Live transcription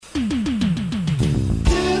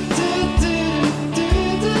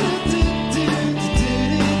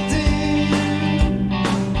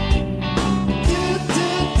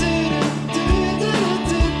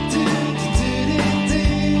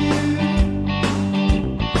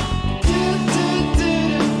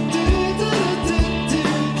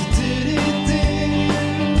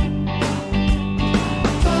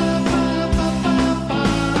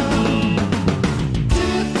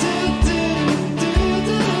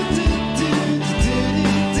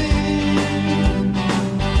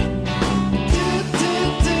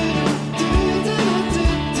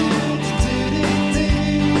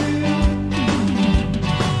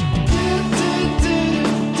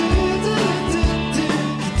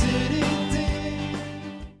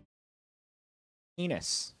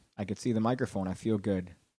penis. I could see the microphone. I feel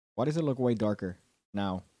good. Why does it look way darker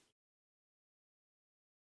now?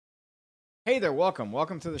 Hey there, welcome.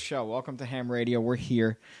 Welcome to the show. Welcome to Ham Radio. We're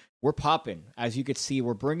here. We're popping. As you can see,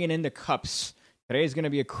 we're bringing in the cups. Today is going to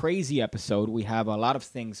be a crazy episode. We have a lot of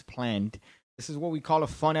things planned. This is what we call a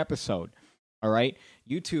fun episode. All right?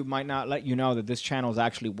 YouTube might not let you know that this channel is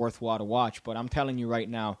actually worthwhile to watch, but I'm telling you right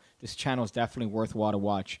now, this channel is definitely worthwhile to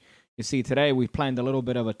watch. You see, today we planned a little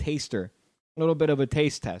bit of a taster, a little bit of a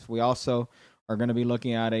taste test. We also are going to be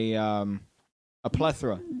looking at a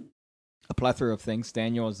plethora of things.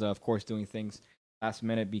 Daniel is, of course, doing things last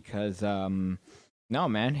minute because, no,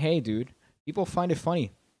 man. Hey, dude. People find it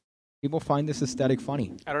funny. People find this aesthetic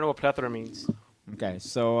funny. I don't know what plethora means. Okay,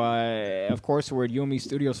 so, of course, we're at Yumi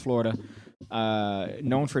Studios, Florida,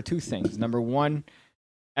 known for two things. Number one,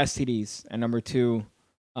 STDs, and number two,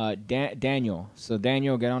 Daniel. So,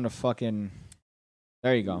 Daniel, get on the fucking...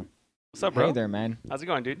 There you go. What's up, bro? Hey there, man. How's it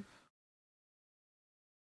going, dude?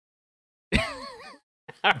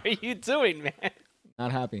 How are you doing, man?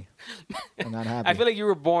 Not happy. I'm not happy. I feel like you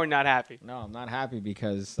were born not happy. No, I'm not happy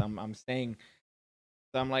because I'm saying...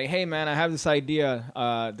 So I'm like, hey, man, I have this idea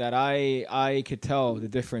that I could tell the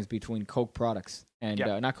difference between Coke products and...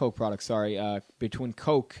 not Coke products, sorry. Between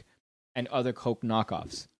Coke and other Coke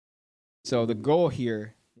knockoffs. So the goal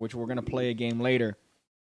here, which we're going to play a game later,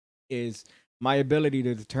 is my ability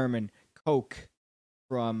to determine Coke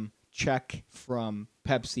from Czech, from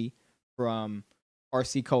Pepsi, from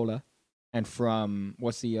RC Cola, and from...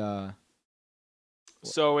 What's the...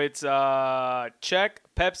 So it's Czech,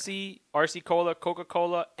 Pepsi, RC Cola,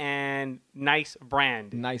 Coca-Cola, and Nice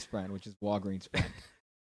Brand. Nice Brand, which is Walgreens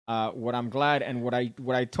brand. What I'm glad, and what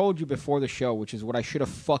I told you before the show, which is what I should have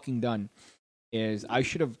fucking done, is I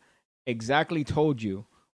should have exactly told you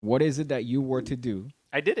what is it that you were to do.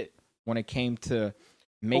 I did it. When it came to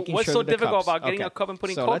making what's sure so that the difficult cups, about getting a cup and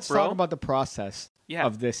putting so Coke, let's bro? talk about the process Yeah.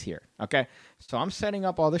 of this here, okay? So I'm setting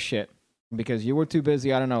up all the shit because you were too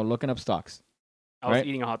busy, I don't know, looking up stocks. I was right?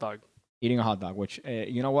 eating a hot dog. Eating a hot dog, which,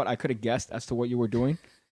 you know what? I could have guessed as to what you were doing,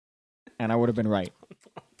 and I would have been right.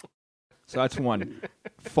 So that's one.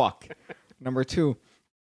 Fuck. Number two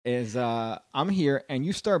is I'm here, and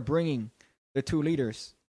you start bringing the 2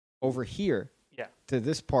 liters over here to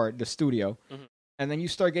this part, the studio, and then you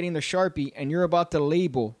start getting the Sharpie, and you're about to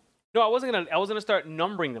label. No, I wasn't gonna start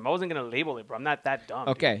numbering them. I wasn't gonna label it, bro. I'm not that dumb.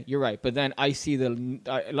 Okay, dude. you're right. But then I see the.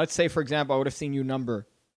 Let's say, for example, I would have seen you number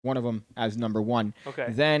one of them as number 1. Okay.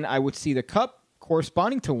 Then I would see the cup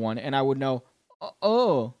corresponding to 1, and I would know,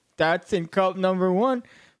 oh, that's in cup number 1.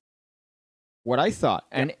 What I thought.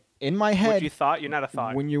 And in my head... What you thought? You're not a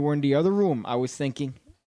thought. When you were in the other room, I was thinking,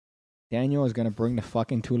 Daniel is going to bring the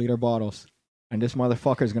fucking 2-liter bottles, and this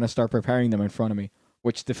motherfucker is going to start preparing them in front of me,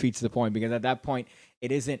 which defeats the point, because at that point,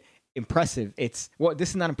 it isn't impressive. It's... Well, this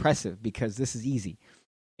is not impressive, because this is easy.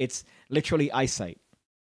 It's literally eyesight.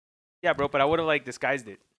 Yeah, bro, but I would have, disguised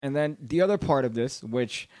it. And then the other part of this,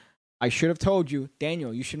 which I should have told you,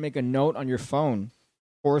 Daniel, you should make a note on your phone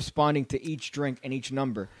corresponding to each drink and each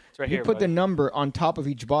number. It's right you here, put buddy. the number on top of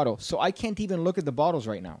each bottle, so I can't even look at the bottles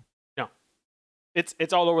right now. No.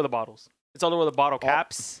 It's all over the bottles. It's all over the bottle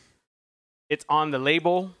caps. It's on the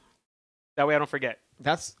label. That way I don't forget.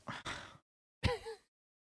 That's...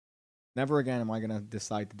 Never again am I going to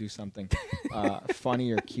decide to do something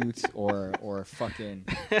funny or cute or fucking...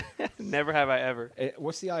 Never have I ever.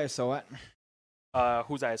 What's the ISO at?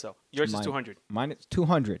 Whose ISO? Yours is 200. Mine is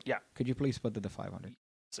 200. Yeah. Could you please put that to 500?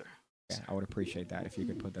 Sir. Yeah, I would appreciate that if you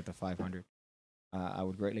could put that to 500. I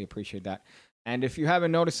would greatly appreciate that. And if you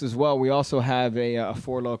haven't noticed as well, we also have a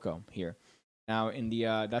Four Loko here. Now, in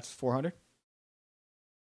the that's 400?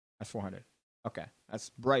 That's 400. Okay. That's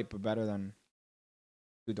bright, but better than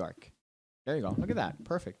too dark. There you go. Look at that.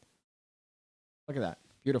 Perfect. Look at that.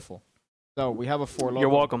 Beautiful. So we have a Four Loko. You're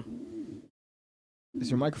welcome. Is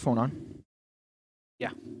your microphone on? Yeah.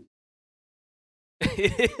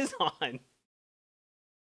 It is on.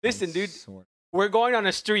 Listen, dude. We're going on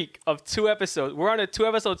a streak of 2 episodes. We're on a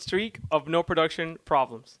 2-episode streak of no production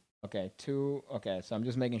problems. Okay, okay, so I'm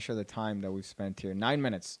just making sure the time that we've spent here. 9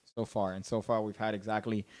 minutes so far, and so far we've had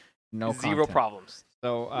exactly no Zero content. problems.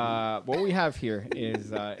 So what we have here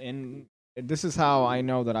is this is how I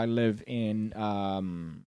know that I live in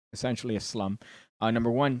essentially a slum. Number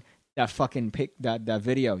one, that fucking that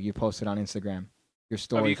video you posted on Instagram, your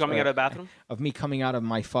story. Of you coming out of the bathroom? Of me coming out of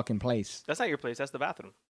my fucking place. That's not your place. That's the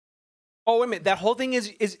bathroom. Oh, wait a minute. That whole thing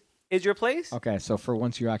is your place? Okay, so for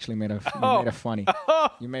once you actually made a funny.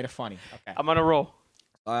 You made a funny. Okay. I'm on a roll.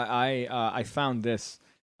 I found this.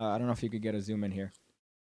 I don't know if you could get a zoom in here.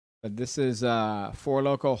 But this is Four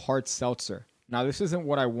Loko Hard Seltzer. Now, this isn't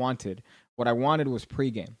what I wanted. What I wanted was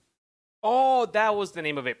pregame. Oh, that was the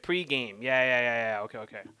name of it. Pre-game. Yeah. Okay.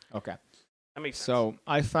 Okay. That makes sense. So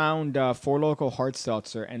I found Four Loko hard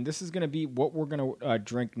seltzer, and this is going to be what we're going to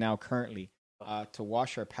drink now currently to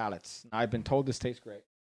wash our palates. Now, I've been told this tastes great.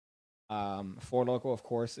 Four Loko, of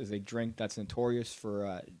course, is a drink that's notorious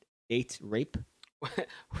for date rape.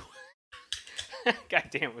 God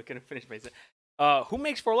damn, we're gonna finish my sentence. Who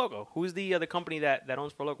makes Four Loko? Who's the company that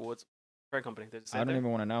owns Four Loko? What's the parent company? I don't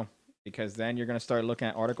even want to know, because then you're gonna start looking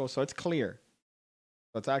at articles. So it's clear.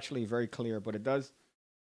 So it's actually very clear, but it does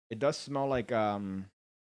smell like I'm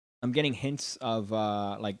getting hints of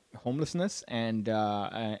like homelessness and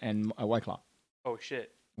a White Claw. Oh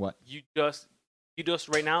shit! What? You just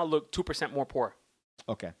right now look 2% more poor.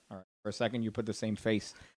 Okay, all right. For a second, you put the same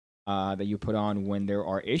face that you put on when there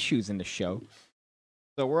are issues in the show.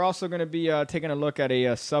 So we're also going to be taking a look at a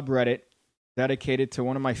subreddit dedicated to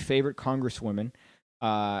one of my favorite congresswomen.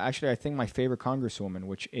 Actually, I think my favorite congresswoman,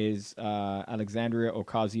 which is Alexandria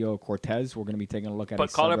Ocasio-Cortez. We're going to be taking a look at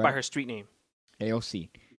But call her by her street name. AOC.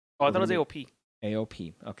 Oh, I thought it was AOP.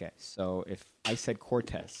 AOP. Okay, so if I said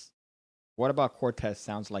Cortez, what about Cortez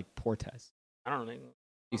sounds like Portez? I don't know.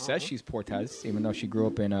 She says she's Portez, even though she grew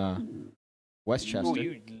up in Westchester. Ooh,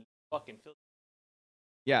 you fucking filthy.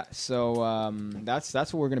 Yeah, so that's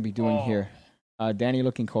what we're gonna be doing here. Danny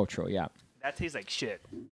looking cultural, yeah. That tastes like shit.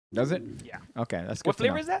 Does it? Yeah. Okay, that's good. What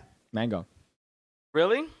flavor is that? Mango.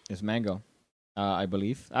 Really? It's mango, I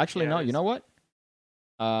believe. Actually, Yeah, no. You know what?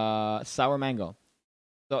 Sour mango.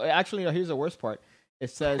 So actually, here's the worst part.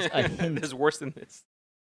 It says a hint. There's worse than this.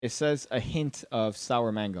 It says a hint of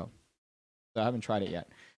sour mango. So I haven't tried it yet.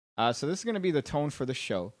 So this is gonna be the tone for the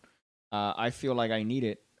show. I feel like I need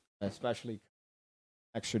it, especially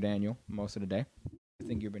extra Daniel most of the day. I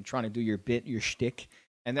think you've been trying to do your bit, your shtick,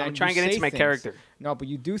 and then I'm trying to get into my character. No, but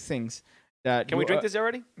you do things that. Can we drink this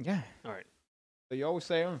already? Yeah. All right. So you always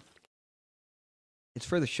say, "It's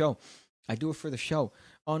for the show." I do it for the show.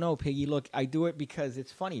 Oh no, Piggy! Look, I do it because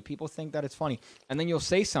it's funny. People think that it's funny, and then you'll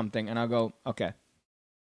say something, and I'll go, "Okay,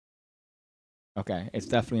 okay, it's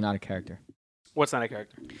definitely not a character." What's not a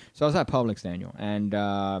character? So I was at Publix, Daniel, and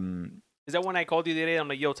is that when I called you the other day? I'm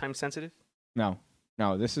like, yo, time sensitive? No,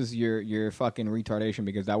 this is your fucking retardation,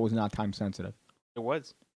 because that was not time sensitive. It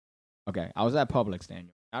was. Okay, I was at Publix,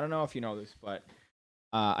 Daniel. I don't know if you know this, but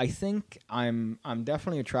I think I'm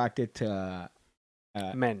definitely attracted to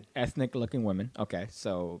men, ethnic looking women. Okay,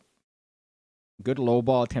 so good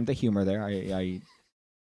lowball attempt at humor there.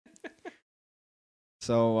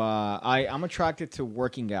 So I'm attracted to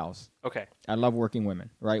working gals. Okay. I love working women,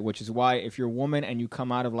 right? Which is why if you're a woman and you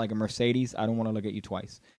come out of like a Mercedes, I don't want to look at you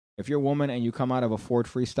twice. If you're a woman and you come out of a Ford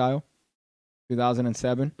Freestyle,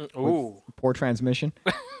 2007, with poor transmission,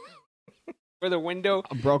 for the window,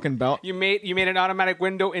 a broken belt, you made an automatic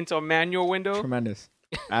window into a manual window. Tremendous.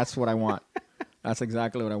 That's what I want. That's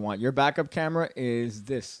exactly what I want. Your backup camera is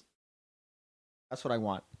this. That's what I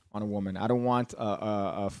want on a woman. I don't want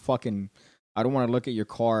a fucking. I don't want to look at your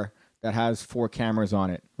car that has 4 cameras on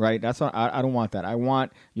it, right? That's what I don't want that. I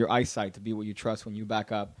want your eyesight to be what you trust when you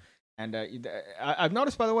back up. And I've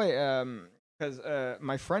noticed, by the way, because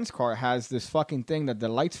my friend's car has this fucking thing that the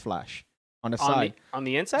lights flash on the side. On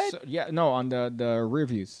the inside? So, yeah, no, on the rear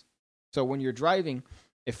views. So when you're driving,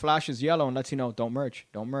 it flashes yellow and lets you know, don't merge.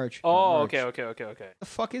 Oh, okay. The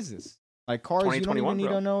fuck is this? Like cars, you don't even need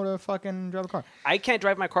to know to fucking drive a car. I can't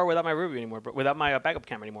drive my car without my rear view anymore, but without my backup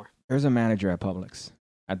camera anymore. There's a manager at Publix,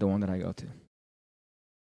 at the one that I go to.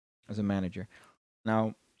 There's a manager.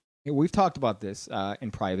 Now, we've talked about this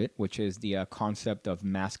in private, which is the concept of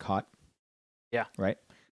mascot. Yeah. Right?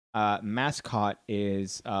 Mascot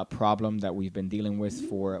is a problem that we've been dealing with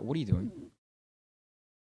for... What are you doing?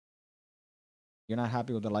 You're not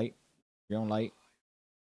happy with the light? Your own light?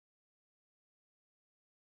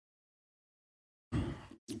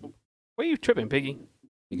 Why are you tripping, Piggy?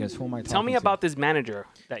 Because who am I talking to? Tell me about this manager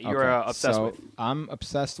that you're obsessed with. I'm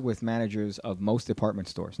obsessed with managers of most department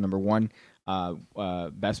stores. Number one,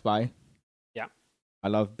 Best Buy. Yeah. I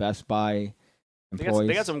love Best Buy employees.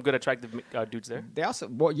 They got some good, attractive dudes there. They also,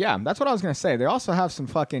 well, yeah, that's what I was going to say. They also have some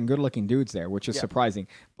fucking good-looking dudes there, which is surprising.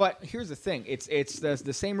 But here's the thing. It's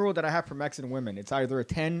the same rule that I have for Mexican women. It's either a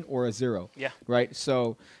 10 or a 0. Yeah. Right?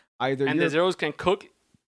 So either and the zeros can cook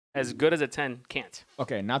as good as a 10 can't.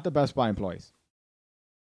 Okay, not the Best Buy employees.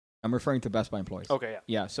 I'm referring to Best Buy employees. Okay, yeah.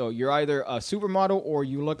 Yeah, so you're either a supermodel or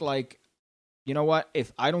you look like, you know what?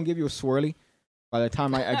 If I don't give you a swirly by the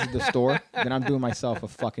time I exit the store, then I'm doing myself a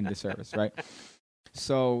fucking disservice, right?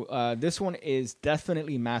 So this one is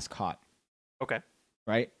definitely mascot. Okay.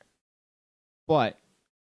 Right? But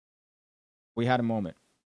we had a moment.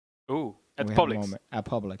 Ooh. At We had a Publix. moment at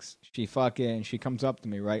Publix. She comes up to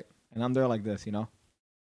me, right? And I'm there like this, you know?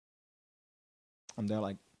 I'm there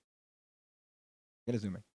like, get a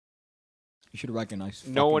zoom in. You should recognize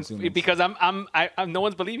No one, zoom ins. because I'm no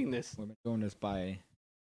one's believing this. We've been doing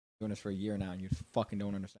this for a year now, and you fucking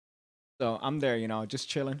don't understand. So I'm there, you know, just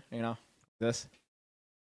chilling, you know, this.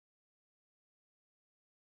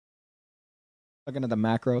 Looking at the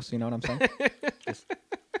macros, you know what I'm saying?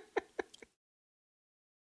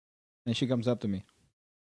 And she comes up to me,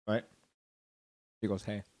 right? She goes,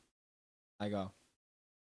 "Hey." I go,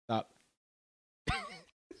 "Stop."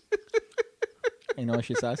 You know what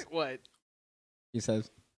she says? What? She says,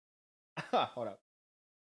 "Hold up."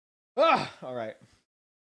 All right.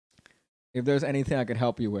 If there's anything I could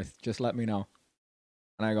help you with, just let me know.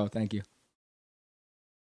 And I go, "Thank you."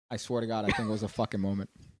 I swear to God, I think it was a fucking moment.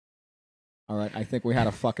 All right, I think we had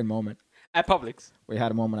a fucking moment. At Publix. We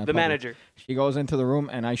had a moment. At The Publix. manager. She goes into the room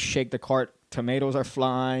and I shake the cart. Tomatoes are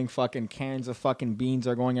flying. Fucking cans of fucking beans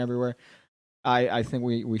are going everywhere. I think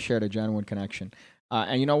we shared a genuine connection.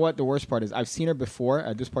 And you know what? The worst part is I've seen her before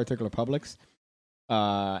at this particular Publix.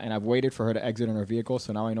 And I've waited for her to exit in her vehicle,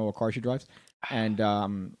 so now I know what car she drives. And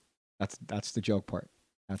that's the joke part.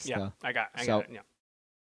 That's I got it.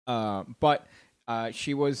 Yeah. But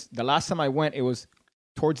she was the last time I went. It was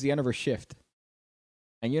towards the end of her shift.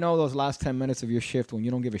 And you know those last 10 minutes of your shift when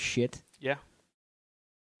you don't give a shit? Yeah.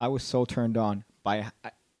 I was so turned on by.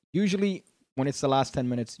 Usually, when it's the last 10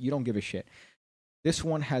 minutes, you don't give a shit. This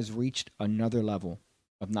one has reached another level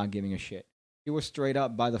of not giving a shit. He was straight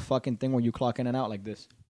up by the fucking thing when you clock in and out like this.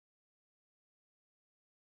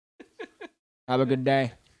 Have a good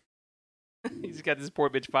day. He's got this poor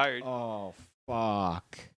bitch fired. Oh,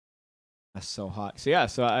 fuck. That's so hot. So, yeah,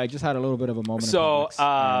 so I just had a little bit of a moment. So, in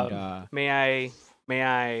Publix, and, may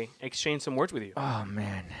I exchange some words with you? oh,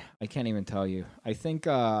 man. I can't even tell you. I think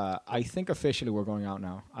officially we're going out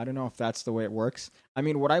now. I don't know if that's the way it works. I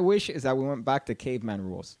mean, what I wish is that we went back to caveman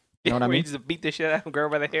rules. You know what I Where mean? you just beat the shit out of a girl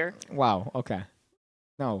by the hair? Wow. Okay.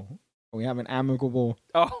 No, we have an amicable.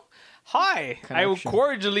 Oh, hi. I would Connection.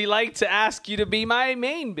 cordially like to ask you to be my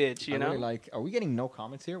main bitch, you I know? really like. Are we getting no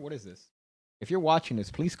comments here? What is this? If you're watching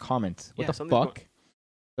this, please comment. What Yeah, the something's going- fuck?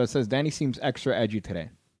 So it says Danny seems extra edgy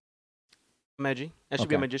today. Maggie. I should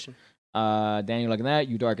be a Okay. magician. Danny, look at that.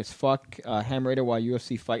 You dark as fuck. Ham Raider while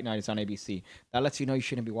UFC Fight Night is on ABC. That lets you know you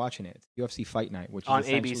shouldn't be watching it. It's UFC Fight Night, which is On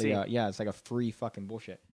essentially, ABC. Yeah, it's like a free fucking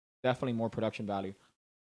bullshit. Definitely more production value.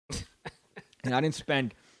 And I didn't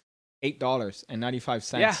spend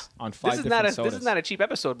 $8.95 Yeah. on five This is different not sodas. this is not a cheap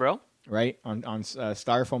episode, bro. Right on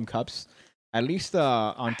styrofoam cups. At least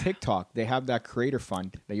on TikTok they have that creator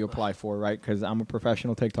fund that you apply for, right? Because I'm a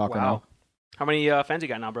professional TikToker Wow. now. How many fans you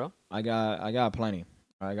got now, bro? I got plenty.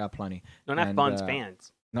 I got plenty. No, not And, funds,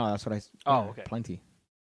 fans. No, that's what I. Oh, yeah, okay. Plenty.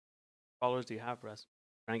 Followers do you have, Russ?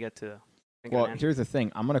 Trying to get to. Well, here's the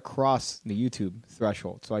thing. I'm gonna cross the YouTube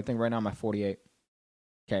threshold, so I think right now I'm at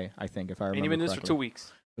 48K. I think if I remember. And you've been doing this for correctly. 2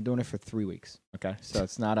 weeks. I'm doing it for 3 weeks. Okay, so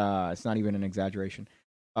it's not even an exaggeration.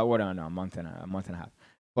 What? No, a month and a half.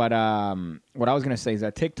 But what I was gonna say is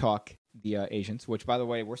that TikTok, the Asians, which by the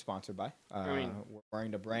way we're sponsored by, we're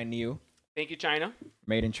wearing the brand new Thank you, China.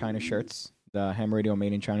 Made in China shirts, the Ham Radio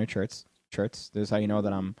Made in China shirts. This is how you know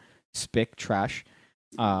that I'm spick trash.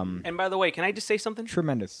 And by the way, can I just say something?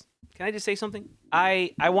 Tremendous. Can I just say something?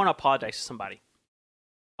 I want to apologize to somebody.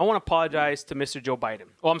 I want to apologize to Mr. Joe Biden.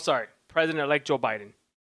 Oh, I'm sorry. President-elect Joe Biden.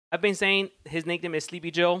 I've been saying his nickname is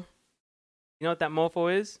Sleepy Joe. You know what that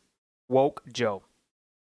mofo is? Woke Joe.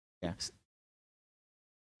 Yeah. So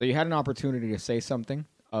you had an opportunity to say something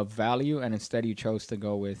of value, and instead you chose to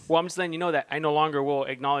go with. Well, I'm just letting you know that I no longer will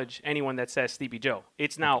acknowledge anyone that says Sleepy Joe.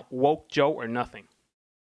 It's now Woke Joe or nothing.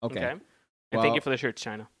 Okay. And Well, thank you for the shirts,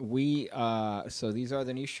 China. We so these are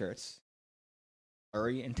the new shirts.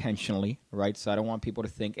 Very intentionally, right? So I don't want people to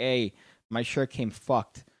think, hey, my shirt came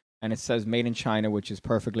fucked and it says made in China, which is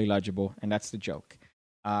perfectly legible, and that's the joke.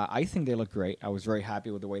 I think they look great. I was very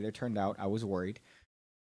happy with the way they turned out. I was worried.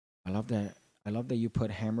 I love that you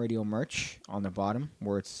put Ham Radio merch on the bottom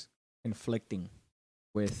where it's conflicting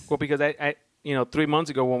with. Well, because I 3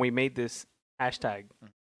 months ago when we made this hashtag,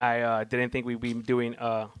 I didn't think we'd be doing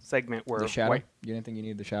a segment where the shadow. white- You didn't think you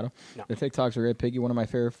needed the shadow? No. The TikToks are great, Piggy. One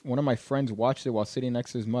of my friends watched it while sitting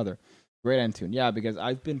next to his mother. Great end tune. Yeah, because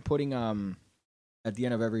I've been putting at the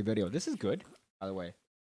end of every video. This is good, by the way.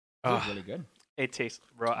 This is really good. It tastes,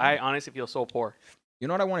 bro. I honestly feel so poor. You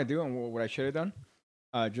know what I want to do and what I should have done?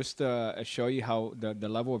 Just to show you how the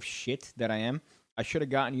level of shit that I am. I should have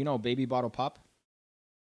gotten, baby bottle pop.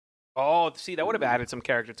 Oh, see, that would have added some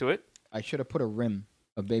character to it. I should have put a rim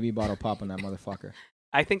of baby bottle pop on that motherfucker.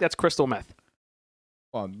 I think that's crystal meth.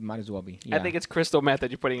 Well, might as well be. I think it's crystal meth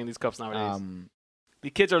that you're putting in these cups nowadays. Um, The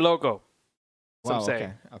kids are loco. Some Wow,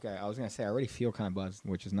 say. okay. I was gonna say I already feel kind of buzzed,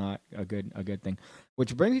 which is not a good thing.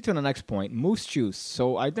 Which brings me to the next point: moose juice.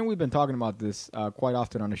 So I think we've been talking about this quite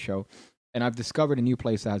often on the show, and I've discovered a new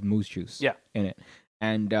place that has moose juice. Yeah. In it,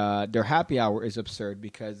 and their happy hour is absurd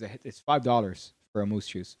because it's $5 for a moose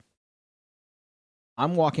juice.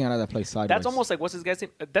 I'm walking out of that place sideways. That's almost like what's his guy's name?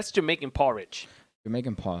 That's Jamaican Paul Rich.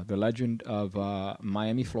 Jamaican Paul, the legend of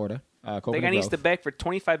Miami, Florida. The guy needs to beg for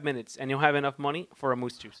 25 minutes, and you'll have enough money for a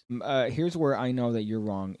moose juice. Here's where I know that you're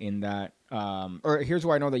wrong in that, or here's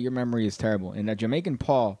where I know that your memory is terrible. In that Jamaican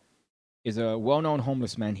Paul is a well-known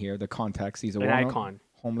homeless man here. The context, he's a well-known icon.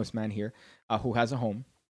 Homeless man here who has a home.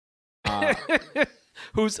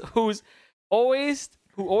 Who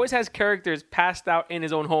always has characters passed out in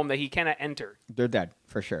his own home that he cannot enter. They're dead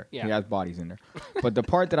for sure. Yeah. He has bodies in there. But the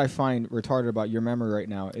part that I find retarded about your memory right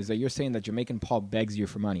now is that you're saying that Jamaican Paul begs you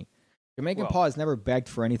for money. Jamaican Paul has never begged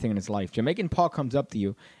for anything in his life. Jamaican Paul comes up to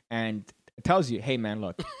you and tells you, "Hey man,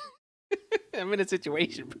 look, I'm in a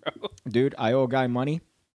situation, bro. dude, I owe a guy money,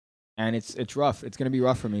 and it's rough. It's gonna be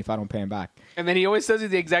rough for me if I don't pay him back." And then he always tells you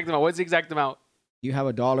the exact amount. What's the exact amount? You have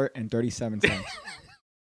 $1.37.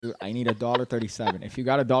 Dude, I need $1.37. If you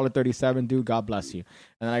got $1.37, dude, God bless you.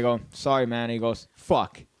 And then I go, "Sorry, man." And he goes,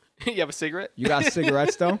 "Fuck." You have a cigarette? You got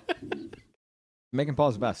cigarettes though? Jamaican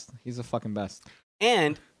Paul's best. He's the fucking best.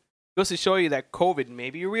 And goes to show you that COVID may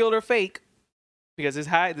be real or fake because this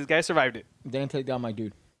guy survived it. They didn't take down my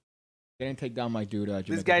dude. Jamaican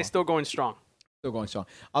This guy's Paul. still going strong. Still going strong.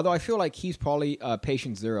 Although I feel like he's probably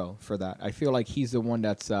patient zero for that. I feel like he's the one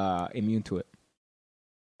that's immune to it.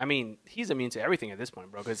 I mean, he's immune to everything at this point,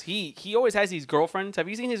 bro, because he always has these girlfriends. Have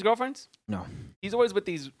you seen his girlfriends? No. He's always with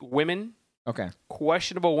these women, Okay.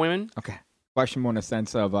 questionable women. Okay. Questionable in the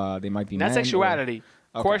sense of they might be Not men sexuality.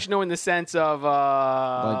 Okay. Questionable in the sense of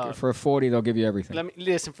like for a 40, they'll give you everything. let me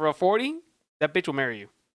listen, for a 40, that bitch will marry you.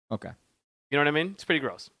 Okay. You know what I mean? It's pretty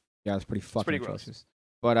gross. Yeah, it's pretty fucking pretty gross. atrocious.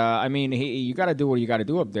 But I mean, you got to do what you got to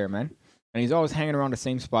do up there, man. And he's always hanging around the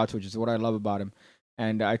same spots, which is what I love about him.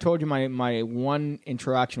 And I told you my one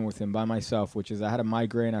interaction with him by myself, which is I had a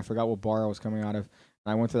migraine. I forgot what bar I was coming out of,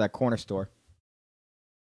 and I went to that corner store.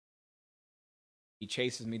 He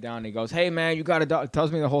chases me down and he goes, "Hey man, you got to,"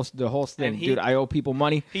 tells me the whole thing. Dude, I owe people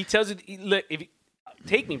money. He tells you, look, if you,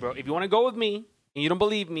 take me, bro. If you want to go with me and you don't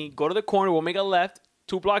believe me, go to the corner. We'll make a left.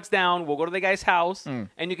 2 blocks down, we'll go to the guy's house, and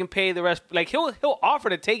you can pay the rest. Like he'll offer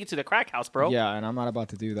to take you to the crack house, bro. Yeah, and I'm not about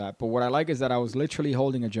to do that. But what I like is that I was literally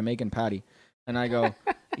holding a Jamaican patty, and I go,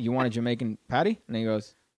 "You want a Jamaican patty?" And he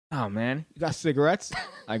goes, "Oh man, you got cigarettes?"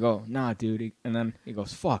 I go, "Nah, dude." And then he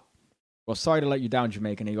goes, "Fuck. Well, sorry to let you down,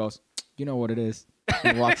 Jamaican." He goes, "You know what it is."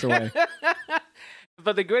 And he walks away.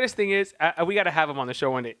 But the greatest thing is, we got to have him on the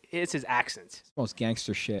show one day. It's his accent. It's most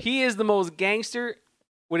gangster shit. He is the most gangster.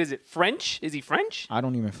 What is it? French? Is he French? I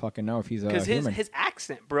don't even fucking know if he's a Because human. his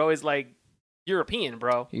accent, bro, is like European,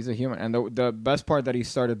 bro. He's a human. And the best part that he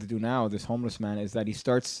started to do now, this homeless man, is that he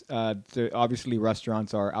starts obviously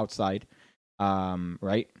restaurants are outside,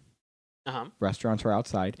 right? Uh-huh. Restaurants are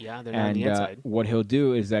outside. Yeah, they're not on the inside. What he'll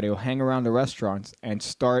do is that he'll hang around the restaurants and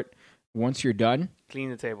start, once you're done, Clean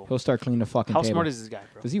the table. he'll start cleaning the fucking How table. smart is this guy,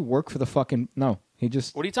 bro? Does he work for the fucking... No, he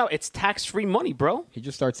just What are you talking? It's tax-free money, bro.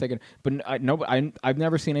 starts taking... But I've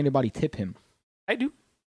never seen anybody tip him. I do.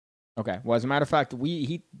 Okay. Well, as a matter of fact,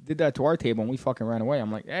 he did that to our table and we fucking ran away.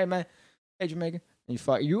 I'm like, "Hey man, hey Jamaican." And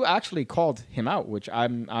you actually called him out, which I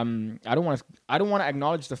don't want to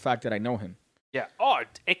acknowledge the fact that I know him. Yeah. Oh,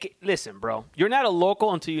 listen, bro. You're not a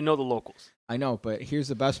local until you know the locals. I know, but here's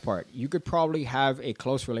the best part. You could probably have a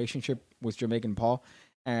close relationship with Jamaican Paul,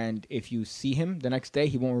 and if you see him the next day,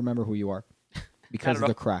 he won't remember who you are because of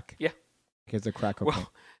the crack. Yeah. Because of the crack cocaine.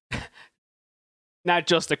 Well, not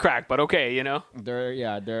just the crack, but okay, you know.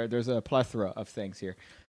 There's a plethora of things here.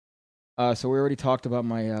 So we already talked about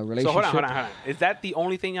my relationship. So hold on. Is that the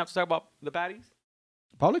only thing you have to talk about the baddies?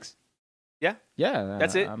 Publix? Yeah. Yeah.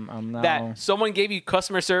 That's it? I'm now... That someone gave you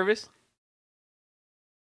customer service?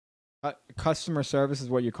 Customer service is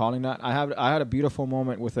what you're calling that? I had a beautiful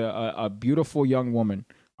moment with a beautiful young woman,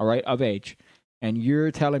 all right, of age, and you're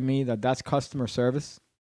telling me that that's customer service?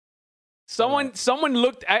 Someone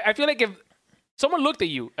looked. I feel like if someone looked at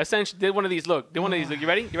you, essentially did one of these. Look, You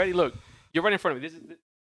ready? You ready? Look, you're right in front of me.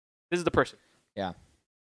 This is the person. Yeah.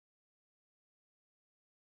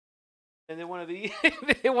 And then one of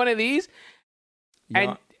these,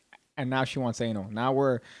 And now she wants anal. Now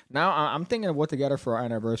I'm thinking of what to get her for our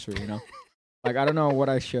anniversary. You know, like I don't know what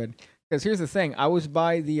I should. Because here's the thing: I was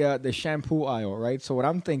by the shampoo aisle, right? So what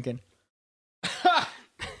I'm thinking,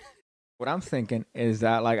 What I'm thinking is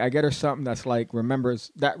that like I get her something that's like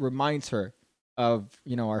reminds her of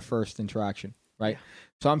our first interaction, right? Yeah.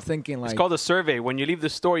 So I'm thinking like It's called a survey. When you leave the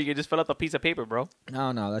store, you can just fill out the piece of paper, bro.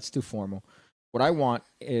 no, that's too formal. What I want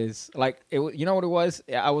is like you know what it was?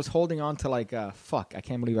 I was holding on to like fuck. I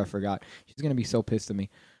can't believe I forgot. She's gonna be so pissed at me.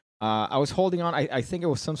 I was holding on. I think it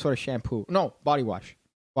was some sort of shampoo. No, body wash.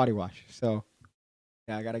 Body wash. So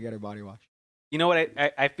yeah, I gotta get her body wash. You know what?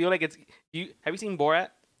 I feel like it's you. Have you seen Borat?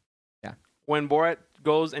 Yeah. When Borat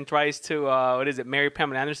goes and tries to marry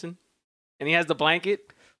Pamela Anderson, and he has the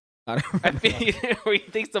blanket. I don't I remember. feel where he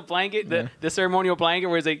takes the blanket, Yeah. the ceremonial blanket,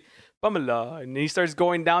 where he's like Pamela, and he starts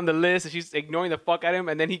going down the list, and she's ignoring the fuck at him,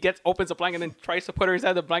 and then he opens the blanket, and then tries to put her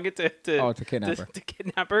inside the blanket to to kidnap her. to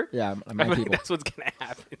kidnap her. Yeah, I my feel like people. that's what's gonna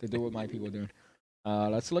happen. They do what my people are doing.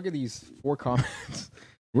 Let's look at these 4 comments.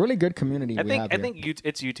 Really good community I we think have I here think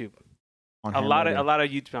it's YouTube. on A Ham lot Radio. of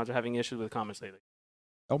YouTube channels are having issues with comments lately.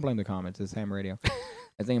 Don't blame the comments. It's Ham Radio.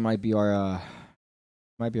 I think it might be our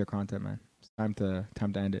content, man. It's time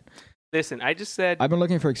to end it. Listen, I just said I've been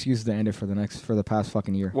looking for excuses to end it for the past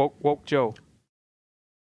fucking year. woke Joe.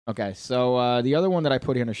 Okay, so the other one that I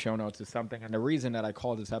put here in the show notes is something, and the reason that I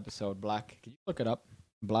called this episode Black. Can you look it up?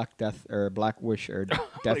 Black Death or Black Wish or Death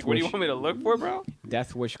Like, what do you Wish. want me to look for, bro?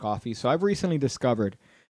 Death Wish coffee. So I've recently discovered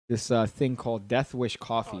this thing called Death Wish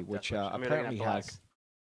coffee, Death which Wish. I'm looking at apparently black. has.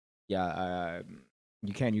 Yeah,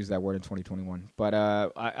 you can't use that word in 2021. But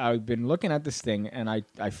I've been looking at this thing, and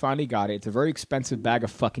I finally got it. It's a very expensive bag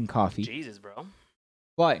of fucking coffee. Jesus, bro.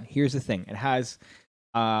 But here's the thing: it has,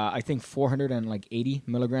 I think, 480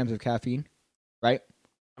 milligrams of caffeine, right?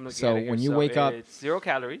 I'm looking So at it here. when you wake up- it's 0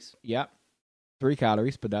 calories. Yeah, 3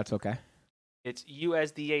 calories, but that's okay. It's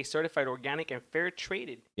USDA certified organic and fair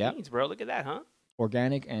traded Yep. beans, bro. Look at that, huh?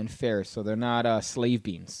 Organic and fair, so they're not slave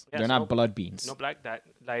beans. Yes, they're not no- blood beans. No black dye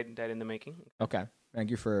in the making. Okay,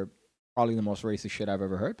 thank you for probably the most racist shit I've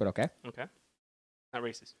ever heard, but okay. Okay. Not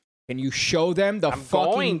racist. Can you show them the I'm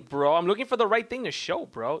fucking? going, bro. I'm looking for the right thing to show,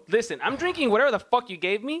 bro. Listen, I'm drinking whatever the fuck you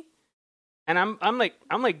gave me, and I'm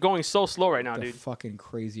like going so slow right now, the dude. fucking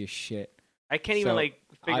craziest shit. I can't even So, like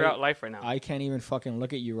figure I- out life right now. I can't even fucking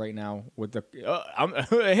look at you right now with the.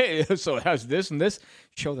 Hey, so it has this and this.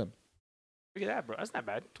 Show them. Look at that, bro. That's not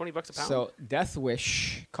bad. $20 a pound. So Death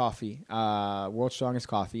Wish coffee, world's strongest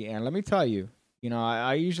coffee, and let me tell you,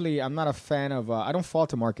 I usually I'm not a fan of. I don't fall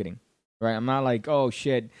to marketing, right? I'm not like, oh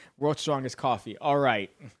shit, world's strongest coffee. All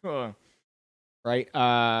right, right.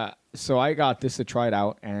 So I got this to try it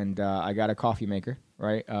out, and I got a coffee maker,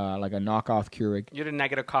 right? Like a knockoff Keurig. You did not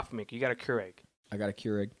get a coffee maker. You got a Keurig. I got a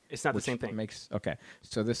Keurig. It's not the which same thing. Makes okay.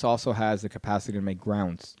 So this also has the capacity to make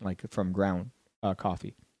grounds, like from ground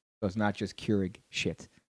coffee. So it's not just Keurig shit,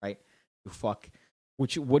 right? You fuck.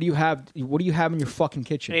 What do you have? What do you have in your fucking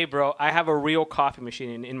kitchen? Hey, bro, I have a real coffee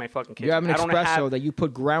machine in my fucking kitchen. You have an I don't espresso have, that you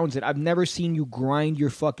put grounds in. I've never seen you grind your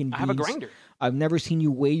fucking beans. I have a grinder. I've never seen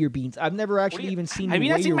you weigh your beans. I've never actually even seen Have you you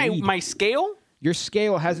weigh not seen your weed. my scale? Your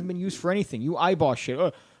scale hasn't been used for anything. You eyeball shit.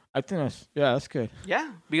 I think that's good.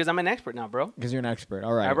 Yeah, because I'm an expert now, bro. Because you're an expert.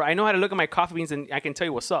 All right. I know how to look at my coffee beans and I can tell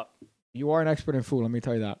you what's up. You are an expert in food. Let me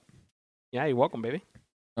tell you that. Yeah, you're welcome, baby.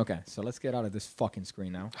 Okay, so let's get out of this fucking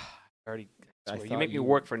screen now. Already, I you thought make me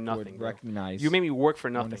work for would nothing, bro. recognize You make me work for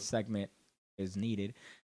when nothing. the segment is needed.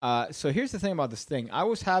 So here's the thing about this thing.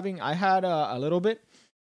 I had a little bit.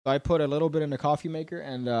 So I put a little bit in the coffee maker,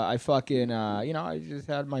 and I fucking, I just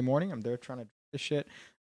had my morning. I'm there trying to do this shit.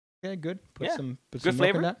 Okay, good. Put Yeah. some Good milk in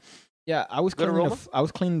flavor? that. Yeah, I was Good cleaning aroma? I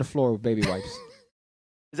was cleaning the floor with baby wipes.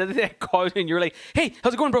 Is that the thing I called you and you're like, hey,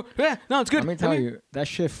 how's it going, bro? Yeah, no, it's good. Let me tell you, that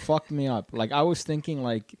shit fucked me up. Like I was thinking,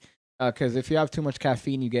 like, because if you have too much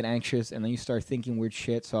caffeine, you get anxious, and then you start thinking weird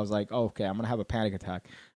shit. So I was like, oh, okay, I'm gonna have a panic attack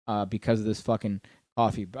because of this fucking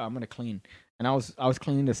coffee. But I'm gonna clean, and I was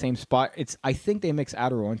cleaning the same spot. I think they mix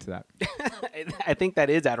Adderall into that. I think that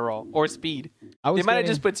is Adderall or speed. I was They might have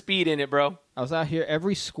getting- just put speed in it, bro. I was out here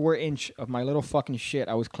every square inch of my little fucking shit.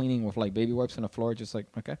 I was cleaning with like baby wipes on the floor, just like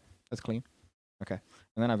okay, that's clean, okay.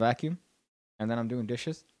 And then I vacuum, and then I'm doing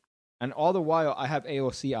dishes, and all the while I have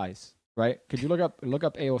AOC eyes. Right? Could you look up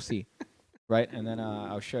AOC? Right, and then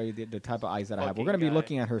I'll show you the type of eyes that I have. We're gonna be Fucking guy.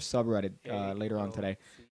 looking at her subreddit later on today.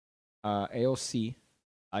 AOC.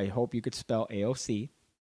 I hope you could spell AOC.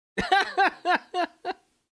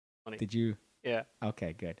 Funny. Did you? Yeah.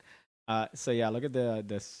 Okay, good. So yeah, look at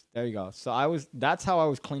this. There you go. So that's how I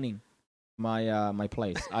was cleaning my my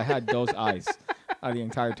place. I had those eyes the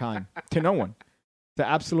entire time to no one, to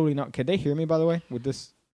absolutely no. Can they hear me by the way with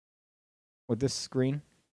this screen?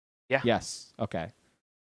 Yeah. Yes. Okay.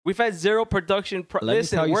 We've had zero production. Let me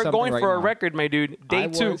Listen, tell you we're something going right for a now. record, my dude. Day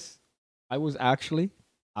two. I was actually.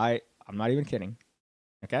 I'm not even kidding.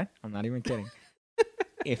 Okay? I'm not even kidding.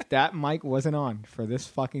 If that mic wasn't on for this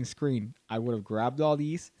fucking screen, I would have grabbed all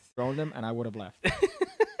these, thrown them, and I would have left.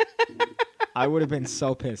 I would have been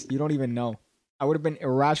so pissed. You don't even know. I would have been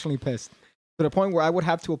irrationally pissed to the point where I would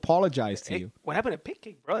have to apologize to you. What happened to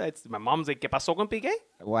Pique, bro? That's my mom's like, ¿Qué pasó con Pique?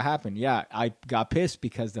 What happened? Yeah, I got pissed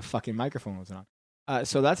because the fucking microphone wasn't on.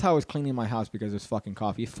 So that's how I was cleaning my house because of this fucking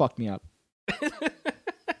coffee. It fucked me up.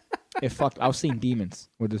 I was seeing demons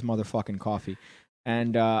with this motherfucking coffee.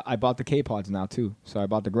 And I bought the K-Pods now, too. So I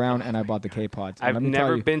bought the ground and I bought the K-Pods. I've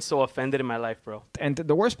never been so offended in my life, bro. And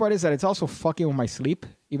the worst part is that it's also fucking with my sleep.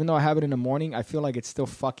 Even though I have it in the morning, I feel like it's still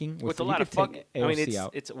fucking. With a lot of fucking. I mean,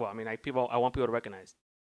 it's well, I mean, I want people to recognize.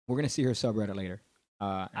 We're going to see her subreddit later.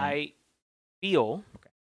 I feel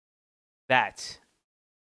that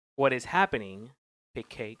what is happening, Big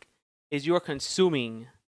Cake, is you're consuming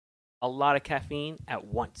a lot of caffeine at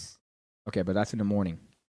once. Okay, but that's in the morning.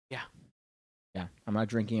 Yeah. Yeah, I'm not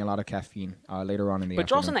drinking a lot of caffeine later on in the afternoon. But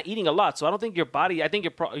you're also not eating a lot, so I don't think your body. I think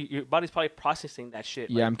your body's probably processing that shit.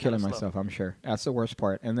 Yeah, I'm killing myself. I'm sure that's the worst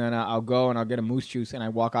part. And then I'll go and I'll get a moose juice and I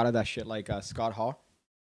walk out of that shit like Scott Hall,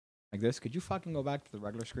 like this. Could you fucking go back to the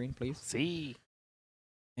regular screen, please? See.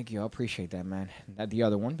 Thank you. I appreciate that, man. That the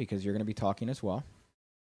other one because you're gonna be talking as well.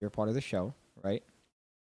 You're part of the show, right?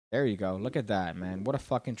 There you go. Look at that, man. What a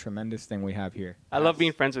fucking tremendous thing we have here. I love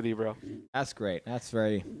being friends with you, bro. That's great. That's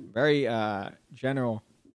very, very general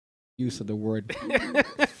use of the word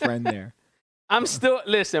friend there. I'm still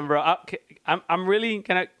listen, bro. I'm really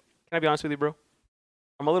can I be honest with you, bro?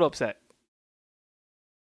 I'm a little upset.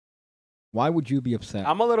 Why would you be upset?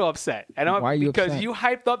 I'm a little upset. Why are you because upset? you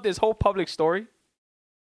hyped up this whole public story.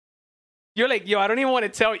 You're like, yo, I don't even want to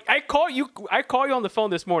tell you. I call you on the phone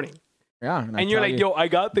this morning. Yeah, and you're like, yo, I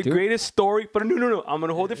got the greatest story, but no, I'm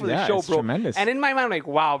gonna hold it for the show, bro. Tremendous. And in my mind, I'm like,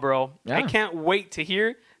 wow, bro, I can't wait to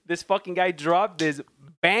hear this fucking guy drop this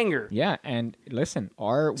banger. Yeah, and listen,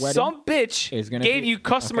 our wedding, some bitch gave you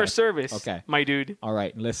customer service, my dude. All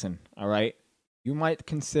right, listen, all right, you might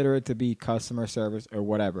consider it to be customer service or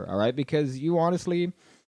whatever, all right, because you honestly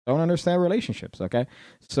don't understand relationships, okay?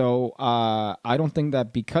 So I don't think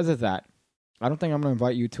that because of that. I don't think I'm gonna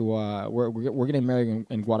invite you to. We're getting married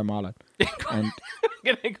in Guatemala, and I'm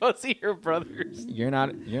gonna go see your brothers. You're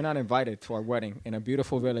not invited to our wedding in a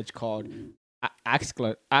beautiful village called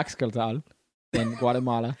Axcaltal in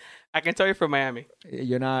Guatemala. I can tell you're from Miami.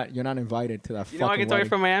 You're not invited to that. You know I can tell you're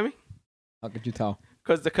from Miami. How could you tell?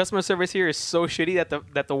 Because the customer service here is so shitty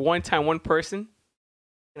that the one person.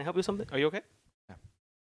 Can I help you with something? Are you okay?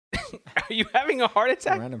 Yeah. Are you having a heart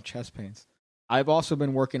attack? Random chest pains. I've also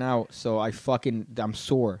been working out, so I'm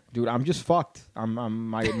sore, dude. I'm just fucked.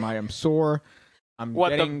 I'm sore.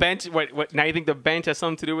 The bench? What? Now you think the bench has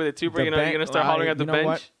something to do with it too? Bro, you're gonna start hollering at the bench.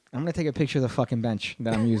 What? I'm gonna take a picture of the fucking bench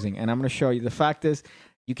that I'm using, and I'm gonna show you. The fact is,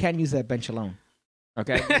 you can't use that bench alone.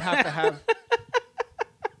 Okay, you have to have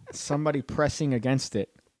somebody pressing against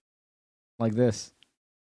it, like this.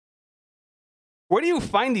 Where do you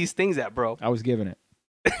find these things at, bro? I was given it.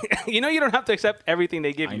 You know you don't have to accept everything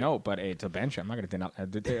they give you. I know, but it's a bench. I'm not going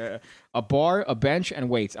to deny a bar, a bench,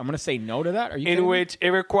 and weights. I'm going to say no to that. Are you in which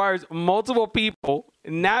it requires multiple people,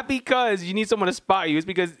 not because you need someone to spot you. It's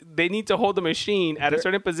because they need to hold the machine at a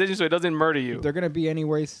certain position so it doesn't murder you. If they're going to be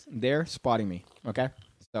anyways there spotting me, okay?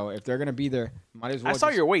 So if they're going to be there, might as well. I saw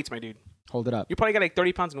your weights, my dude. Hold it up. You probably got like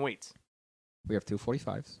 30 pounds in weights. We have 2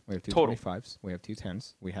 45s. We have 2 Total. 25s. We have 2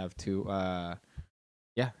 10s. We have 2,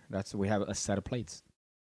 we have a set of plates.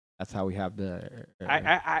 That's how we have the.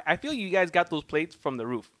 I feel you guys got those plates from the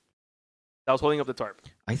roof. That was holding up the tarp.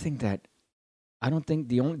 I don't think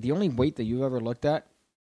the only weight that you've ever looked at.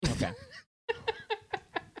 Okay.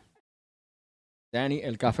 Danny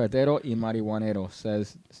El Cafetero y Marihuanero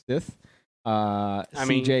says Sith.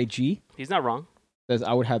 CJG. He's not wrong. Says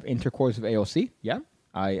I would have intercourse with AOC. Yeah,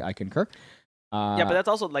 I concur. Yeah, but that's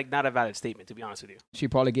also like not a valid statement, to be honest with you. She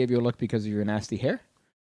probably gave you a look because of your nasty hair.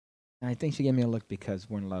 I think she gave me a look because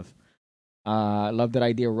we're in love. Love that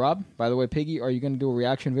idea, Rob. By the way, Piggy, are you going to do a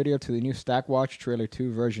reaction video to the new Stack Watch Trailer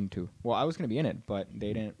 2 version 2? Well, I was going to be in it, but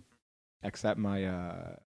they didn't accept my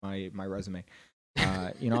my resume.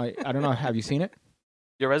 I don't know. Have you seen it?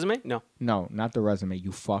 Your resume? No. No, not the resume.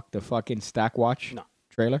 You fuck the fucking Stack Watch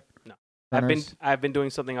trailer. No. I've been doing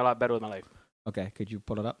something a lot better with my life. Okay, could you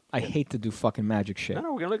pull it up? I hate to do fucking magic shit.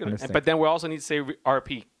 No, we're gonna look at it. But then we also need to say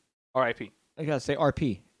RP, RIP. I gotta say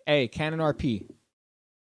RP. Hey, Canon RP.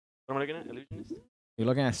 What am I looking at? Illusionist? You're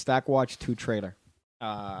looking at Stack Watch 2 trailer.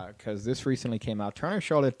 Because this recently came out. Turner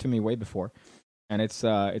showed it to me way before. And it's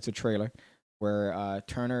a trailer where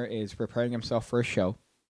Turner is preparing himself for a show.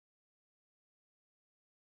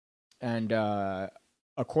 And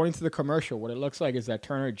according to the commercial, what it looks like is that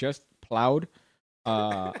Turner just plowed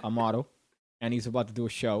a model, and he's about to do a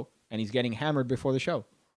show, and he's getting hammered before the show.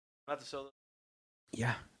 About to sell.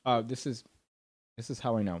 Yeah. This is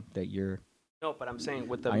how I know that you're. No, but I'm saying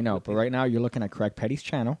with the. I know, but right now you're looking at Craig Petty's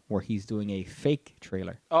channel where he's doing a fake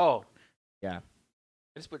trailer. Oh. Yeah.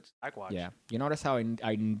 I just put Stackwatch. Yeah. You notice how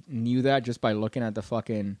I knew that just by looking at the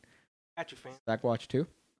fucking. Got you, fan. Stackwatch 2?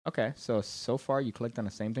 Okay, so far you clicked on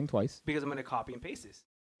the same thing twice. Because I'm going to copy and paste this.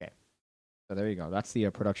 Okay. So there you go. That's the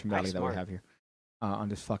production value that we Smart. have here on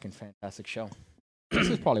this fucking fantastic show. This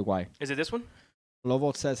is probably why. Is it this one?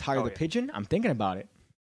 Lovolt says, hire Oh, the yeah. pigeon. I'm thinking about it.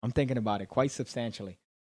 Quite substantially.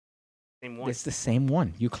 Same one. It's the same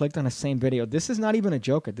one. You clicked on the same video. This is not even a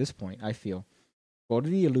joke at this point, I feel. Go to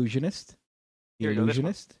The Illusionist. The Here you go, this one.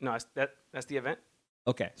 Illusionist. No, that's the event.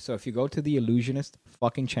 Okay, so if you go to The Illusionist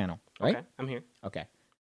fucking channel, right? Okay, I'm here. Okay.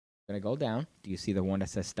 Gonna go down. Do you see the one that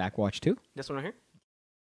says Stackwatch 2? This one right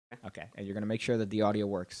here. Okay, and you're gonna make sure that the audio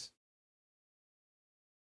works.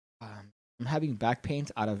 I'm having back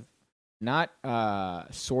pains out of not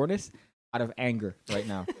soreness, out of anger right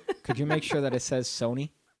now. Could you make sure that it says Sony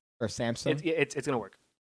or Samsung? It's gonna work.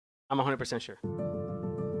 I'm 100% sure.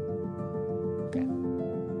 Okay,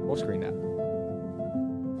 full screen that.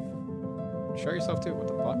 Show yourself too. What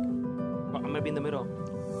the fuck? Well, I'm gonna be in the middle.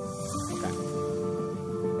 Okay.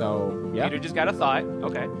 So yeah. Peter just got a thought.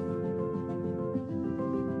 Okay.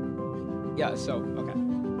 Yeah. So okay.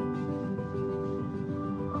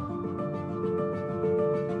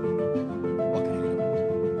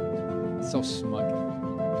 So smug.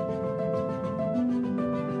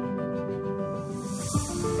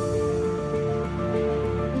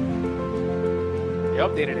 They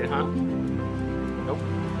updated it, huh? Nope.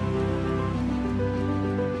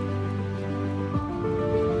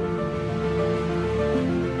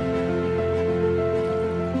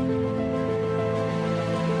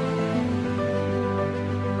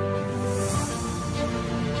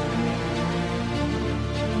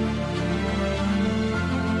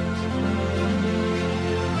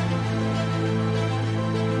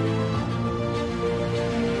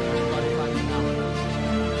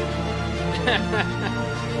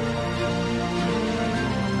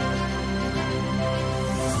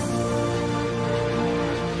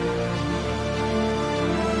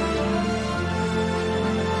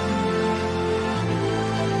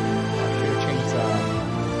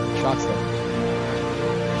 Shots there.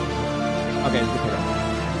 Okay, it's good.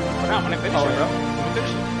 Oh, no, I'm gonna finish Oh, it, yeah. bro. I'm gonna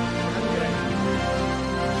finish it.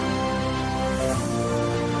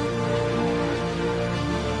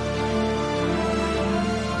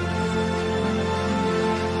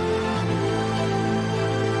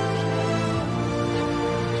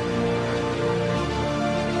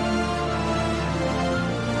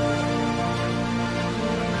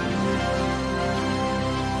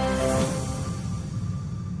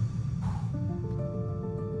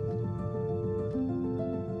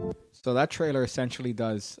 So that trailer essentially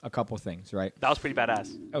does a couple things, right? That was pretty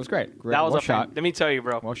badass. It was great. Great. That was well a shot. Let me tell you,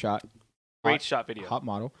 bro. Well shot. Great Hot- shot video. Hot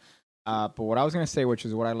model. But what I was gonna say, which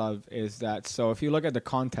is what I love, is that so if you look at the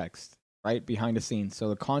context, right behind the scenes, so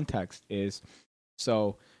the context is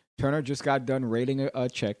so Turner just got done raiding a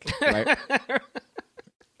chick, right?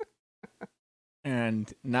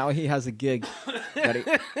 And now he has a gig that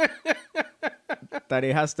he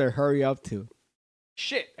has to hurry up to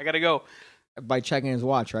Shit, I gotta go. by checking his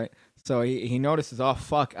watch, right? So he notices, oh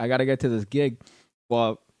fuck, I gotta get to this gig.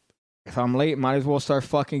 Well, if I'm late, might as well start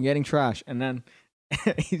fucking getting trash. And then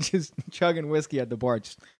he's just chugging whiskey at the bar.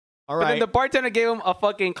 Just, all But then right, the bartender gave him a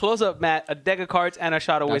fucking close-up mat, a deck of cards, and a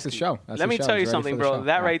shot of that's whiskey. the show. That's Let the me show. tell you He's ready something, for the bro. show.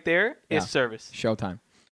 That Yeah. right there is Yeah. service. Showtime.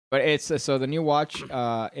 But it's so the new watch.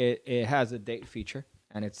 It has a date feature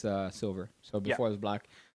and it's silver. So before it was black.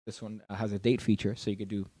 This one has a date feature, so you could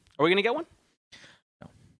do. Are we gonna get one?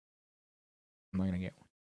 I'm not gonna get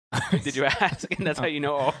one. Did you ask? And that's how you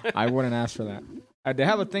know. Oh. I wouldn't ask for that. They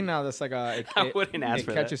have a thing now that's like I wouldn't ask it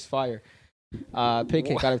for catches fire. Pancake,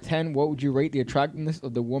 What? out of 10, what would you rate the attractiveness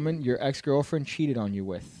of the woman your ex-girlfriend cheated on you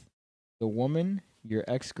with? The woman your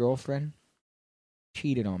ex-girlfriend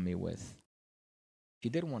cheated on me with. She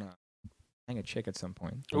did want to hang a chick at some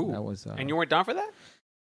point. but Ooh. That was. that. And you weren't down for that?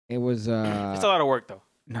 It was. It's a lot of work, though.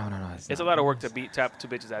 No. It's not. a lot of work to It's- beat tap two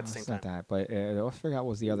bitches at the no, same it's not time. that, but I forgot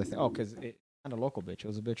what was the other thing. Oh, because it not a local bitch. It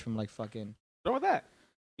was a bitch from like fucking. What's wrong with that?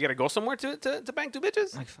 You gotta go somewhere to bang two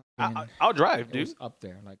bitches? Like fucking I'll drive, it dude. was up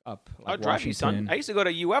there, like up. Like I'll drive you, son. Washington. I used to go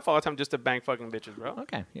to UF all the time just to bang fucking bitches, bro.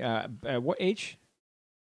 Okay. Yeah. What age?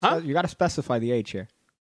 Huh? You got to specify the age here.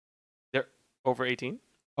 They're over 18.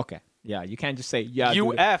 Okay. Yeah. You can't just say yeah.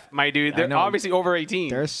 dude. UF, my dude. I They're know. obviously over 18.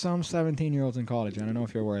 There's some 17-year-olds in college. I don't know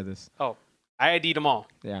if you're aware of this. I I ID'd them all.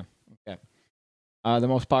 Yeah. Okay. The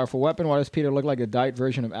most powerful weapon. Why does Peter look like a diet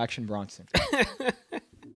version of Action Bronson?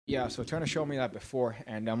 Yeah, so Turner showed me that before,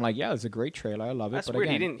 and I'm like, yeah, it's a great trailer. I love it. That's but weird.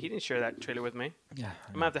 Again, He didn't share that trailer with me. yeah,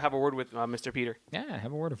 I'm gonna have to have a word with Mr. Peter. yeah,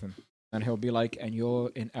 have a word with him, and he'll be like, and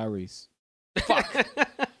you're in Aries. Fuck.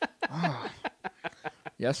 Oh.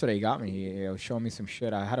 Yesterday he got me. He was showing me some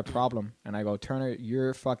shit. I had a problem, and I go, Turner,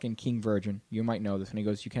 you're fucking King Virgin. You might know this. And he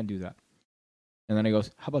goes, you can't do that. And then he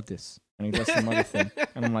goes, how about this? And he does some other thing.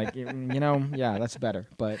 And I'm like, yeah, that's better.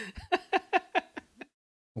 But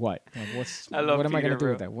what? Like, what am I going to do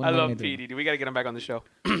with that? What I am love gonna do? PD. We got to get him back on the show.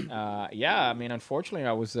 Yeah, I mean, unfortunately,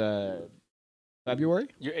 I was February.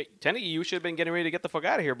 Technically, you should have been getting ready to get the fuck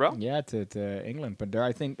out of here, bro. Yeah, to England. But there,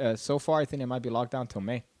 I think, so far, I think it might be locked down till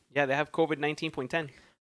May. Yeah, they have COVID 19.10.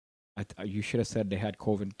 You should have said they had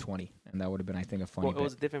COVID 20, and that would have been, I think, a funny Well, it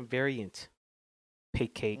was a different variant.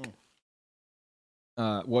 Pig cake.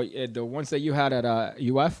 The ones that you had at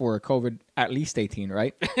UF were COVID at least 18,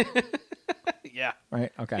 right? Yeah.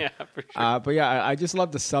 Right? Okay. Yeah, for sure. But yeah, I just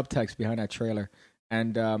love the subtext behind that trailer.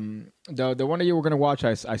 And the one that you were going to watch,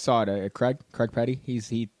 I saw it. Craig Petty,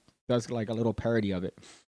 he does like a little parody of it.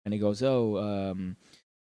 And he goes, Four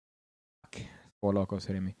Locos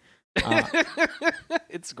hitting me.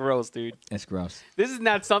 It's gross, dude. It's gross. This is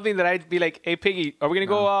not something that I'd be like, hey, Piggy, are we going to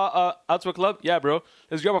go out to a club? Yeah, bro.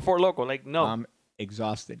 Let's grab a Four Loko. Like, no. I'm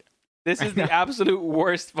exhausted. This is the absolute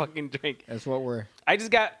worst fucking drink. That's what we're... I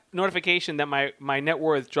just got notification that my net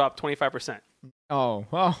worth dropped 25%. Oh,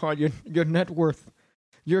 your net worth.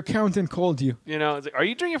 Your accountant called you. You know, it's like, are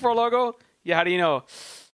you drinking Four Loko? Yeah, how do you know?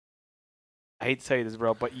 I hate to tell you this,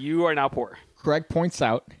 bro, but you are now poor. Craig points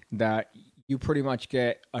out that you pretty much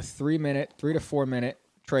get a 3 to 4 minute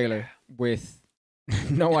trailer with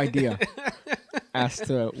no idea as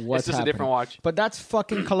to what's It's just happening. a different watch. But that's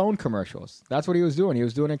fucking cologne commercials. That's what he was doing. He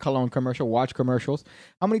was doing a cologne commercial, watch commercials.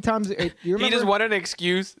 How many times you remember? He just wanted an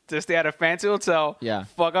excuse to stay at a fancy hotel, Yeah.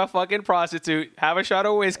 fuck a fucking prostitute, have a shot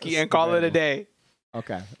of whiskey, and call it a day.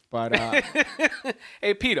 Okay, but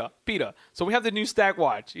Hey, Peter. So we have the new Stack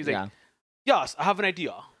watch. He's like, yeah. yes, I have an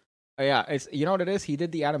idea. Yeah, it's what it is. He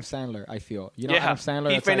did the Adam Sandler. I feel Adam Sandler.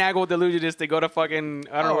 He it's like, finagled the Luchadist to go to fucking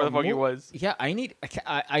I don't know where the fuck he was. Yeah, I need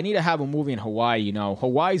to have a movie in Hawaii.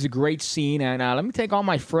 Hawaii's a great scene, and let me take all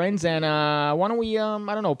my friends and why don't we I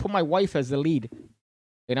don't know, put my wife as the lead.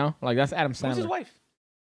 Like that's Adam Sandler. Who's his wife?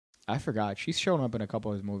 I forgot. She's shown up in a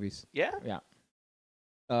couple of his movies. Yeah.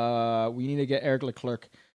 Yeah. We need to get Eric Leclerc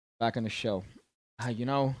back on the show. I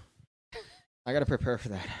gotta prepare for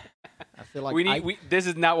that. I feel like this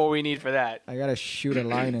is not what we need for that. I gotta shoot a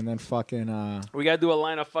line and then fucking. We gotta do a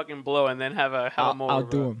line of fucking blow and then have a moment. I'll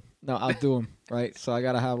do them. No, I'll do them. Right. So I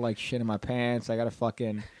gotta have like shit in my pants. I gotta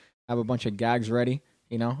fucking have a bunch of gags ready.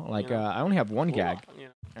 I only have one gag,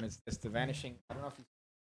 and it's the vanishing. I don't know if you.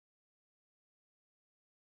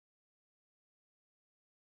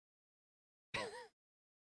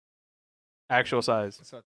 Actual size.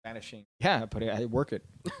 So it's vanishing. Yeah, but I work it.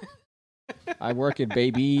 I work it,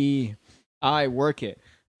 baby. I work it.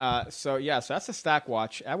 So that's a Stack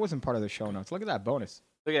watch. That wasn't part of the show notes. Look at that bonus.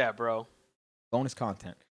 Look at that, bro. Bonus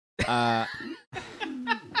content. So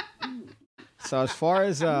as far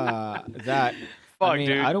as that, Fuck, dude.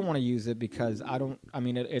 dude. I don't want to use it because I don't. I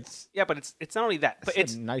mean, it's Yeah, but it's not only that, but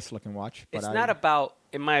it's a nice looking watch. But it's not about,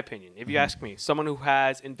 in my opinion, if you ask me, someone who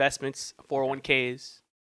has investments, 401ks,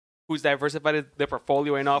 who's diversified their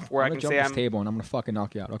portfolio enough where I can say I'm table and I'm gonna fucking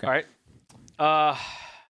knock you out. Okay. All right.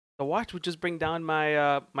 The watch would just bring down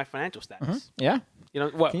my my financial status. Yeah.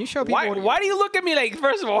 What? Can you show people? Why do you look at me like?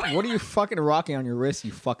 First of all, what are you fucking rocking on your wrist?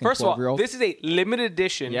 You fucking. First of all, 12-year-old? this is a limited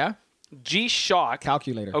edition. Yeah. G-Shock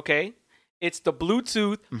Calculator. Okay. It's the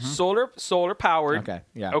Bluetooth solar powered. Okay.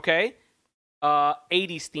 Yeah. Okay.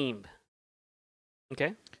 80 steamed.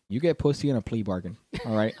 Okay. You get pussy in a plea bargain.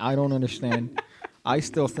 All right. I don't understand. I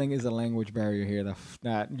still think is a language barrier here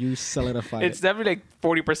that you solidified. It's definitely like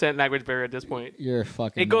 40% language barrier at this point. You're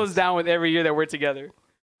fucking. It goes down with every year that we're together.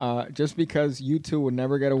 Just because you two would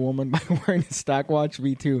never get a woman by wearing a Stack watch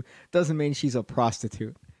V2 doesn't mean she's a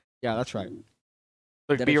prostitute. Yeah, that's right.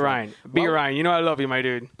 Look, B. Ryan. B. Ryan, you know I love you, my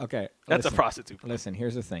dude. Okay. That's a prostitute. Listen,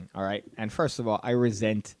 here's the thing, all right? And first of all, I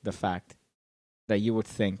resent the fact that you would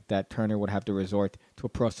think that Turner would have to resort to a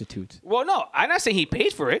prostitute. Well, no, I'm not saying he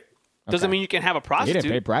paid for it. Doesn't mean you can have a prostitute. He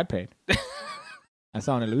didn't pay. Brad paid. That's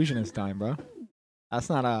on Illusionist time, bro. That's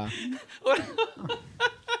not a...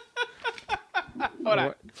 Hold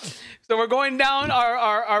on. So we're going down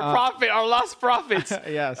our profit, our lost profits.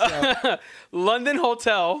 Yeah. So, London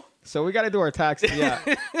Hotel. So we got to do our taxes. Yeah.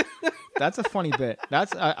 That's a funny bit.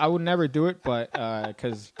 I would never do it, but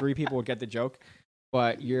because 3 people would get the joke.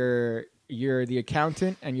 But you're you're the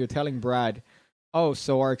accountant and you're telling Brad, oh,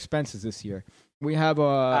 so our expenses this year. We have a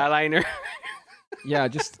eyeliner. yeah,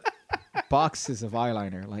 just boxes of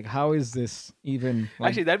eyeliner. Like, how is this even? Like,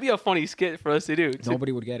 Actually, that'd be a funny skit for us to do.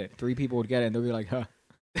 nobody would get it. 3 people would get it, and they'll be like, huh.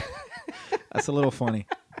 That's a little funny.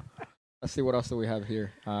 Let's see what else do we have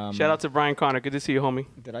here. Shout out to Brian Connor. Good to see you, homie.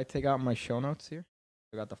 Did I take out my show notes here?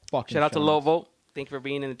 I got the fucking Shout out to show Low notes. Vote. Thank you for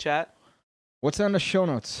being in the chat. What's on the show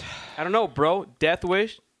notes? I don't know, bro. Death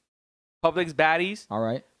Wish, Publix baddies, All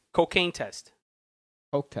right. cocaine test.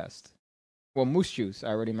 Coke test. Well, moose juice. I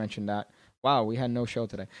already mentioned that. Wow, we had no show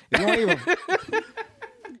today. If you want to leave a,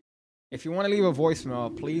 if you want to leave a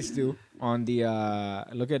voicemail, please do on the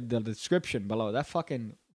look at the description below. That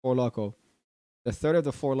fucking Four Loko, the third of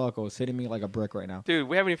the Four Loko is hitting me like a brick right now. Dude,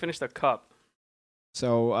 we haven't even finished the cup.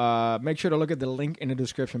 So make sure to look at the link in the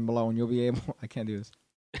description below, and you'll be able. I can't do this.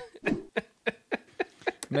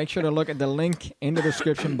 Make sure to look at the link in the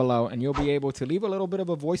description below, and you'll be able to leave a little bit of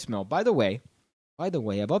a voicemail. By the way, I've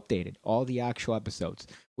updated all the actual episodes.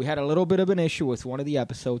 We had a little bit of an issue with one of the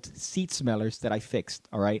episodes, seat smellers, that I fixed.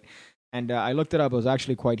 All right, and I looked it up. It was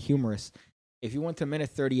actually quite humorous. If you went to minute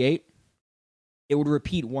 38, it would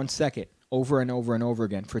repeat 1 second over and over and over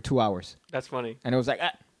again for 2 hours. That's funny. And it was like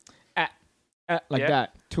like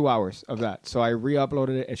that, 2 hours of that. So I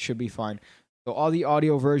re-uploaded it. It should be fine. So all the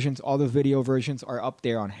audio versions, all the video versions are up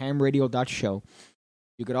there on hamradio.show.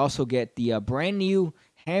 You could also get the brand new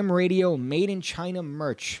Ham Radio Made in China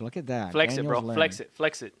merch. Look at that. Flex Daniel's it, bro. learning. Flex it.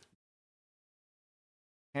 Flex it.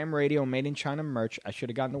 Ham Radio Made in China merch. I should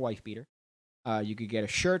have gotten the wife beater. You could get a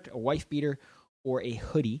shirt, a wife beater, or a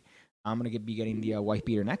hoodie. I'm going to be getting the wife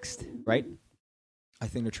beater next, right? I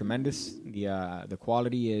think they're tremendous. The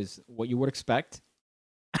quality is what you would expect.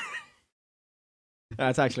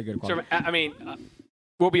 That's actually good quality. I mean,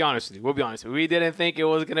 we'll be honest with you. We didn't think it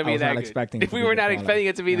was going to be that good. Expecting if we were not expecting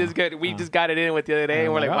it to be this good, we just got it in with the other day,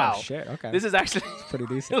 and we're like, wow, shit, okay. this is actually pretty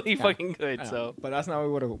decent. really fucking good. So, but that's not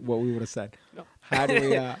what we would have said. No. How do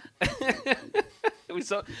we?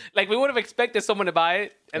 We would have expected someone to buy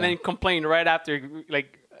it and then complain right after, And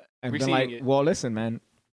been receiving like, it. well, listen, man,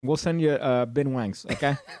 we'll send you bin wangs,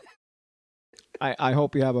 okay? I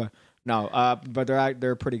hope you have a no, but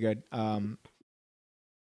they're pretty good.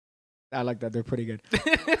 I like that. They're pretty good.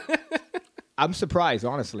 I'm surprised,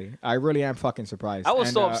 honestly. I really am fucking surprised. I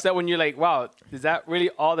was so upset when you're like, wow, is that really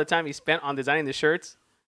all the time he spent on designing the shirts?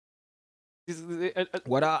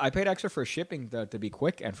 What I paid extra for shipping to be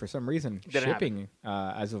quick, and for some reason, Didn't shipping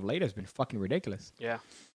as of late has been fucking ridiculous. Yeah.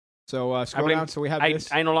 So scroll down. So we have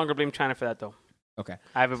this. I no longer blame China for that, though. Okay.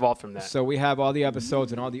 I've evolved from that. So we have all the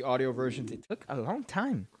episodes and all the audio versions. It took a long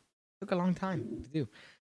time. To do.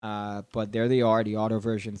 But there they are, the audio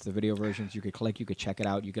versions, the video versions. You could click, you could check it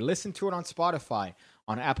out. You can listen to it on Spotify,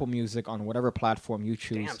 on Apple Music, on whatever platform you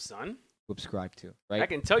choose. Damn, son. Subscribe to, right? I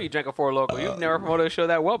can tell you drank a Four Loko. You've never promoted a show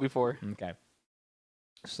that well before. Okay.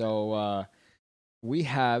 So we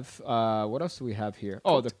have what else do we have here?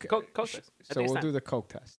 Oh, the Coke test. So we'll do the Coke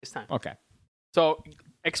test. It's time. Okay. So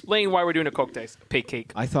explain why we're doing a Coke test. Pay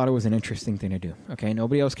cake. I thought it was an interesting thing to do. Okay,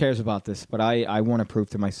 nobody else cares about this, but I want to prove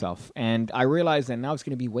to myself. And I realize that now it's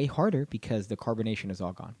going to be way harder because the carbonation is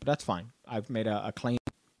all gone. But that's fine. I've made a claim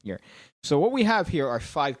here. So what we have here are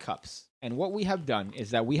 5 cups. And what we have done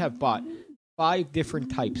is that we have bought 5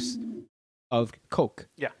 different types of Coke.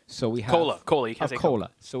 Yeah. So we have Cola. You can't say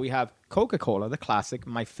cola. So we have Coca-Cola, the classic,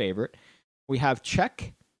 my favorite. We have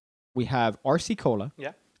Czech. We have RC Cola.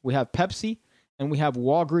 Yeah. We have Pepsi. And we have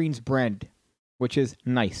Walgreens brand, which is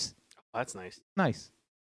nice. Oh, that's nice. Nice.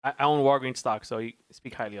 I own Walgreens stock, so you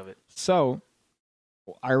speak highly of it. So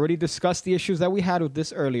I already discussed the issues that we had with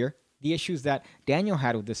this earlier, the issues that Daniel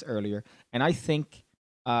had with this earlier. And I think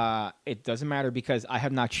it doesn't matter because I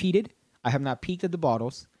have not cheated. I have not peeked at the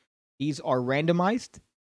bottles. These are randomized.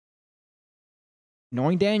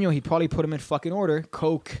 Knowing Daniel, he probably put them in fucking order.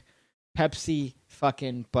 Coke, Pepsi,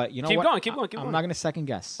 fucking, but you know what? Keep going. I'm not gonna second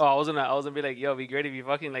guess. Oh, I was gonna be like, yo, it'd be great if you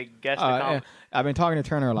fucking like guessed the comment. I've been talking to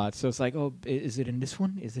Turner a lot, so it's like, oh, is it in this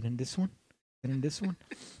one? Is it in this one? Is it in this one?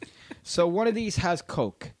 So one of these has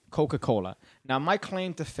Coca-Cola. Now my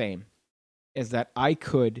claim to fame is that I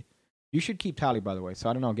could. You should keep tally, by the way. So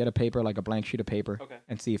I don't know, get a paper, like a blank sheet of paper, Okay.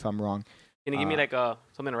 and see if I'm wrong. Can you give me like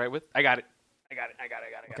something to write with? I got it.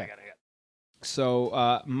 Okay.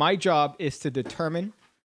 So my job is to determine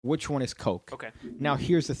which one is Coke. Okay. Now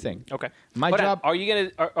here's the thing. Okay. My job. Are you gonna?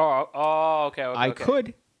 Okay. I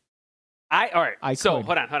could. All right. I so could.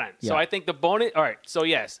 hold on. Yeah. So I think the bonus. All right. So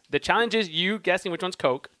yes, the challenge is you guessing which one's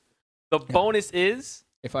Coke. The bonus is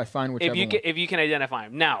If I find whichever one. if you can identify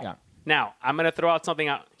them. Now I'm gonna throw out something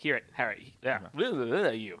out here, Harry. Yeah.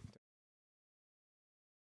 You.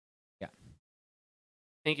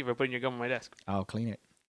 Thank you for putting your gum on my desk. I'll clean it.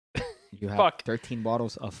 You have Fuck. 13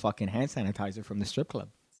 bottles of fucking hand sanitizer from the strip club.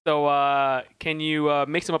 So, can you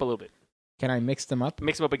mix them up a little bit? Can I mix them up?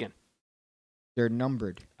 Mix them up again. They're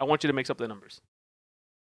numbered. I want you to mix up the numbers.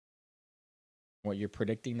 What, you're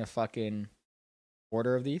predicting the fucking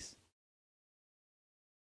order of these?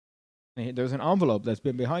 There's an envelope that's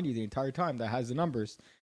been behind you the entire time that has the numbers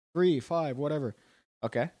 3, 5, whatever.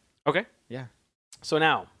 Okay. Okay. Yeah. So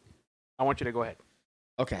now, I want you to go ahead.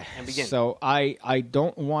 Okay. And begin. So I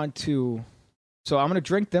don't want to. So I'm gonna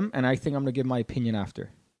drink them, and I think I'm gonna give my opinion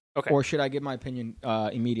after. Okay. Or should I give my opinion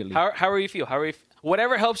immediately? How are you feel?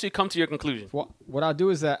 Whatever helps you come to your conclusion. What I'll do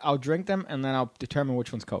is that I'll drink them, and then I'll determine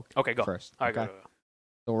which one's Coke. Okay, go first. All right, okay? go.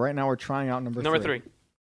 So right now we're trying out number three.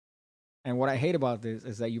 And what I hate about this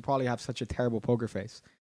is that you probably have such a terrible poker face.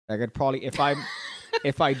 I could probably, if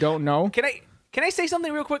I don't know. Can I say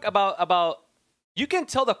something real quick about you can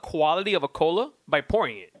tell the quality of a cola by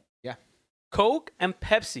pouring it. Yeah. Coke and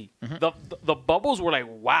Pepsi, the bubbles were like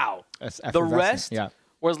wow. The rest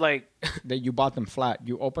was like that you bought them flat.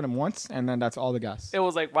 You open them once and then that's all the gas. It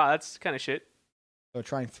was like wow, that's kind of shit. So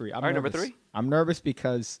trying 3. All right, number 3. I'm nervous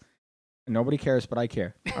because nobody cares, but I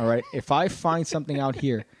care. All right. If I find something out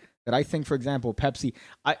here that I think, for example, Pepsi.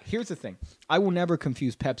 Here's the thing. I will never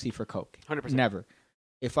confuse Pepsi for Coke. 100%. Never.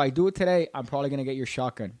 If I do it today, I'm probably going to get your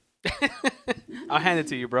shotgun. I'll hand it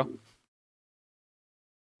to you, bro.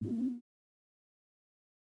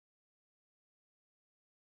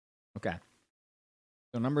 Okay.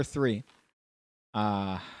 So number 3.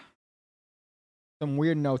 Some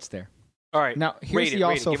weird notes there. All right. Now, here's the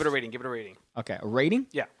also... Give it a rating. Okay. A rating?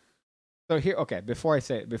 Yeah. So here, okay, before I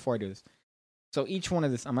do this. So each one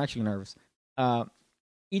of this, I'm actually nervous.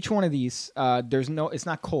 Each one of these, it's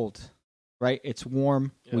not cold, right? It's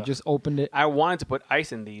warm. Yeah. We just opened it. I wanted to put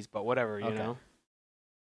ice in these, but whatever, you know.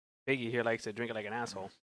 Biggie here likes to drink it like an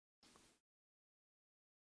asshole.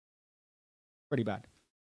 Pretty bad.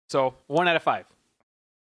 So 1 out of 5.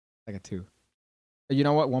 Like a 2. You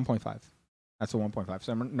know what? 1.5. That's a 1.5.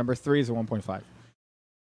 So number 3 is a 1.5.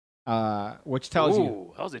 Which tells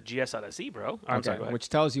you that was a GS out of C, bro. Okay, I'm sorry, go ahead. Which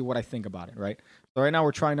tells you what I think about it, right? So right now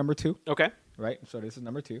we're trying number 2. Okay. Right? So this is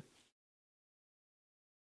number 2.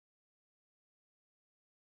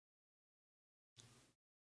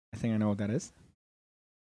 I think I know what that is.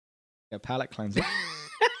 Yeah, palate cleanser.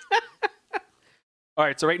 All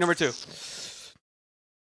right, so rate number 2. Number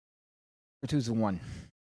 2 is a 1.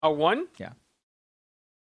 A 1? Yeah.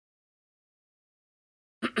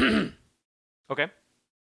 Okay.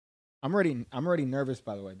 I'm already nervous,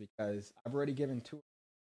 by the way, because I've already given 2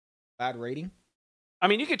 bad rating. I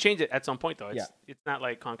mean, you could change it at some point, though. It's not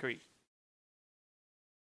like concrete.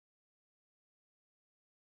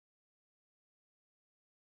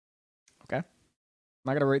 Okay. I'm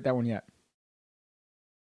not gonna rate that one yet.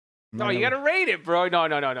 No, you gotta rate it, bro. No.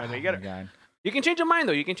 You gotta. You can change your mind,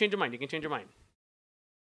 though. You can change your mind.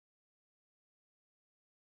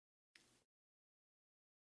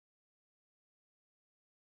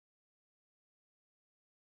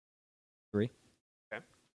 3. Okay.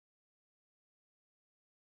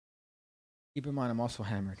 Keep in mind, I'm also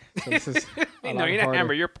hammered. So this is no, you're not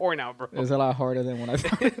hammered. You're poor now, bro. It's a lot harder than when I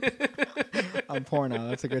thought. I'm poor now.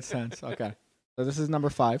 That's a good sense. Okay. So this is number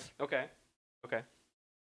 5. Okay.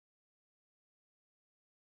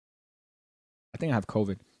 I think I have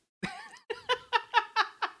COVID.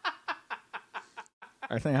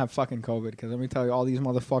 I think I have fucking COVID because let me tell you, all these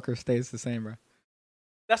motherfuckers stays the same, bro.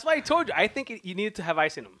 That's why I told you. I think you needed to have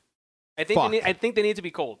ice in them. I think they need to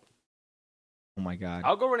be cold. Oh my god.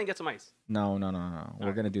 I'll go run and get some ice. No.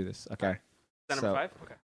 We're gonna do this. Okay. Is that number 5?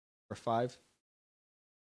 Okay. For 5.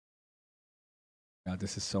 God,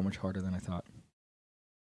 this is so much harder than I thought.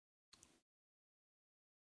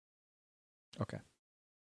 Okay.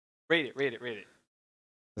 Rate it.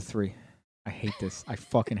 The 3. I hate this. I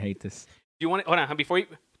fucking hate this. Do you want to hold on before you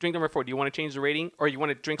drink number 4? Do you want to change the rating, or you want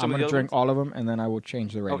to drink some? I'm gonna drink all of them, and then I will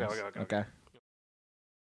change the ratings. Okay.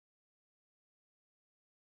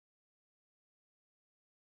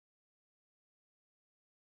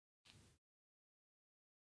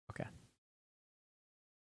 Okay.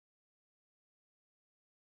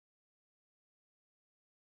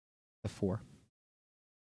 The 4.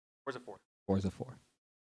 Where's the 4? 4 is a 4.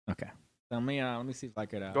 Okay. So let me see if I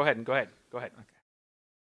could. Go ahead. Okay. Go ahead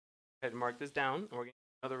and mark this down, and we're getting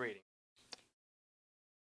another rating.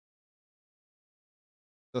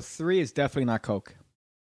 So 3 is definitely not Coke.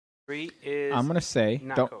 3 is. I'm gonna say.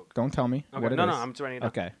 Not Coke. Don't tell me Okay. what it is. No, I'm just writing it down.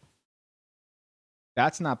 Okay.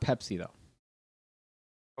 That's not Pepsi though.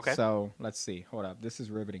 Okay. So let's see. Hold up. This is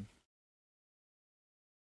riveting.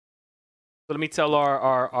 let me tell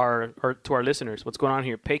our to our listeners what's going on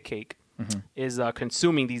here. Cake is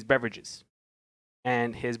consuming these beverages,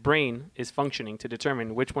 and his brain is functioning to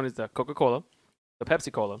determine which one is the Coca-Cola, the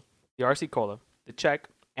Pepsi-Cola, the RC Cola, the Czech,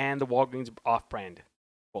 and the Walgreens off-brand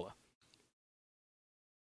cola.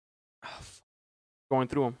 Going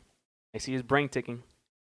through them, I see his brain ticking.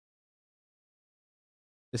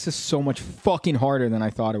 This is so much fucking harder than I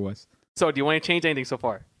thought it was. So, do you want to change anything so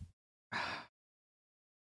far?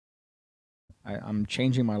 I'm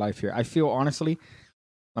changing my life here. I feel, honestly,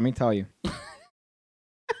 let me tell you,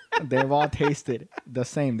 they've all tasted the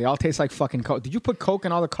same. They all taste like fucking Coke. Did you put Coke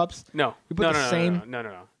in all the cups? No. You put the same?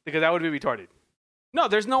 No. Because that would be retarded. No,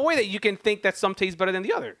 there's no way that you can think that some tastes better than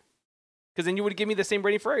the other. Because then you would give me the same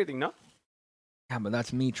rating for everything, no? Yeah, but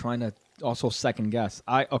that's me trying to also second guess.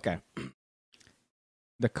 Okay.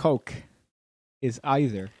 The Coke is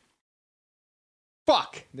either...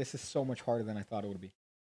 Fuck! This is so much harder than I thought it would be.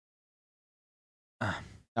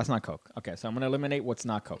 That's not Coke. Okay, so I'm going to eliminate what's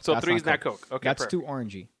not Coke. So that's 3 is not Coke. Okay, that's perfect. too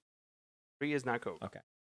orangey. 3 is not Coke. Okay.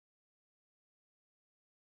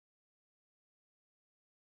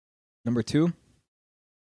 Number 2?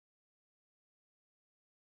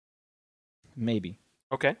 Maybe.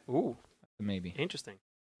 Okay. Ooh. Maybe. Interesting.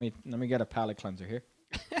 Let me get a palate cleanser here.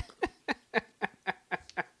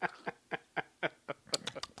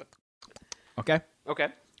 Okay? Okay.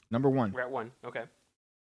 Number 1. We're at 1. Okay.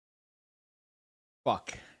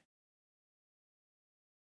 Fuck.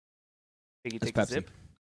 Piggy It's takes a Pepsi. sip.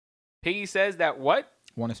 Piggy says that what?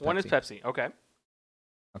 1 is Pepsi. 1 is Pepsi. Okay.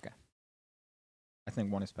 I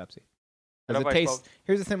think 1 is Pepsi. What Does have it I taste? spoke-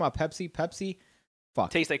 Here's the thing about Pepsi. Pepsi,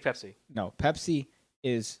 fuck. Tastes like Pepsi. No, Pepsi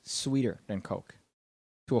is sweeter than Coke,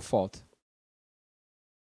 to a fault.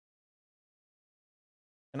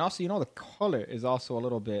 And also, the color is also a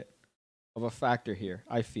little bit of a factor here,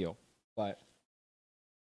 I feel. But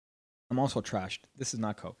I'm also trashed. This is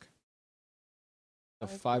not Coke. The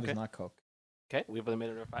 5 Okay. is not Coke. Okay. We've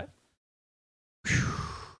eliminated our 5.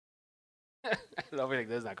 No, we're like,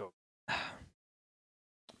 this is not Coke.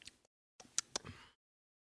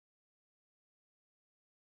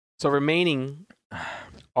 So remaining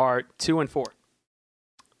are 2 and 4.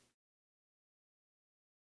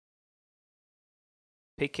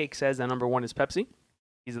 Pig Cake says that number 1 is Pepsi.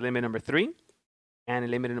 He's eliminated number 3 and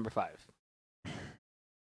eliminated number 5.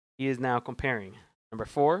 He is now comparing number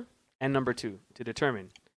 4 and number 2 to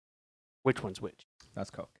determine which one's which.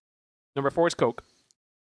 That's Coke. Number 4 is Coke.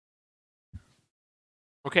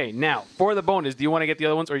 Okay, now for the bonus, do you want to get the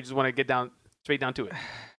other ones or you just want to get straight down to it?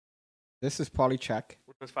 This is probably check.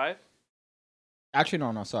 Which one's 5? Actually,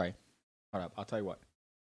 no, sorry. Hold up. I'll tell you what.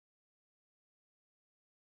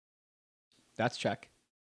 That's check.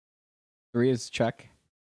 3 is check.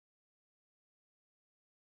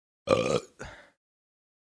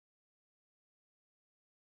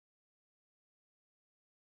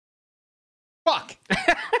 Fuck!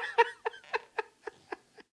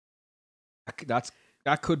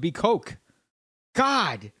 That could be Coke.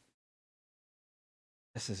 God!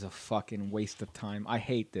 This is a fucking waste of time. I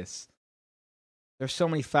hate this. There's so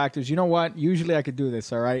many factors. You know what? Usually I could do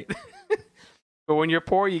this, all right? But when you're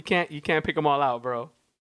poor, you can't pick them all out, bro.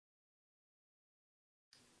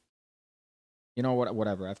 You know what?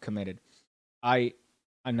 Whatever. I've committed. I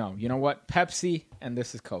know. You know what? Pepsi and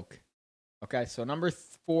this is Coke. Okay, so number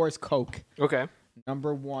 4 is Coke. Okay.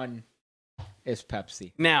 Number 1 is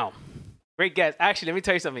Pepsi. Now, great guess. Actually, let me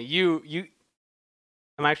tell you something.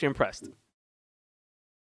 I'm actually impressed.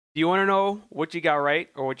 Do you want to know what you got right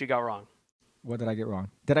or what you got wrong? What did I get wrong?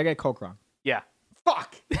 Did I get Coke wrong? Yeah.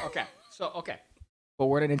 Fuck! Okay. Okay. But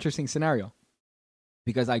we're in an interesting scenario.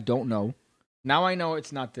 Because I don't know. Now I know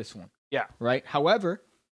it's not this one. Yeah. Right? However,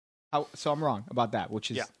 so I'm wrong about that,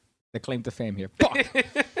 which is the claim to fame here. Fuck!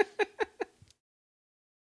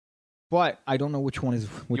 But I don't know which one is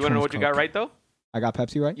which. You want to know what you got right, though? I got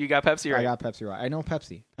Pepsi right? You got Pepsi right. I got Pepsi right. I know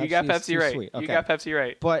Pepsi. You got is Pepsi too right. Sweet. Okay. You got Pepsi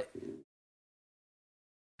right. But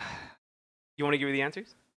you want to give me the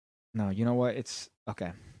answers? no, you know what? It's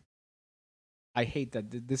okay. I hate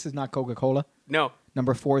that. This is not Coca-Cola. No.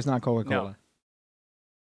 Number 4 is not Coca-Cola. No.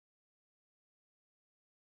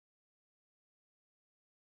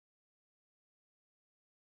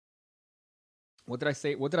 What did I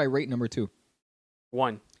say? What did I rate number 2?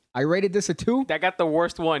 1. I rated this a 2. That got the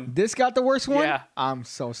worst one. This got the worst one? Yeah. I'm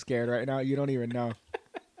so scared right now. You don't even know.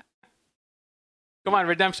 Come on,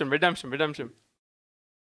 redemption.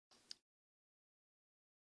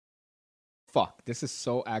 Fuck. This is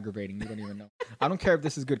so aggravating. You don't even know. I don't care if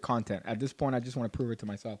this is good content. At this point, I just want to prove it to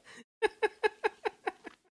myself.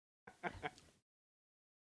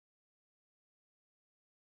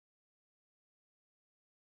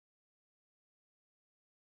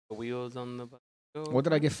 The wheels on the bus go. What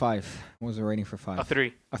did I give 5? What was the rating for 5? A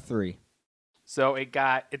 3. A 3. So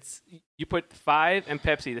you put 5 and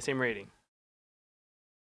Pepsi the same rating.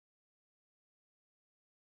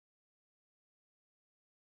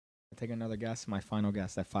 I take another guess. My final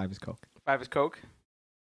guess that 5 is Coke. 5 is Coke.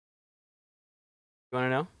 You want to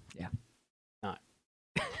know? Yeah. Not.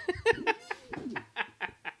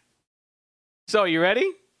 So, you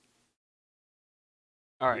ready?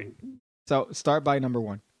 All right. So start by number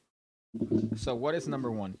 1. So what is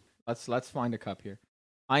number 1? Let's find a cup here.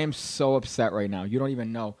 I am so upset right now. You don't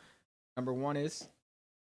even know. Number 1 is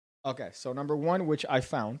okay. So number 1, which I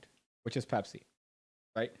found, which is Pepsi,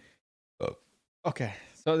 right? Oh. Okay.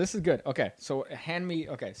 So this is good. Okay. So hand me.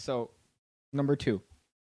 Okay. So number 2.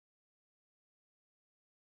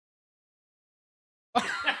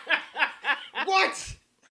 What?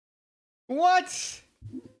 What?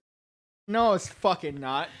 No, it's fucking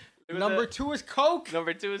not. Number 2 is Coke.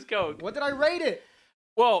 Number 2 is Coke. What did I rate it?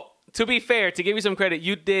 Well, to be fair, to give you some credit,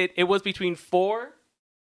 it was between 4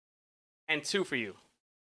 and 2 for you.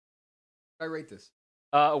 I rate this.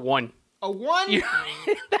 1. A 1? You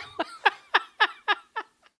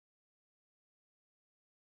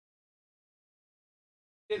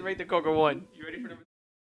did rate the Coke a 1. You ready for number?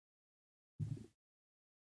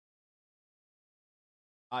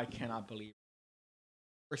 I cannot believe it.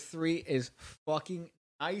 Number 3 is fucking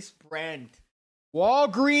nice brand.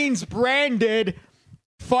 Walgreens branded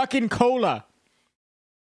fucking cola.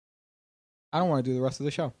 I don't want to do the rest of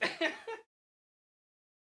the show.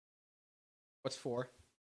 What's 4?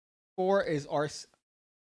 4 is ours.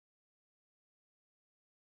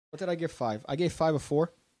 What did I give 5? I gave 5 a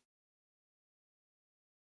 4.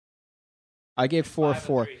 I gave 4 a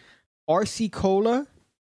 4. RC Cola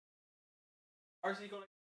RC Cola.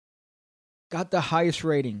 got the highest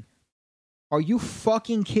rating. Are you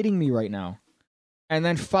fucking kidding me right now? And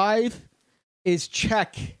then 5 is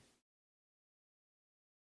Czech.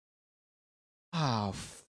 Oh,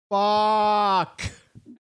 fuck.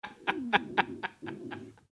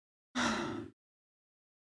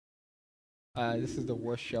 This is the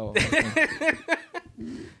worst show.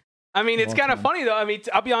 I mean, it's kind of funny though. I mean,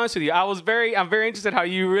 I'll be honest with you. I'm very interested how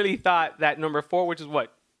you really thought that number 4, which is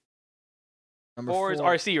what? Number 4 is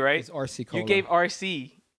RC, right? It's RC Cola. You gave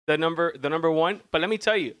RC the number 1, but let me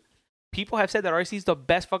tell you, people have said that RC is the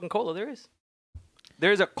best fucking cola there is.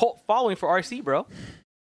 There's a cult following for RC, bro.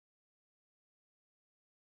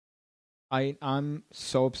 I'm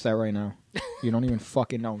so upset right now. You don't even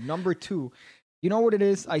fucking know. Number 2, you know what it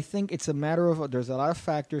is? I think it's a matter of there's a lot of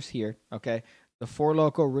factors here. Okay, the Four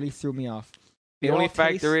Loko really threw me off. The only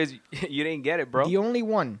factor is you didn't get it, bro. The only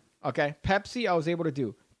one. Okay, Pepsi I was able to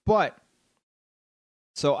do, but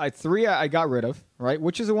so 3 I got rid of, right?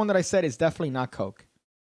 Which is the one that I said is definitely not Coke,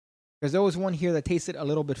 because there was one here that tasted a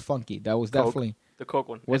little bit funky. That was Coke. definitely The Coke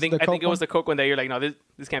one. Was I think it was the Coke one that you're like, no,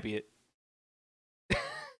 this can't be it.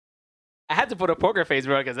 I had to put a poker face,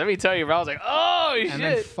 bro, because let me tell you, bro, I was like, oh, shit. And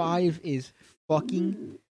then 5 is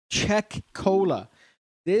fucking Czech Cola.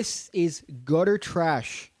 This is gutter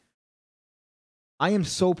trash. I am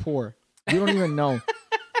so poor. You don't even know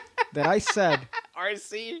that I said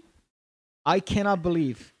RC. I cannot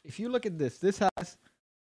believe. If you look at this, this has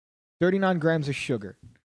 39 grams of sugar.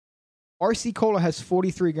 RC Cola has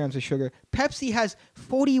 43 grams of sugar. Pepsi has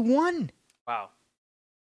 41. Wow.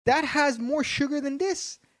 That has more sugar than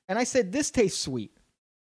this. And I said, this tastes sweet.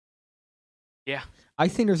 Yeah. I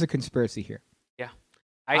think there's a conspiracy here. Yeah.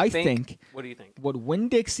 I think. What do you think? What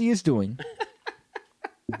Winn-Dixie is doing.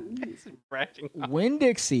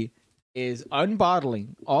 Winn-Dixie is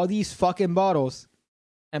unbottling all these fucking bottles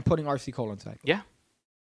and putting RC Cola inside. Yeah.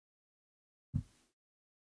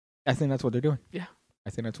 I think that's what they're doing. Yeah. I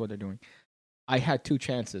think that's what they're doing. I had 2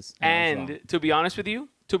 chances. And to be honest with you,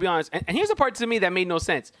 and here's the part to me that made no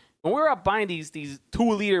sense. When we were out buying these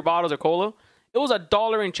 2-liter bottles of cola, it was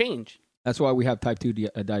 $1 and change. That's why we have type 2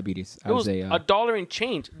 diabetes. It was $1 and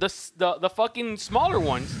change. The fucking smaller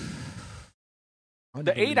ones,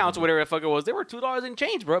 the 8-ounce, whatever the fuck it was, they were $2 and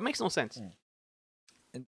change, bro. It makes no sense.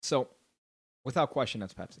 And so, without question,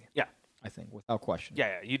 that's Pepsi. Yeah. I think, without question.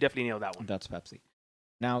 Yeah, you definitely nailed that one. That's Pepsi.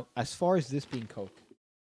 Now, as far as this being Coke,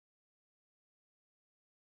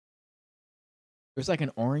 there's like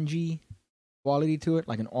an orangey quality to it,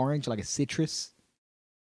 like an orange, like a citrus.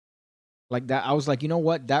 Like that, I was like, you know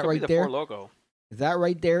what? That right there, logo. That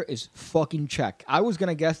right there is fucking Czech. I was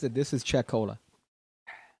gonna guess that this is Czech Cola.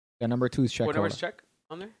 The number 2 is Czech What Cola. number is Czech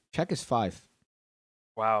on there? Czech is 5.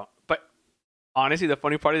 Wow. But honestly, the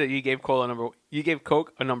funny part is that you gave Coke a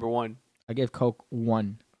number 1. I gave Coke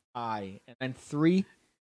 1. And then 3.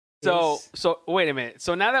 So wait a minute.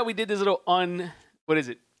 So now that we did this little what is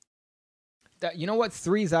it? You know what?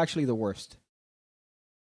 3 is actually the worst.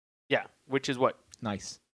 Yeah, which is what?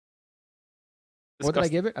 Nice. What did I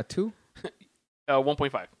give it? A 2?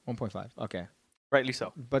 1.5. 1.5. Okay. Rightly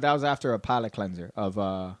so. But that was after a palate cleanser of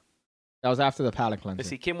that was after the palate cleanser. Let's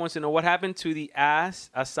see. Kim wants to know what happened to the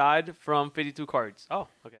ass aside from 52 cards. Oh,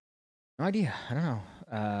 okay. No idea. I don't know.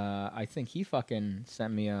 I think he fucking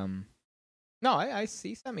sent me No,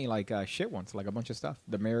 he sent me like shit once, like a bunch of stuff.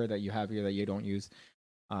 The mirror that you have here that you don't use.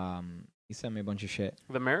 He sent me a bunch of shit.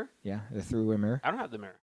 The mirror? Yeah, the three-way mirror. I don't have the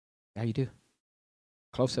mirror. Yeah, you do.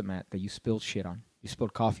 Close-up mat that you spilled shit on. You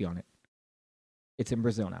spilled coffee on it. It's in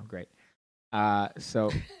Brazil now. Great.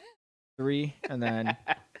 So 3 and then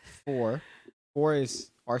 4. 4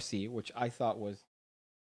 is RC, which I thought was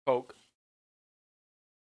Coke.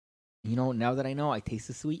 You know, now that I know, I taste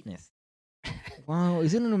the sweetness. Wow,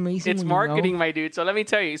 isn't it amazing? It's marketing, my dude. So let me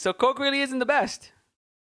tell you. So Coke really isn't the best.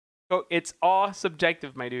 Coke, it's all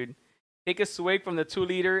subjective, my dude. Take a swig from the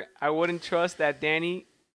 2-liter. I wouldn't trust that Danny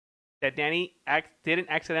didn't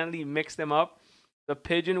accidentally mix them up. The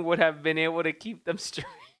pigeon would have been able to keep them straight.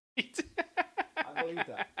 I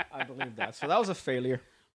believe that. So that was a failure.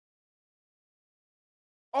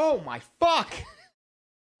 Oh my fuck!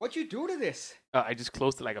 What'd you do to this? I just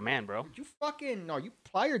closed it like a man, bro. You fucking you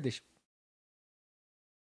pliered this.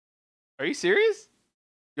 Are you serious?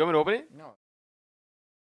 You want me to open it? No.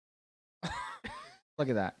 Look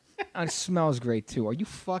at that. And it smells great too. Are you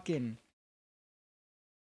fucking?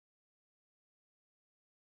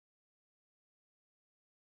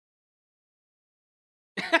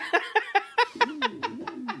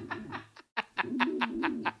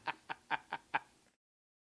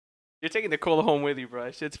 You're taking the cola home with you, bro.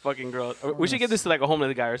 That shit's fucking gross. We should give this to like a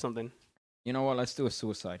homeless guy or something. You know what? Let's do a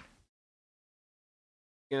suicide.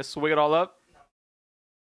 You gonna swig it all up?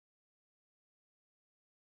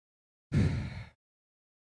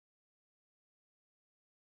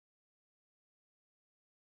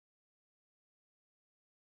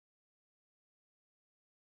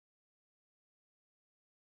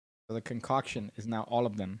 So the concoction is now all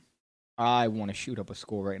of them. I want to shoot up a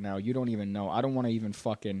school right now. You don't even know. I don't want to even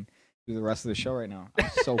fucking do the rest of the show right now. I'm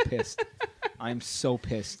so pissed. I'm so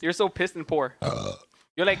pissed. You're so pissed and poor.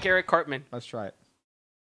 You're like Garrett Cartman. Let's try it.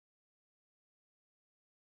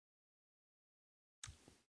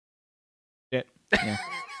 Shit. Yeah.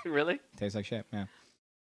 Really? Tastes like shit. Yeah.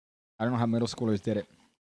 I don't know how middle schoolers did it.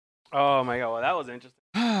 Oh my god. Well, that was interesting.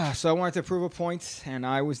 So I wanted to prove a point, and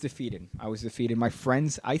I was defeated. My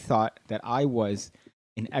friends, I thought that I was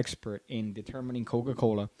an expert in determining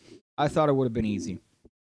Coca-Cola. I thought it would have been easy.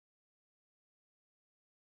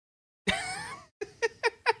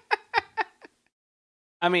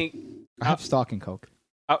 I mean, I have stock in Coke.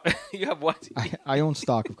 You have what? I own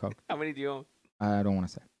stock of Coke. How many do you own? I don't want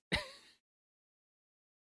to say.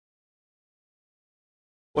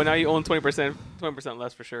 Well, now you own 20%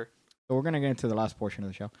 less for sure. So we're going to get into the last portion of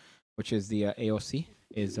the show, which is the AOC,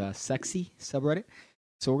 is Sexy subreddit.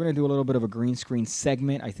 So we're going to do a little bit of a green screen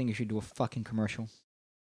segment. I think you should do a fucking commercial.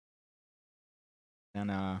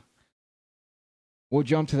 And we'll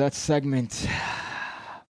jump to that segment.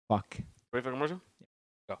 Fuck. Ready for commercial?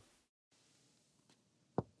 Go.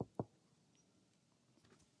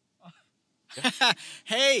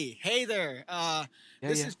 Hey there.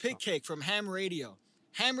 This is Pig Cake from Ham Radio.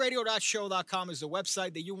 HamRadio.show.com is the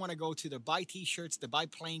website that you want to go to buy t-shirts, to buy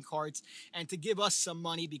playing cards, and to give us some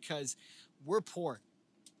money because we're poor.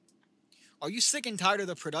 Are you sick and tired of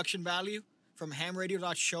the production value from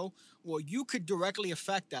HamRadio.show? Well, you could directly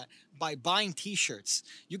affect that by buying t-shirts.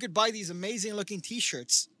 You could buy these amazing looking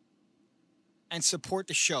t-shirts and support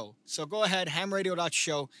the show. So go ahead,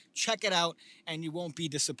 HamRadio.show, check it out, and you won't be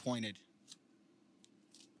disappointed.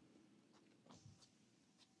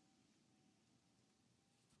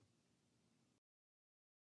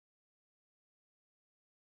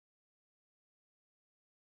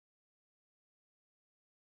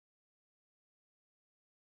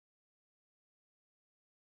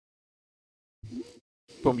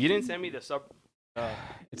 Boom. You didn't send me the sub.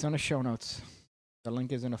 It's on the show notes. The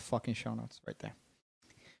link is in the fucking show notes right there.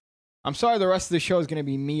 I'm sorry the rest of the show is going to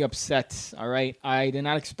be me upset, all right? I did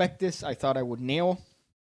not expect this. I thought I would nail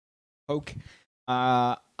Coke.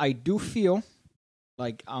 I do feel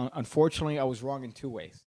like, unfortunately, I was wrong in 2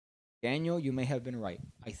 ways. Daniel, you may have been right.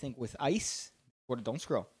 I think with ice, don't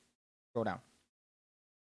scroll. Scroll down.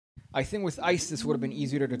 I think with ice, this would have been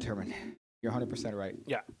easier to determine. You're 100% right.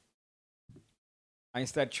 Yeah. I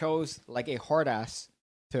instead chose like a hard ass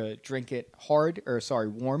to drink it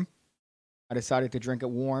warm. I decided to drink it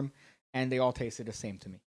warm, and they all tasted the same to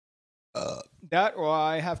me. That or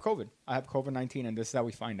I have COVID. I have COVID-19, and this is how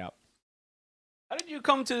we find out. How did you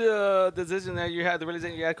come to the decision that you had the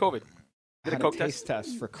realization you had COVID? Did a Coke taste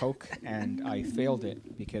test for Coke, and I failed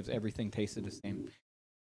it because everything tasted the same.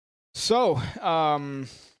 So, I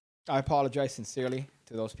apologize sincerely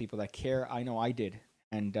to those people that care. I know I did,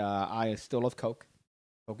 and I still love Coke.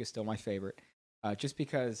 Coke is still my favorite. Just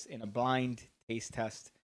because in a blind taste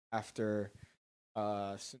test after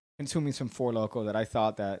consuming some Four Loko that I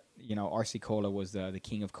thought that, RC Cola was the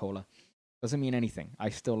king of cola. Doesn't mean anything. I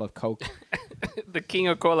still love Coke. The king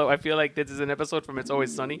of cola. I feel like this is an episode from It's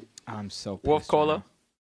Always Sunny. I'm so pissed Wolf Cola.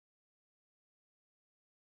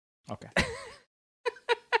 Right okay.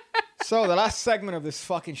 So the last segment of this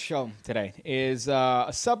fucking show today is a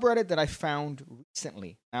subreddit that I found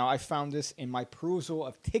recently. Now, I found this in my perusal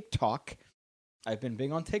of TikTok. I've been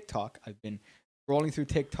big on TikTok. I've been scrolling through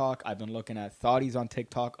TikTok. I've been looking at thoughties on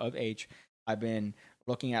TikTok of age. I've been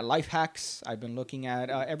looking at life hacks. I've been looking at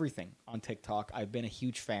everything on TikTok. I've been a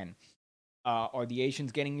huge fan. Are the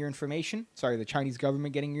Asians getting your information? Sorry, the Chinese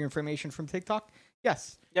government getting your information from TikTok?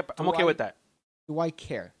 Yes. Yep, I'm okay with that. Do I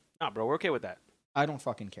care? Nah, bro, we're okay with that. I don't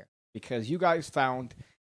fucking care. Because you guys found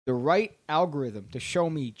the right algorithm to show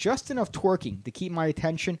me just enough twerking to keep my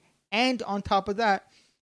attention. And on top of that,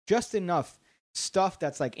 just enough stuff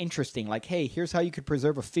that's like interesting. Like, hey, here's how you could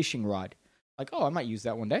preserve a fishing rod. Like, oh, I might use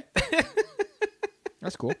that one day.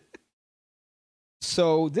 That's cool.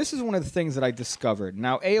 So this is one of the things that I discovered.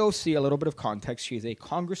 Now, AOC, a little bit of context. She is a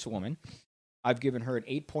congresswoman. I've given her an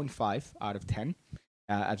 8.5 out of 10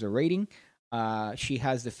 as a rating. She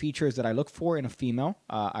has the features that I look for in a female.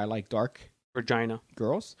 I like dark vagina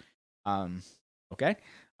girls. Okay.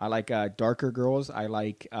 I like darker girls. I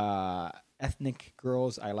like ethnic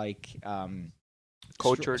girls. I like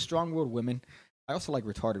cultured, strong-willed women. I also like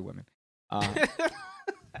retarded women. I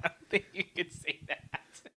don't think you could say that.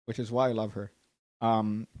 Which is why I love her.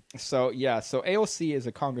 So AOC is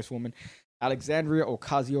a congresswoman. Alexandria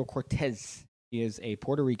Ocasio-Cortez is a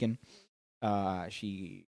Puerto Rican.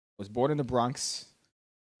 She was born in the Bronx.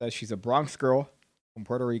 Says she's a Bronx girl from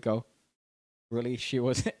Puerto Rico. Really, she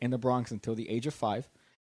was in the Bronx until the age of 5,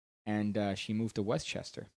 and she moved to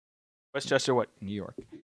Westchester. Westchester, what? New York,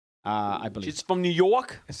 I believe. She's from New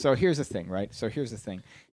York. So here's the thing, right?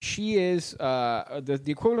 She is the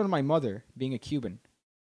equivalent of my mother being a Cuban.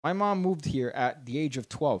 My mom moved here at the age of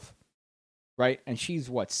 12, right? And she's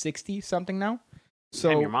what, 60 something now? So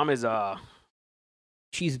damn, your mom is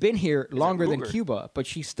she's been here longer than Cuba, but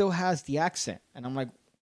she still has the accent. And I'm like,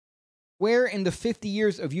 where in the 50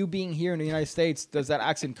 years of you being here in the United States does that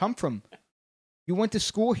accent come from? You went to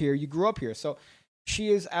school here, you grew up here. So she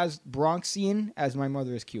is as Bronxian as my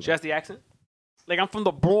mother is Cuban. She has the accent? Like, I'm from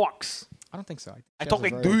the Bronx. I don't think so. I talk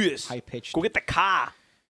like this. High pitched. Go get the car.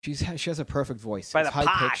 She has a perfect voice. By it's the high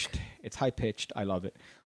park. pitched. It's high pitched. I love it.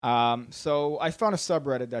 So I found a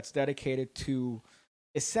subreddit that's dedicated to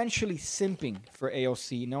essentially simping for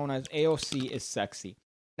AOC, known as AOC is sexy.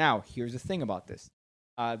 Now, here's the thing about this.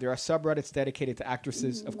 There are subreddits dedicated to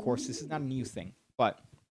actresses. Of course, this is not a new thing. But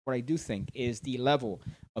what I do think is the level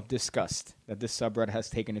of disgust that this subreddit has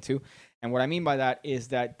taken it to. And what I mean by that is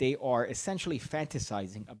that they are essentially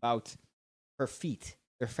fantasizing about her feet.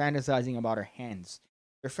 They're fantasizing about her hands.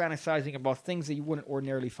 They're fantasizing about things that you wouldn't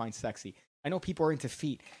ordinarily find sexy. I know people are into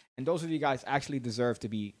feet, and those of you guys actually deserve to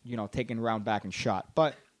be, taken around back and shot.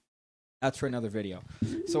 But that's for another video.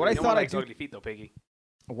 So what I thought I'd do, ugly feet though, Piggy.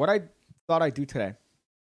 What I thought I'd do today,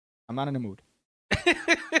 I'm not in the mood.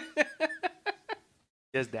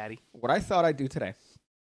 Yes, Daddy. What I thought I'd do today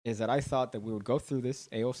is that I thought that we would go through this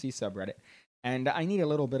AOC subreddit, and I need a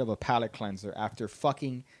little bit of a palate cleanser after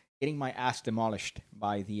fucking getting my ass demolished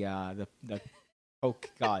by the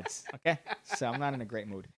Coke gods. Okay, so I'm not in a great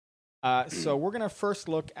mood. So we're gonna first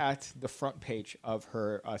look at the front page of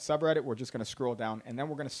her subreddit. We're just gonna scroll down, and then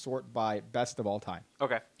we're gonna sort by best of all time.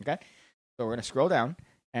 Okay. So we're gonna scroll down,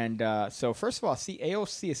 and so first of all, see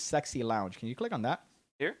AOC is sexy lounge. Can you click on that?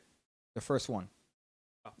 Here? The first one.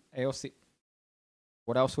 Oh. AOC.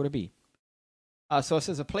 What else would it be? So it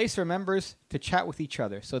says a place for members to chat with each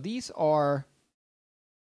other. So these are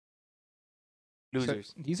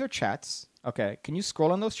losers. So these are chats. Okay. Can you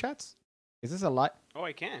scroll on those chats? Is this a lot? Oh,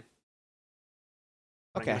 I can.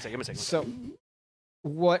 Okay. Give me a second. So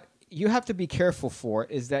what you have to be careful for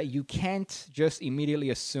is that you can't just immediately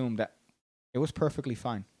assume that it was perfectly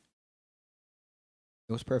fine.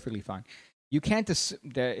 It was perfectly fine. You can't assume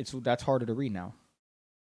that that's harder to read now.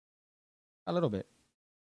 A little bit.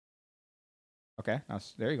 Okay,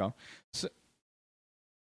 there you go. So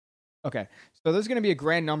there's going to be a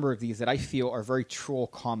grand number of these that I feel are very troll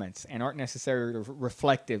comments and aren't necessarily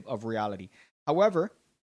reflective of reality. However,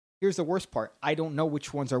 here's the worst part. I don't know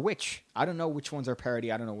which ones are which. I don't know which ones are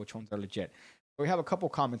parody. I don't know which ones are legit. we have a couple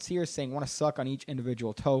comments here saying, want to suck on each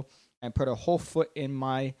individual toe and put a whole foot in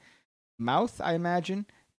my mouth, I imagine.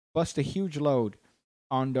 Bust a huge load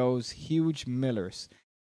on those huge millers.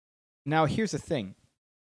 Now, here's the thing.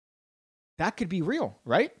 That could be real,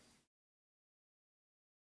 right?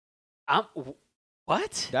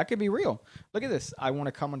 What? That could be real. Look at this. I want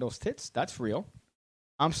to come on those tits. That's real.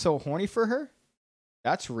 I'm so horny for her.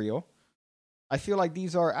 That's real. I feel like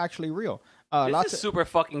these are actually real. This is super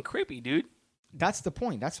fucking creepy, dude. That's the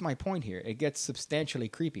point. That's my point here. It gets substantially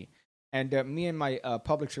creepy. And me and my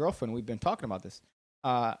Publix girlfriend, we've been talking about this.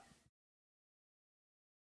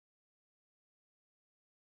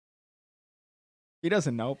 He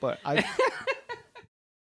doesn't know, but I've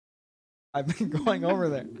been going over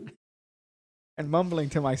there and mumbling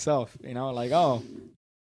to myself, you know, like, oh,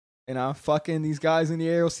 you know, fucking these guys in the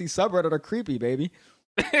AOC subreddit are creepy, baby.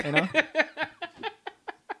 You know?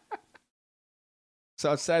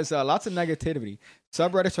 So it says lots of negativity.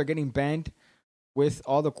 Subreddits are getting banned with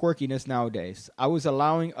all the quirkiness nowadays. I was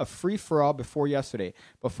allowing a free-for-all before yesterday,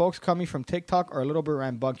 but folks coming from TikTok are a little bit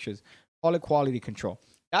rambunctious. Call it quality control.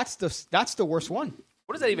 That's the worst one.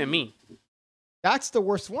 What does that even mean? That's the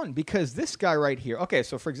worst one because this guy right here. Okay,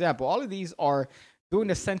 so for example, all of these are doing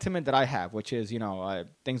the sentiment that I have, which is, you know,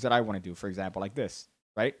 things that I want to do, for example, like this,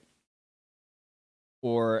 right?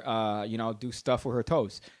 Or, you know, do stuff with her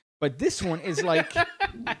toes. But this one is like...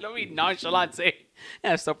 Let me nonchalant say,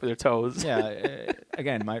 yeah, stuff with her toes. Yeah,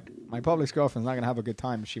 again, my Publix girlfriend's not going to have a good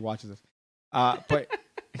time if she watches this. But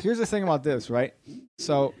here's the thing about this, right?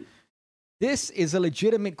 So this is a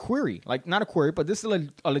legitimate query. Like, not a query, but this is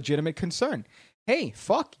a legitimate concern. Hey,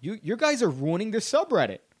 fuck, you guys are ruining the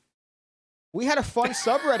subreddit. We had a fun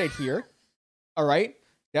subreddit here, all right,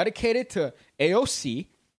 dedicated to AOC,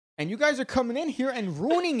 and you guys are coming in here and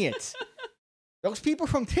ruining it. Those people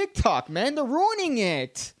from TikTok, man, they're ruining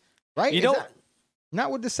it, right? You know, not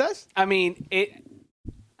what this says? I mean,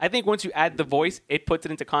 I think once you add the voice, it puts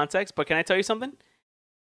it into context. But can I tell you something?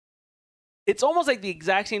 It's almost like the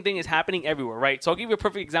exact same thing is happening everywhere, right? So I'll give you a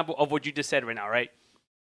perfect example of what you just said right now, right?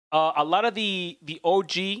 A lot of the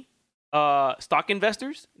OG stock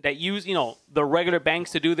investors that use, you know, the regular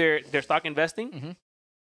banks to do their stock investing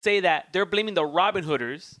say that they're blaming the Robin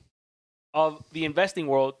Hooders of the investing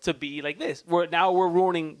world to be like this. We're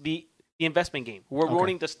ruining the investment game. We're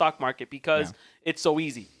ruining the stock market because it's so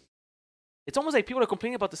easy. It's almost like people are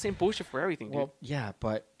complaining about the same bullshit for everything, dude. Well, yeah,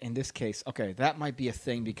 but in this case, okay, that might be a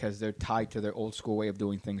thing because they're tied to their old school way of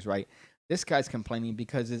doing things, right? This guy's complaining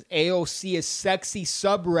because his AOC is sexy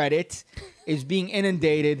subreddit is being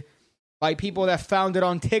inundated by people that found it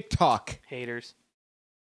on TikTok. Haters.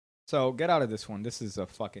 So get out of this one. This is a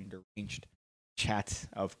fucking deranged chat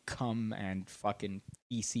of cum and fucking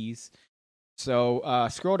feces. So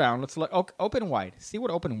scroll down. Let's look. Open wide. See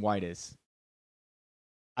what open wide is.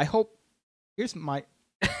 I hope. Here's my.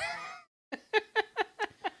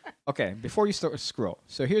 Okay, before you start scroll.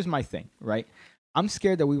 So here's my thing, right? I'm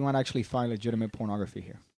scared that we might actually find legitimate pornography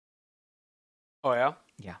here. Oh yeah.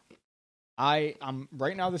 Yeah. I'm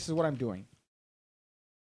right now. This is what I'm doing.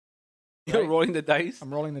 You're rolling the dice.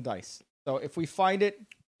 I'm rolling the dice. So if we find it,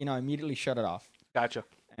 you know, immediately shut it off. Gotcha.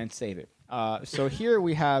 And save it. So here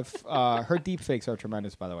we have her deepfakes are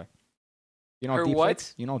tremendous, by the way. You know her deepfakes?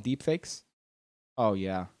 what? You know deepfakes? Oh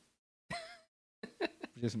yeah.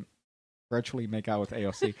 Just virtually make out with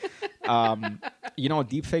AOC. You know what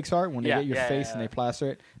deepfakes are? When they get your face and they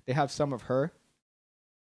plaster it, they have some of her.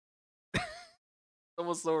 It's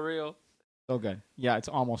almost so real. So good. Yeah, it's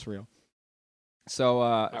almost real. So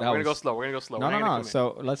we're gonna go slow. No.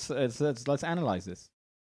 So let's analyze this.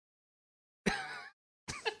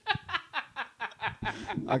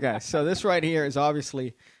 Okay, so this right here is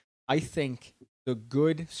obviously, I think, the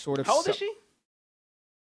good sort of. How old is she?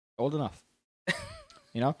 Old enough.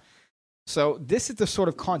 You know? So this is the sort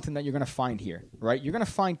of content that you're going to find here, right? You're going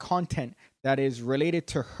to find content that is related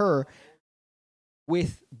to her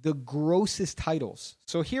with the grossest titles.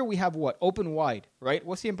 So here we have what? Open wide, right?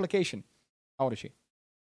 What's the implication? How old is she?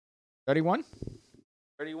 31?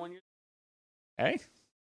 31 years. Hey?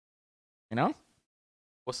 You know?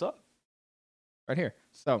 What's up? Right here.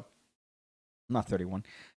 So, I'm not 31.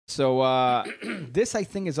 So, this, I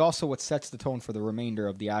think, is also what sets the tone for the remainder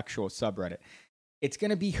of the actual subreddit. It's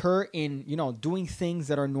going to be her in, you know, doing things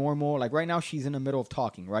that are normal. Like right now, she's in the middle of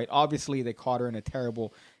talking, right? Obviously, they caught her in a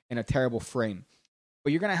terrible frame.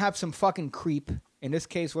 But you're going to have some fucking creep. In this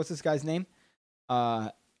case, what's this guy's name?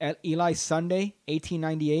 Eli Sunday,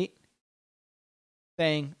 1898,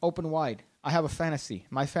 saying, open wide. I have a fantasy.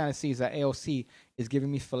 My fantasy is that AOC is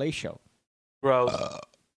giving me fellatio. Gross.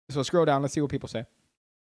 So scroll down. Let's see what people say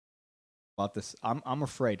about this. I'm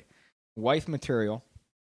afraid. wife material.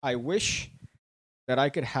 I wish that I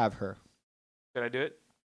could have her. Could I do it?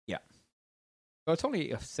 Yeah. So it's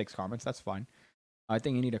only 6 comments. That's fine. I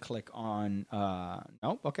think you need to click on.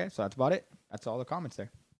 No, okay. So that's about it. That's all the comments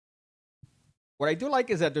there. What I do like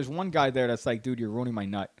is that there's one guy there that's like, dude, you're ruining my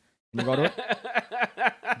nut. Can you go to it?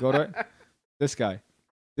 Go to it. This guy.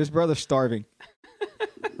 This brother's starving.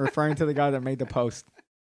 Referring to the guy that made the post.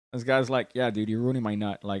 This guy's like, yeah, dude, you're ruining my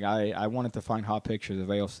nut. Like, I wanted to find hot pictures of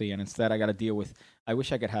AOC, and instead I got to deal with, I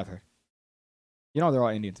wish I could have her. You know they're all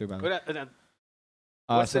Indian, too, by the way.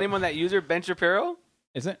 What's the name on that user? Ben Shapiro?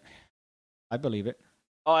 Is it? I believe it.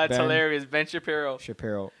 Oh, that's Ben hilarious. Ben Shapiro.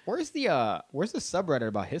 Shapiro. Where's the subreddit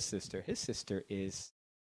about his sister? His sister is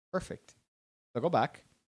perfect. So go back.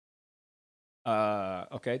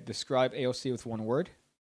 Okay. Describe AOC with one word.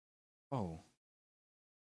 Oh.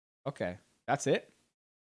 Okay. That's it?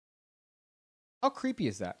 How creepy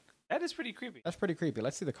is that? That is pretty creepy. That's pretty creepy.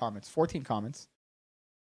 Let's see the comments. 14 comments.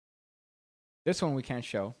 This one we can't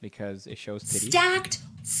show because it shows titties.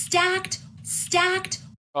 Stacked.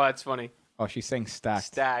 Oh, that's funny. Oh, she's saying stacked.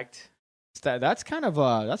 Stacked. That's kind of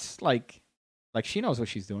that's like she knows what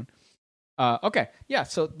she's doing. Okay, yeah.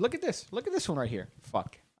 So look at this. Look at this one right here.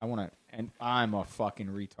 Fuck. And I'm a fucking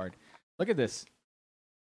retard. Look at this.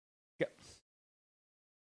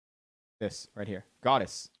 This right here,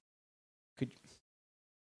 goddess. Could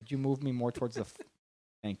you move me more towards the?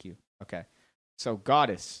 Thank you. Okay, so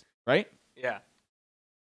goddess, right? Yeah.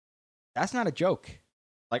 That's not a joke.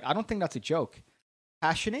 Like, I don't think that's a joke.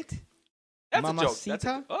 Passionate. That's Mamacita?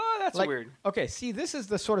 a joke. That's like, weird. Okay, see, this is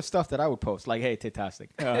the sort of stuff that I would post. Like, hey, titastic.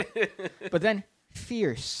 But then,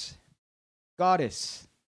 fierce, goddess.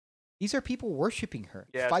 These are people worshiping her.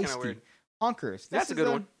 Yeah, feisty, honkers. That's a good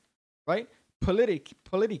one. Right?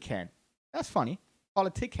 Politican. That's funny.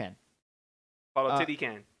 Politican.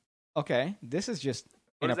 Politican. Okay, this is just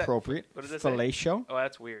What is that? inappropriate. What does that say? Fellatio. Oh,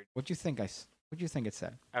 that's weird. What do you think? What do you think it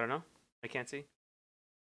said? I don't know. I can't see.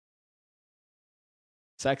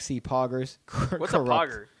 Sexy poggers. What's a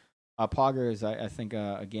pogger? A pogger is, I think,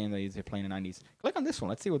 a game that they play in the 90s. Click on this one.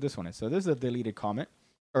 Let's see what this one is. So this is a deleted comment.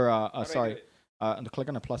 Or, sorry. Click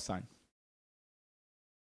on the plus sign.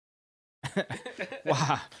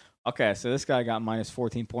 Wow. Okay, so this guy got minus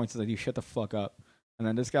 14 points. Like, you shut the fuck up. And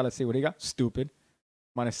then this guy, let's see what he got. Stupid.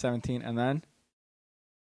 Minus 17. And then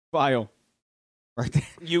bio. Right there.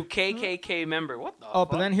 You KKK member. What the Oh,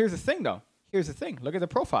 fuck? but then here's the thing, though. Here's the thing. Look at the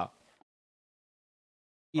profile.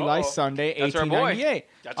 Eli Uh-oh. Sunday, That's our boy. 1898.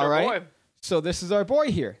 That's All our right? boy. So this is our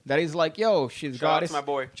boy here. That he's like, yo, she's Shout out goddess. to my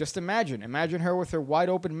boy. Just imagine her with her wide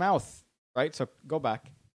open mouth, right? So go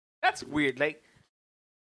back. That's weird. Like,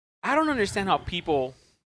 I don't understand how people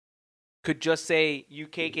could just say you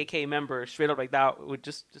KKK member straight up like that. Would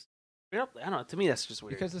just straight up. I don't know. To me, that's just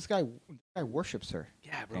weird. Because this guy worships her.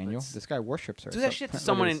 Yeah, bro. Daniel, this guy worships her. Do that So- shit to look at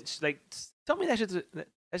someone this. and like tell me that shit.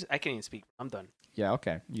 I can't even speak. I'm done. Yeah,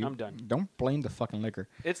 okay. I'm done. Don't blame the fucking liquor.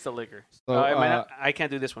 It's the liquor. So, I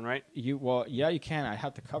can't do this one, right? Well, yeah, you can. I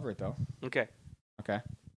have to cover it though. Okay. Okay.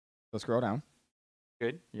 So scroll down.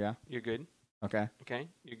 Good. Yeah. You're good. Okay. Okay.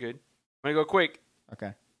 You're good. I'm gonna go quick.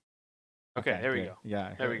 Okay. Okay. There we good. go.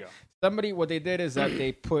 Yeah. There we go. Somebody, what they did is that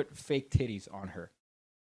they put fake titties on her,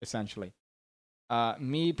 essentially.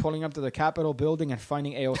 Me pulling up to the Capitol building and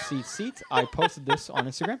finding AOC seat. I posted this on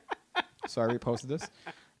Instagram, so I reposted this.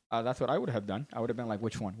 That's what I would have done. I would have been like,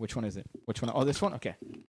 which one? Which one is it? Which one? Oh, this one? Okay.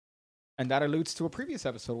 And that alludes to a previous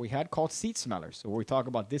episode we had called Seat Smellers, so where we talk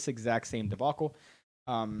about this exact same debacle.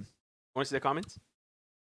 Want to see the comments?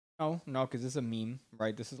 No, because this is a meme,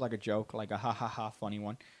 right? This is like a joke, like a ha ha ha funny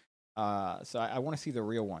one. So I want to see the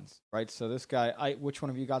real ones, right? So this guy, which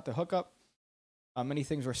one of you got the hookup? Many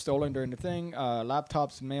things were stolen during the thing.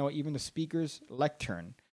 Laptops, mail, even the speakers.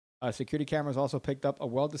 Lectern. Security cameras also picked up a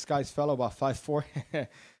well-disguised fellow about 5'4",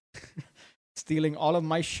 stealing all of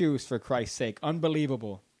my shoes, for Christ's sake.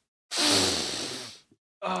 Unbelievable.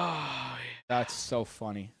 Oh, That's so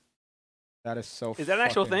funny. That is so is that an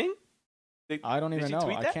actual thing? I don't even she know.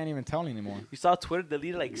 tweet I that? can't even tell anymore. You saw Twitter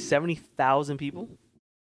deleted like 70,000 people?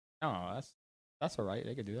 No, that's all right.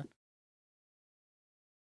 They could do that.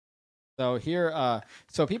 So here,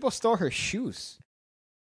 so people stole her shoes.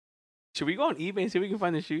 Should we go on eBay and see if we can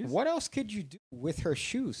find the shoes? What else could you do with her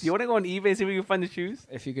shoes? Do you want to go on eBay and see if we can find the shoes?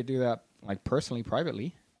 If you could do that, like personally,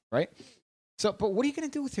 privately, right? So, but what are you gonna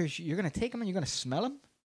do with her? You're gonna take them and you're gonna smell them,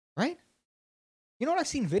 right? You know what I've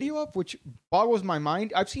seen video of, which boggles my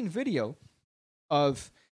mind. I've seen video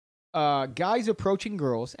of guys approaching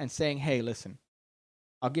girls and saying, "Hey, listen,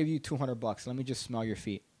 I'll give you $200. Let me just smell your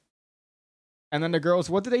feet." And then the girls,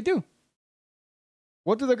 what do?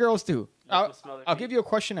 What do the girls do? I'll give you a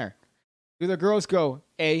questionnaire. Do the girls go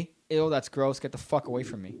A, ew, that's gross, get the fuck away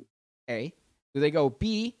from me? A. Do they go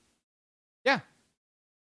B? Yeah.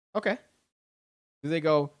 Okay. Do they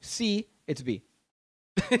go C? It's B.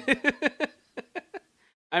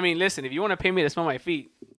 I mean, listen, if you want to pay me to smell my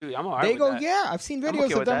feet, dude, I'm alright. They with go, that. yeah. I've seen videos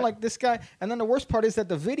okay of with them that. like this guy. And then the worst part is that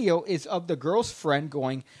the video is of the girl's friend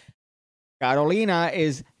going, Carolina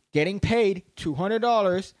is getting paid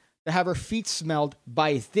 $200 to have her feet smelled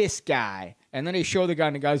by this guy. And then they show the guy,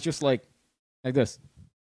 and the guy's just like this.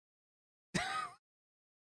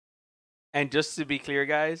 And just to be clear,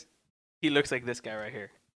 guys, he looks like this guy right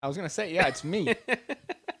here. I was going to say, yeah, it's me.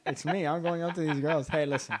 It's me. I'm going up to these girls. Hey,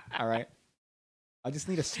 listen. All right. I just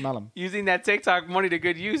need to smell them. Using that TikTok money to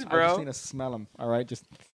good use, bro. I just need to smell them. All right. Just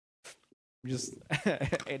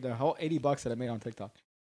the whole $80 that I made on TikTok.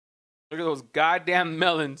 Look at those goddamn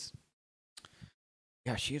melons.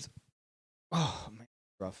 Yeah, she is. Oh, man.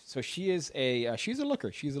 Rough. So she is she's a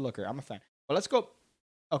looker. She's a looker. I'm a fan. But let's go.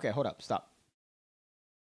 Okay, hold up. Stop.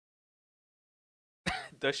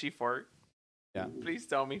 Does she fart? Yeah. Please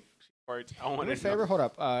tell me she farts. I Do want me a to favor. Hold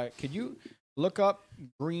up. Could you look up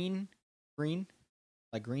green,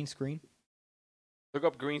 like green screen? Look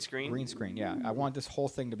up green screen. Green screen. Yeah, I want this whole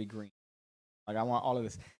thing to be green. Like I want all of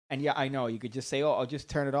this. And yeah, I know you could just say, "Oh, I'll just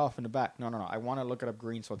turn it off in the back." No. I want to look it up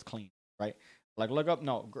green so it's clean, right? Like look up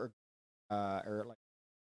or like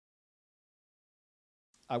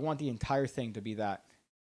I want the entire thing to be that.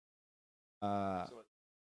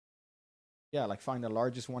 Yeah, like find the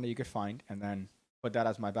largest one that you could find and then put that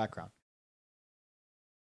as my background.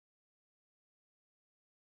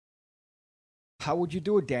 How would you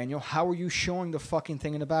do it, Daniel? How are you showing the fucking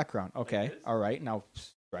thing in the background? Okay, Like this? all right, now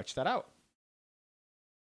stretch that out.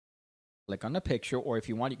 Click on the picture, or if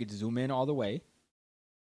you want, you could zoom in all the way.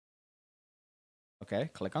 Okay,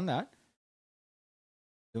 click on that.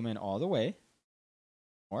 Zoom in all the way.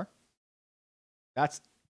 More.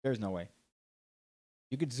 There's no way.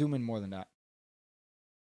 You could zoom in more than that.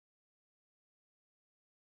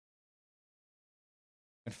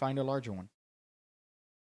 And find a larger one.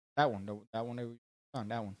 That one. That one.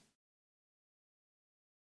 That one.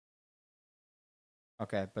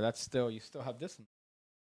 Okay, but that's still, you still have this one.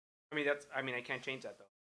 I can't change that though.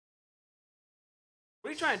 What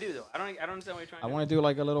are you trying to do though? I don't understand what you're trying to I do. want to do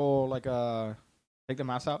like a little, take the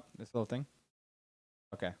mouse out, this little thing.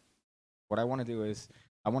 Okay. What I want to do is,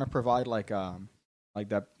 I want to provide like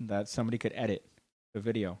that somebody could edit the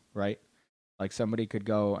video, right? Like somebody could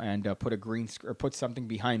go and put a green screen or put something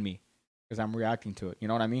behind me because I'm reacting to it. You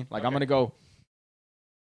know what I mean? Like Okay. I'm gonna go,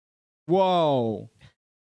 whoa,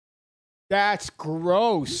 that's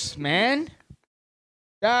gross, man.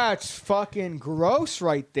 That's fucking gross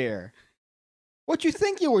right there. What you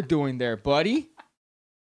think you were doing there, buddy?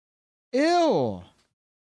 Ew.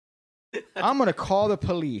 I'm gonna call the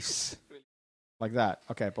police. Like that.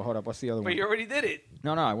 Okay, but hold up. What's the other But one? you already did it.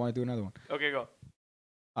 No, I want to do another one. Okay, go.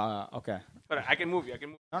 Okay. Hold on, I can move you.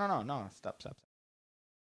 No. Stop.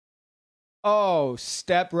 Oh,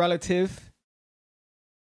 step relative.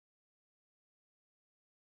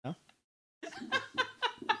 No?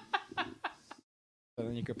 So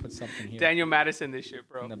then you could put something here Daniel Madison, this shit,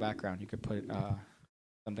 bro. in the background. You could put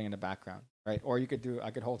something in the background, right? Or I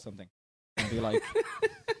could hold something and be like,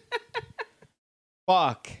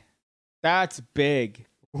 fuck, that's big.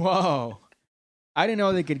 Whoa. I didn't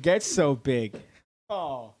know they could get so big.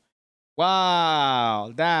 Oh,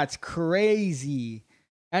 wow, that's crazy.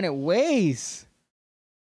 And it weighs.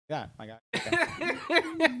 Yeah, I got it.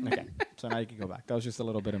 Okay, so now you can go back. That was just a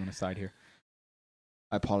little bit of an aside here.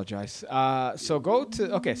 I apologize. So go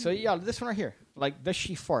to, okay, so yeah, this one right here. Like, does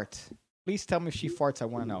she fart? Please tell me if she farts. I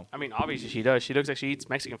want to know. I mean, obviously she does. She looks like she eats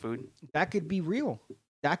Mexican food. That could be real.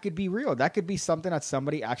 That could be real. That could be something that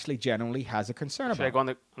somebody actually genuinely has a concern Should I about.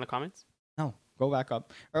 go on the comments? No, go back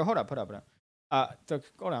up. Or hold up, put up. So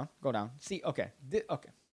go down. See, okay. Okay.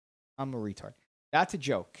 I'm a retard. That's a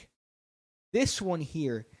joke. This one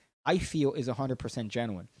here, I feel, is 100%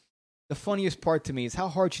 genuine. The funniest part to me is how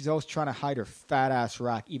hard she's always trying to hide her fat ass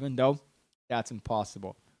rack, even though that's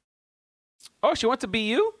impossible. Oh, she wants to be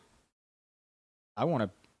you? I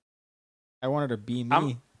want her to be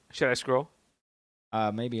me. Should I scroll?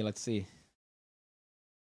 Maybe, let's see.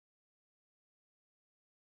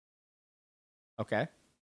 Okay.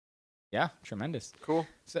 Yeah, tremendous. Cool.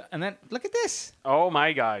 So, and then look at this. Oh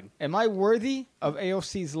my God. Am I worthy of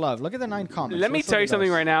AOC's love? Look at the 9 comments. Let me Let's tell look you at something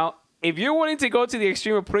those. right now. If you're willing to go to the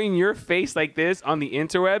extreme of putting your face like this on the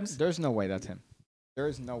interwebs, There's no way that's him. There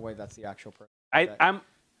is no way that's the actual person. I'm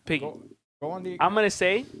Piggy. Go on the. I'm gonna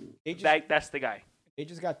say They just, that's the guy. they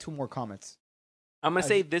just got 2 more comments. I'm gonna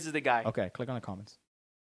say this is the guy. Okay, click on the comments.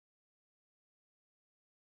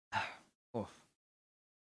 Oof.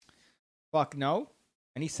 fuck no.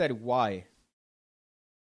 And he said, why?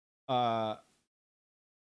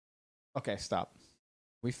 Okay, stop.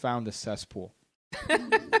 We found the cesspool.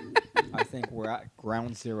 I think we're at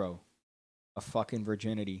ground zero of fucking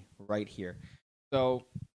virginity right here. So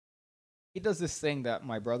he does this thing that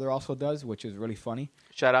my brother also does, which is really funny.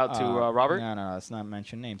 Shout out to Robert. No, let's not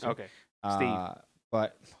mention names. Okay, Steve.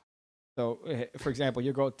 But so, for example,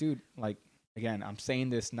 you go, dude. Like again, I'm saying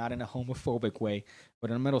this not in a homophobic way, but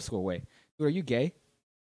in a middle school way. Dude, are you gay?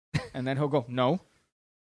 And then he'll go, no.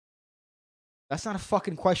 That's not a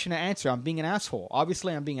fucking question to answer. I'm being an asshole.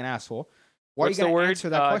 Obviously, I'm being an asshole. Why What's are you the going to word? answer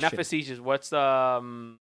that question? Not facetious. What's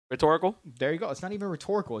the rhetorical? There you go. It's not even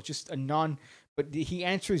rhetorical. It's just a non. But he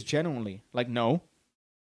answers genuinely, like, no.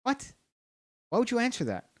 What? Why would you answer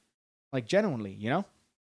that? Like, genuinely, you know?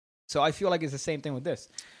 So I feel like it's the same thing with this.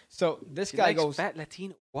 So this guy goes, fat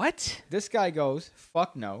Latino. What? This guy goes,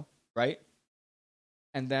 fuck no, right?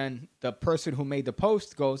 And then the person who made the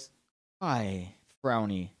post goes, hi,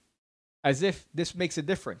 frowny. As if this makes a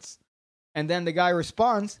difference. And then the guy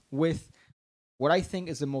responds with what I think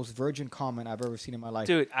is the most virgin comment I've ever seen in my life.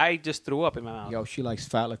 Dude, I just threw up in my mouth. Yo, she likes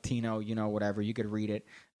fat Latino, you know, whatever. You could read it.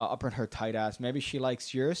 Up in her tight ass. Maybe she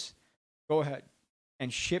likes yours. Go ahead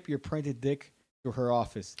and ship your printed dick to her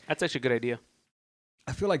office. That's actually a good idea.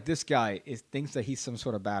 I feel like this guy thinks that he's some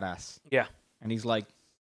sort of badass. Yeah. And he's like...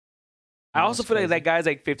 I also feel like that guy's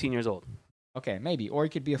like 15 years old. Okay, maybe. Or he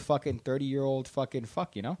could be a fucking 30-year-old fucking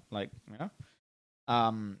fuck, you know? Like, you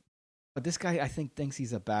know? But this guy, I think, thinks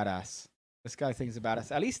he's a badass. This guy thinks he's a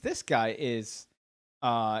badass. At least this guy is...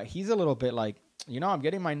 he's a little bit like, you know, I'm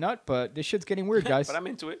getting my nut, but this shit's getting weird, guys. But I'm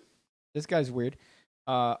into it. This guy's weird.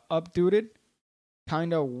 Upduded.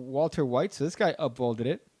 Kind of Walter White. So this guy upvolded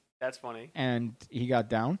it. That's funny. And he got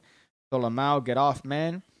down. So Lamau, get off,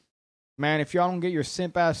 man. Man, if y'all don't get your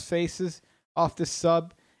simp-ass faces off the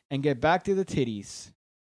sub and get back to the titties.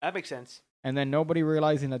 That makes sense. And then nobody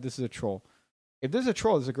realizing that this is a troll. If this is a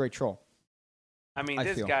troll, this is a great troll. I mean,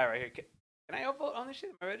 this guy right here. Can I upvote on this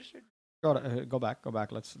shit? Am I registered? Go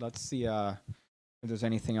back. Let's see if there's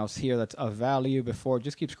anything else here that's of value before.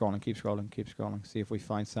 Just keep scrolling. See if we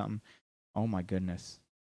find something. Oh my goodness.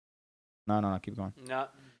 No, keep going. No,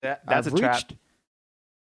 that's I've a trap. reached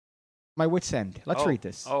my wit's end. Let's read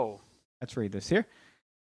this. Let's read this here.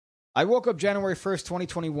 I woke up January 1st,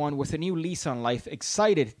 2021 with a new lease on life,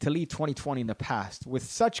 excited to leave 2020 in the past. With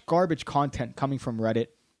such garbage content coming from Reddit,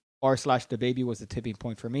 r/TheBaby was the tipping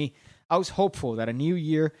point for me. I was hopeful that a new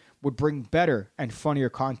year would bring better and funnier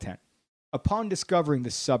content. Upon discovering the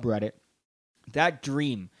subreddit, that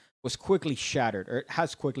dream was quickly shattered, or it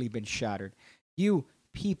has quickly been shattered. You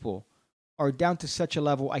people are down to such a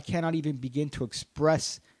level I cannot even begin to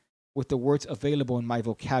express with the words available in my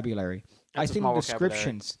vocabulary. I think the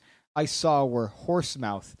descriptions I saw were horse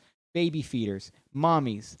mouth, baby feeders,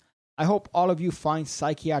 mommies. I hope all of you find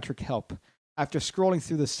psychiatric help. After scrolling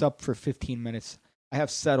through the sub for 15 minutes, I have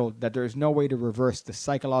settled that there is no way to reverse the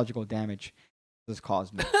psychological damage this has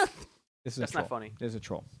caused me. This is That's not funny. This is a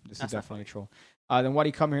troll. This is definitely a troll. Then why did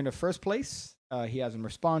he come here in the first place? He hasn't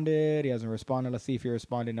responded. Let's see if he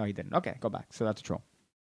responded. No, he didn't. Okay, go back. So that's a troll.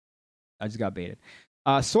 I just got baited.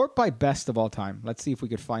 Sort by best of all time. Let's see if we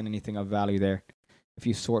could find anything of value there. If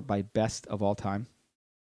you sort by best of all time.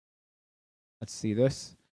 Let's see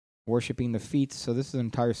this. Worshipping the feet. So this is an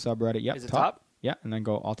entire subreddit. Yep. Is it top? Yeah, and then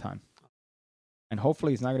go all time. And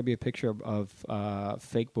hopefully it's not going to be a picture of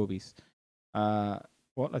fake boobies.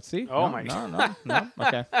 Well, let's see. Oh no, my God. No.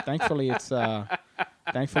 Okay. Thankfully it's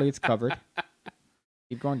covered.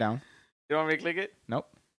 Keep going down. You want me to click it? Nope.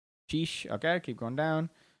 Sheesh. Okay, keep going down.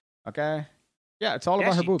 Okay. Yeah, it's all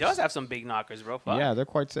about her boobs. She does have some big knockers, bro. Fuck. Yeah, they're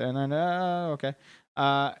quite. And then okay.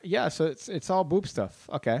 Yeah, so it's all boob stuff.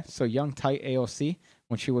 Okay, so young tight AOC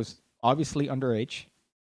when she was obviously underage.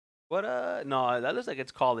 What? No, that looks like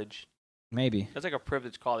it's college. Maybe. That's like a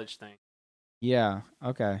privileged college thing. Yeah.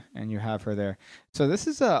 Okay, and you have her there. So this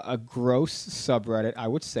is a gross subreddit, I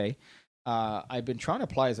would say. I've been trying to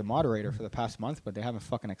apply as a moderator for the past month, but they haven't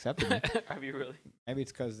fucking accepted me. Have you really? Maybe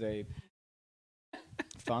it's because they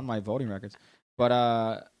found my voting records. But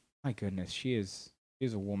my goodness, she's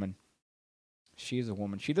a woman. She is a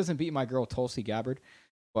woman. She doesn't beat my girl Tulsi Gabbard,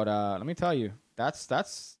 but let me tell you, that's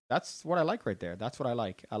what I like right there. That's what I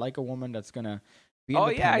like. I like a woman that's gonna be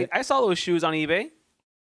independent. Yeah, I saw those shoes on eBay.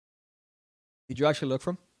 Did you actually look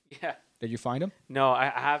for them? Yeah. Did you find them? No, I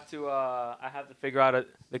have to figure out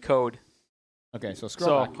the code. Okay, so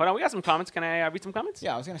scroll back. Hold on, we got some comments. Can I read some comments?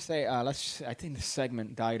 Yeah, I was gonna say I think the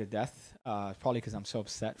segment died a death. Probably because I'm so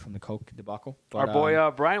upset from the Coke debacle. But, our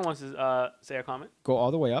boy Brian wants to say a comment. Go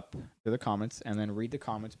all the way up to the comments and then read the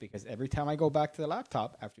comments because every time I go back to the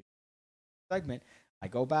laptop after segment, I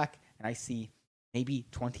go back and I see maybe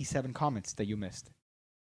 27 comments that you missed.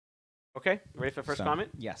 Okay, ready for the first comment?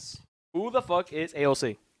 Yes. Who the fuck is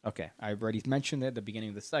AOC? Okay, I've already mentioned it at the beginning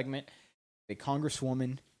of the segment. A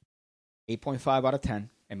congresswoman, 8.5 out of 10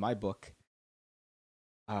 in my book.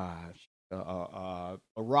 A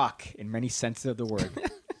rock in many senses of the word.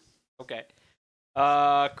 Okay.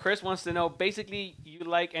 Chris wants to know, basically, you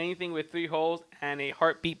like anything with 3 holes and a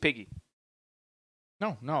heartbeat piggy.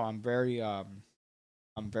 No, I'm very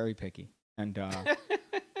picky, and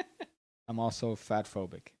I'm also fat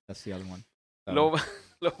phobic. That's the other one. So,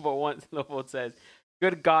 Lobo says,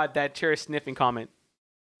 "Good God, that chair sniffing comment."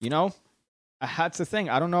 You know, that's the thing.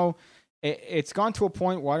 I don't know. It's gone to a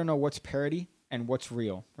point where I don't know what's parody and what's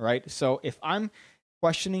real, right? So if I'm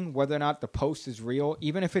questioning whether or not the post is real,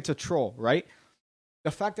 even if it's a troll, right?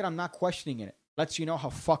 The fact that I'm not questioning it lets you know how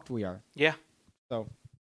fucked we are. Yeah. So,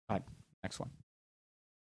 next one.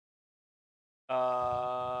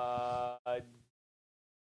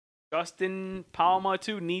 Justin Palma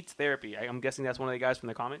 2 needs therapy. I'm guessing that's one of the guys from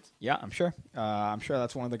the comments. Yeah, I'm sure. I'm sure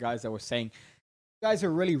that's one of the guys that was saying, you guys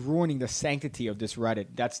are really ruining the sanctity of this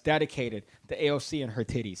Reddit that's dedicated to AOC and her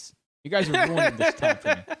titties. You guys are ruining this time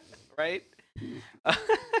for me. Right?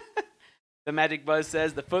 The Magic Buzz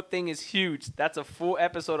says, the foot thing is huge. That's a full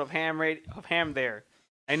episode of Ham there.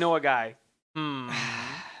 I know a guy.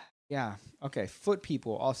 Yeah. Okay. Foot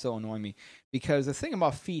people also annoy me because the thing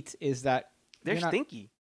about feet is that they're stinky.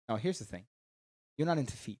 No, here's the thing. You're not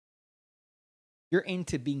into feet. You're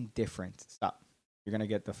into being different. Stop. You're going to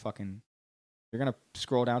get the fucking... You're going to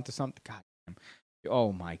scroll down to something. God damn.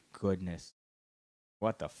 Oh, my goodness.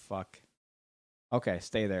 What the fuck? Okay,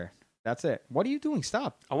 stay there. That's it. What are you doing?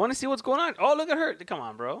 Stop. I want to see what's going on. Oh, look at her. Come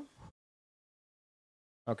on, bro.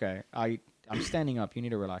 Okay. I'm standing up. You need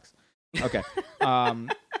to relax. Okay.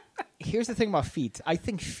 Here's the thing about feet. I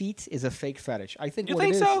think feet is a fake fetish. I think you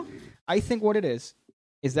think so? I think what it is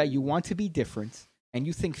that you want to be different and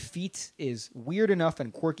you think feet is weird enough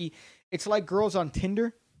and quirky. It's like girls on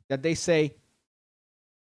Tinder that they say,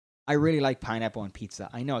 I really like pineapple on pizza.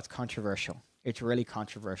 I know it's controversial. It's really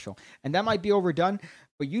controversial. And that might be overdone,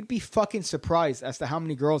 but you'd be fucking surprised as to how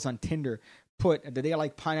many girls on Tinder put that they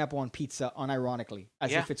like pineapple on pizza unironically,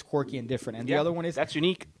 as if it's quirky and different. And the other one is... That's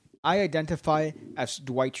unique. I identify as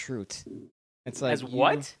Dwight Schrute. It's like... As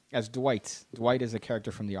what? As Dwight. Dwight is a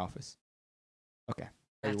character from The Office. Okay.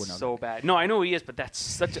 That's so bad. No, I know who he is, but that's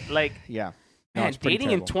such a... Like... Yeah. No, man, dating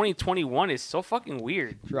terrible. In 2021 is so fucking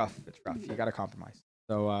weird. It's rough. You got to compromise.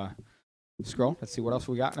 So, scroll. Let's see what else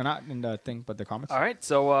we got. No, not in the thing, but the comments. All right.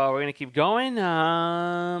 So, we're going to keep going.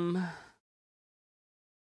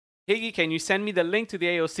 Higgy, can you send me the link to the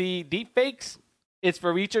AOC deepfakes? It's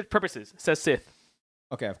for research purposes, says Sith.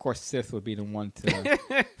 Okay, of course, Sith would be the one to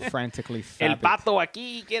frantically El pato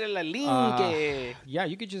aquí quiere la link. Yeah,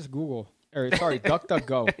 you could just Google. Or, sorry,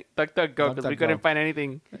 DuckDuckGo. DuckDuckGo, because we couldn't find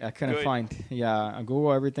anything. I couldn't find. Yeah,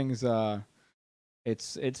 Google, everything's...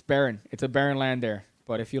 It's barren. It's a barren land there.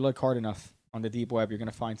 But if you look hard enough on the deep web, you're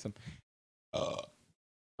going to find some.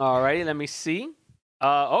 Alrighty, let me see.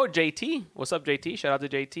 JT. What's up, JT? Shout out to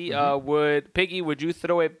JT. Mm-hmm. Would you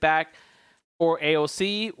throw it back for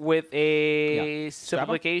AOC with a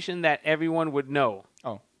simplification that everyone would know?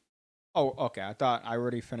 Oh, okay. I thought I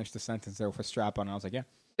already finished the sentence there with a strap on. I was like, yeah.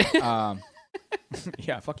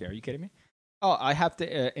 Yeah, fuck yeah. Are you kidding me? Oh, I have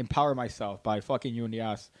to empower myself by fucking you in the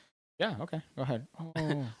ass. Yeah, okay. Go ahead. Oh.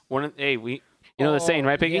 You know the saying,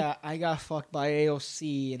 right, Piggy? Yeah, I got fucked by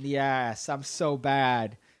AOC in the ass. I'm so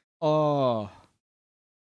bad. Oh.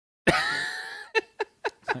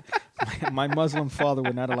 my Muslim father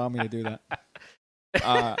would not allow me to do that.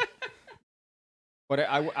 But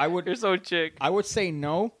I would... You're so chick. I would say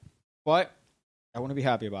no, but I wouldn't be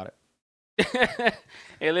happy about it.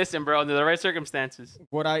 Hey, listen, bro, under the right circumstances.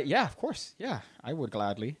 Would I? Yeah, of course. Yeah, I would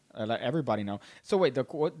gladly let everybody know. So wait,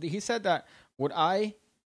 he said that would I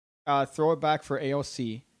throw it back for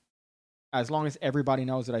AOC as long as everybody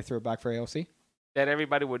knows that I threw it back for AOC? That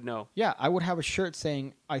everybody would know. Yeah, I would have a shirt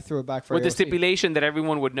saying I threw it back for with AOC. The stipulation that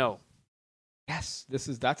everyone would know. Yes,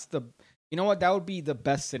 that's the... You know what? That would be the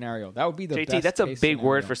best scenario. That would be the JT, best JT, that's a big scenario.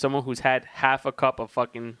 word for someone who's had half a cup of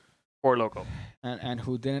fucking Four Loko. And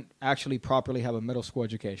who didn't actually properly have a middle school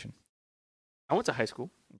education. I went to high school.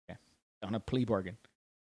 Okay. On a plea bargain.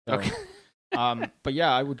 So, okay. But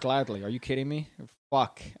yeah, I would gladly. Are you kidding me?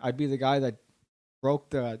 Fuck. I'd be the guy that broke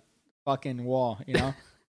the fucking wall, you know?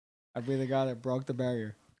 I'd be the guy that broke the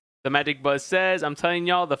barrier. The Magic Buzz says, I'm telling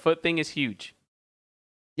y'all, the foot thing is huge.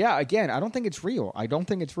 Yeah, again, I don't think it's real. I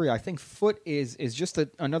think foot is just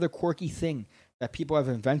another quirky thing that people have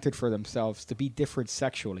invented for themselves to be different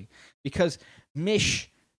sexually. Because Mish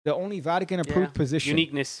the only Vatican approved position.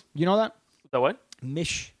 Uniqueness. You know that? The what?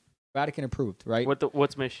 Vatican approved, right?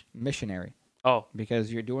 What's mish? Missionary. Oh,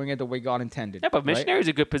 because you're doing it the way God intended. yeah, but missionary right? is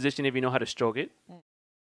a good position if you know how to stroke it.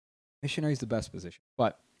 Missionary is the best position,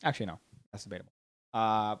 but actually no, that's debatable.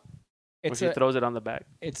 If he throws it on the back.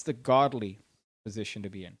 It's the godly position to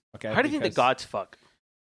be in. Okay. How do you think the gods fuck?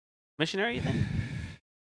 Missionary, you think?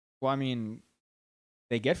 Well, I mean,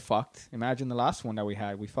 they get fucked. Imagine the last one that we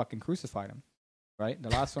had. We fucking crucified him, right? The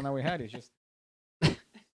last one that we had is just. I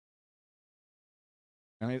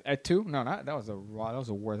mean, at 2? No, not that was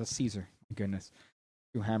a war. That's Caesar. My goodness,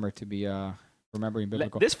 too hammered to be remembering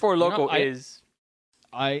biblical. This For Loco is.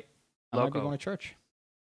 I might be going to church.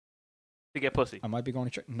 To get pussy. I might be going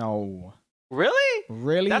to church. No. Really?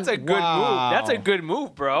 Really? That's a good move. That's a good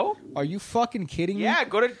move, bro. Are you fucking kidding me? Yeah,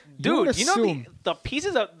 go to dude. You know the piece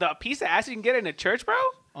of ass you can get in a church, bro.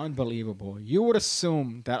 Unbelievable. You would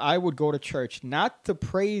assume that I would go to church not to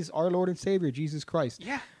praise our Lord and Savior Jesus Christ.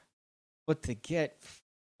 Yeah. But to get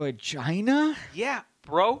vagina? Yeah,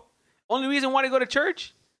 bro. Only reason why to go to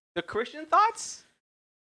church? The Christian thoughts?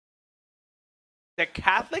 The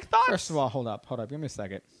Catholic thoughts? First of all, hold up. Give me a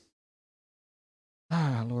second.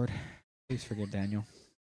 Ah, Lord. Please forgive Daniel.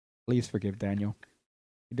 Please forgive Daniel.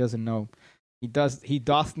 He doesn't know. He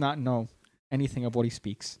doth not know anything of what he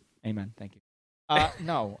speaks. Amen. Thank you.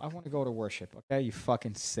 No, I want to go to worship. Okay, you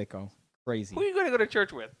fucking sicko. Crazy. Who are you going to go to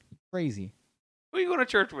church with? Crazy. Who are you going to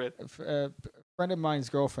church with? A friend of mine's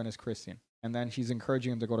girlfriend is Christian, and then she's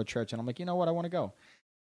encouraging him to go to church, and I'm like, you know what? I want to go.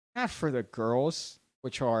 Not for the girls,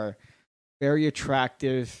 which are very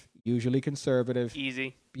attractive, usually conservative,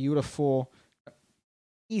 easy, beautiful,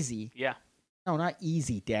 easy. Yeah. No, not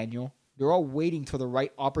easy, Daniel. They're all waiting for the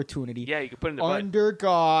right opportunity. Yeah, you can put in the under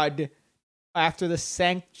God, after the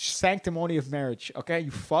sanctimony of marriage. Okay,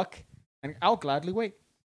 you fuck, and I'll gladly wait.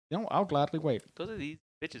 I'll gladly wait. Those are these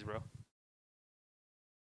bitches, bro.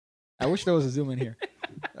 I wish there was a Zoom in here.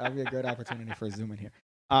 That'd be a great opportunity for a Zoom in here.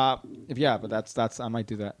 But that's I might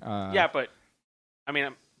do that. Yeah, but I mean,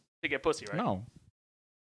 to get pussy, right? No.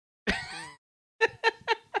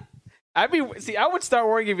 I would start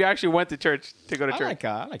worrying if you actually went to church to go to church.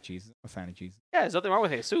 I like Jesus. I'm a fan of Jesus. Yeah, there's nothing wrong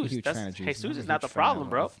with Jesus. Jesus is not the problem,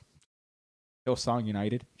 bro. Hillsong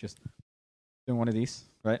United, just doing one of these,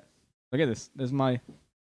 right? Look at this. This is my.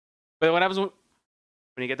 But what happens when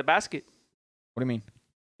you get the basket? What do you mean?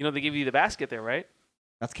 You know they give you the basket there, right?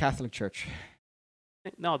 That's Catholic Church.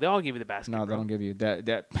 No, they all give you the basket. No, they don't give you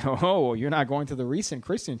that. Oh, you're not going to the recent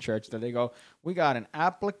Christian church that they go, we got an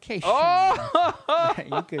application that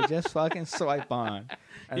you could just fucking swipe on.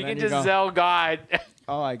 And you can just sell God.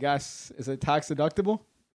 Oh, I guess, is it tax deductible?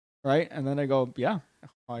 Right? And then they go, yeah,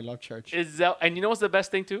 I love church. And you know what's the best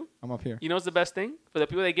thing too? I'm up here. You know what's the best thing? For the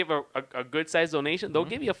people that give a good sized donation, they'll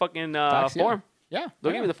give you a fucking form. Yeah.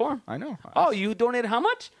 They'll give you the form. I know. Oh, you donated how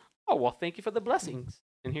much? Oh, well, thank you for the blessings.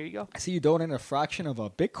 And here you go. I see you donated a fraction of a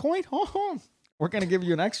Bitcoin. Oh, we're going to give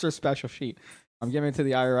you an extra special sheet. I'm giving it to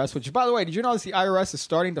the IRS, which, by the way, did you notice the IRS is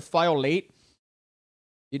starting to file late?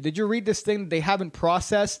 Did you read this thing? They haven't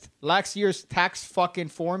processed last year's tax fucking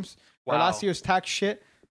forms or last year's tax shit.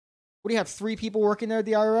 What do you have, 3 people working there at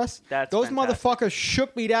the IRS? Those fantastic. Motherfuckers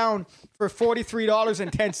shook me down for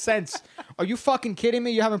 $43.10. Are you fucking kidding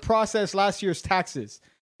me? You haven't processed last year's taxes.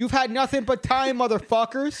 You've had nothing but time,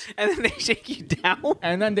 motherfuckers. And then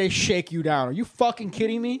they shake you down. Are you fucking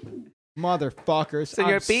kidding me? Motherfuckers.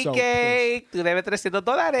 Señor Pique, tú debes $300.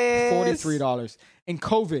 $43. In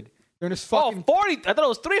COVID, during this fucking... Oh, 40. I thought it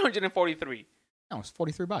was $343. No, it's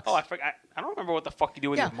 $43. Oh, I forgot. I don't remember what the fuck you do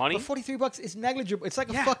with your money. But $43 is negligible. It's like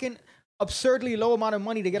a fucking absurdly low amount of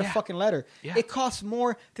money to get a fucking letter. Yeah. It costs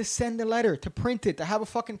more to send the letter, to print it, to have a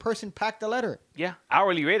fucking person pack the letter. Yeah,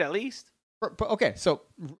 hourly rate at least. But okay, so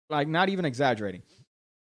like not even exaggerating.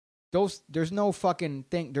 There's no fucking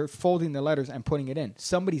thing. They're folding the letters and putting it in.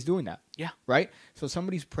 Somebody's doing that. Yeah. Right? So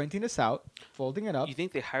somebody's printing this out, folding it up. You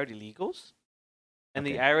think they hired illegals? And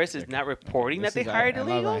the IRS is not reporting that they hired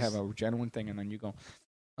illegals? I have a genuine thing, and then you go,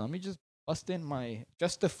 let me just bust in my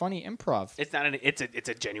just a funny improv. It's not it's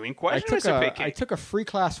a genuine question. I took a free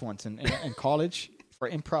class once in college for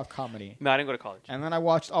improv comedy. No, I didn't go to college. And then I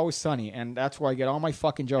watched Always Sunny, and that's where I get all my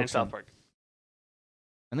fucking jokes. And South Park.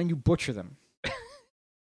 And then you butcher them.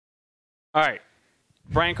 All right.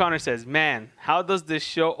 Brian Connor says, man, how does this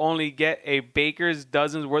show only get a baker's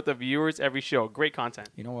dozen's worth of viewers every show? Great content.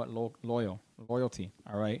 You know what? Loyalty.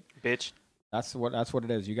 All right? Bitch. That's what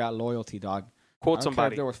it is. You got loyalty, dog. Quote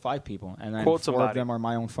somebody. Care if there was 5 people, and then 4 of them are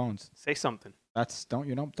my own phones. Say something.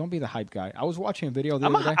 Don't be the hype guy. I was watching a video the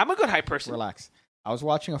other day. I'm a good hype person. Relax. I was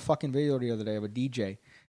watching a fucking video the other day of a DJ,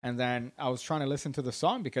 And then I was trying to listen to the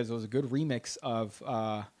song because it was a good remix of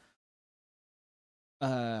I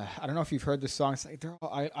don't know if you've heard this song. It's like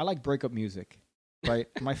I like breakup music, right?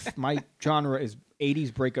 My genre is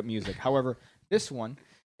 80s breakup music. However, this one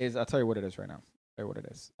is, I'll tell you what it is right now. I'll tell you what it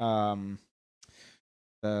is.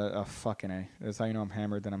 Fucking A. That's how you know I'm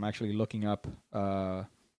hammered. Then I'm actually looking up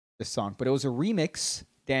this song. But it was a remix,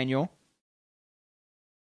 Daniel.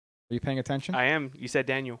 Are you paying attention? I am. You said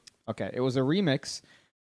Daniel. Okay. It was a remix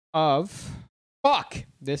of... Fuck!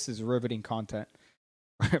 This is riveting content.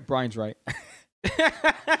 Brian's right.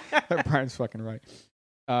 Brian's fucking right.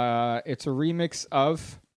 It's a remix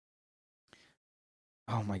of...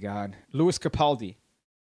 Oh my God. Louis Capaldi.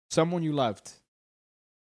 Someone You Loved.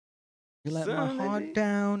 You let my heart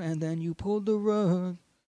down and then you pulled the rug.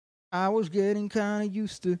 I was getting kind of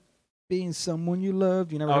used to being someone you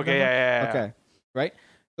loved. You never heard that? Yeah. Okay. Right?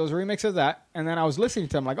 So it was a remix of that. And then I was listening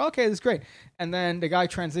to him like, okay, this is great. And then the guy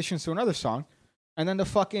transitions to another song. And then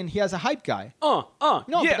he has a hype guy. No, but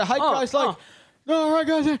the hype guy's like, all right,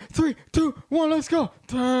 guys, 3, 2, 1, let's go.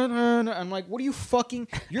 I'm like, what are you fucking...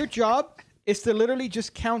 Your job is to literally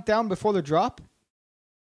just count down before the drop.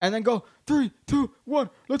 And then go 3, 2, 1,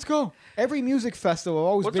 let's go. Every music festival I've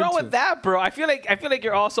always What's been wrong to. with that, bro? I feel like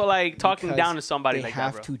you're also like talking Because down to somebody they like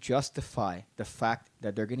that, bro. have to justify the fact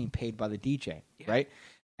that they're getting paid by the DJ, right?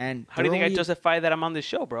 And how do you think I justify that I'm on this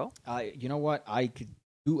show, bro? You know what? I could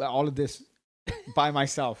do all of this by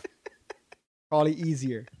myself. Probably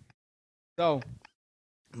easier. So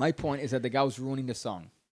my point is that the guy was ruining the song.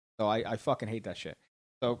 So I fucking hate that shit.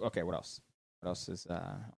 So okay, what else? What else is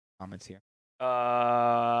comments here?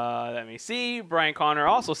 Let me see. Brian Connor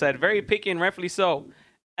also said, very picky and rightfully so.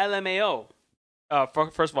 LMAO.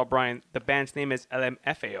 First of all, Brian, the band's name is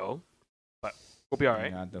LMFAO, but we'll be all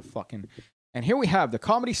right. God, the fucking... And here we have the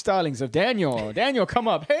comedy stylings of Daniel. Daniel, come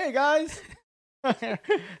up. Hey, guys.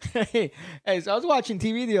 hey, so I was watching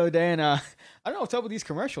TV the other day, and I don't know what's up with these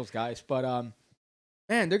commercials, guys, but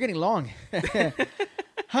man, they're getting long.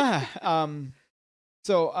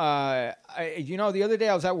 So, the other day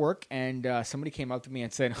I was at work and somebody came up to me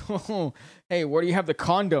and said, "Oh, hey, where do you have the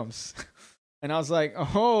condoms?" And I was like,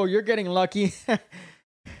 "Oh, you're getting lucky."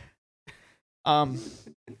 Aisle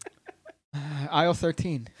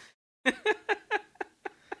 13.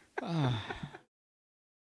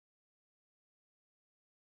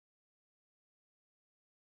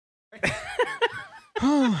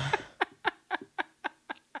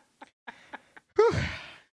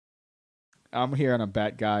 I'm here on a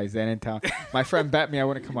bet, guys. And in town, my friend bet me I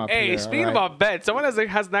wouldn't come up. Hey, here, speaking right? about bets, someone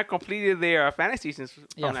has not completed their fantasy since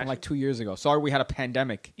from like 2 years ago. Sorry, we had a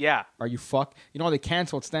pandemic. Yeah. Are you fucked? You know they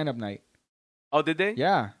canceled stand-up night. Oh, did they?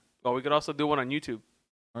 Yeah. Well, we could also do one on YouTube.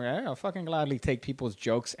 Okay, I'll fucking gladly take people's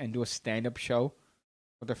jokes and do a stand-up show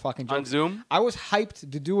with their fucking jokes. On Zoom? I was hyped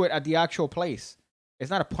to do it at the actual place. It's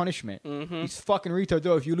not a punishment. Mm-hmm. These fucking retards,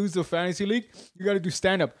 if you lose the fantasy league, you got to do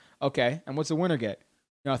stand-up. Okay, and what's the winner get?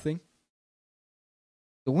 Nothing.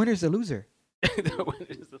 The winner's the loser.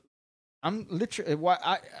 I'm literally...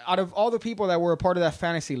 out of all the people that were a part of that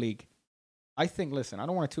fantasy league, I think, listen, I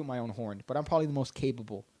don't want to toot my own horn, but I'm probably the most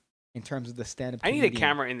capable in terms of the stand-up I need comedian. a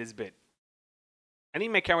camera in this bit. I need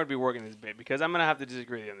my camera to be working this bit because I'm going to have to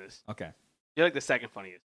disagree on this. Okay. You're like the second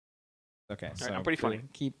funniest. Okay, so I'm pretty funny.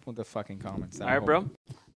 Keep with the fucking comments. All right, bro.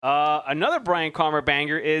 Another Brian Calmer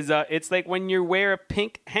banger is it's like when you wear a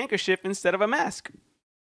pink handkerchief instead of a mask.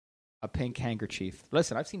 A pink handkerchief.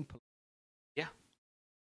 Listen, I've seen... Yeah.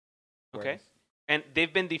 Okay. And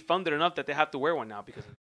they've been defunded enough that they have to wear one now because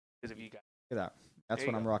of you guys. Look at that. That's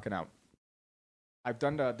what I'm rocking out. I've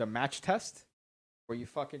done the match test where you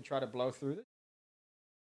fucking try to blow through this.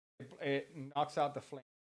 It knocks out the flame.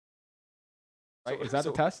 Right? Is that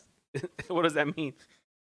the test? What does that mean?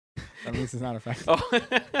 That means it's not effective. Oh.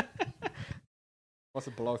 Wants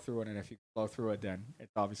to blow through it, and if you blow through it, then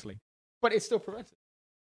it's obviously... But it still prevents it.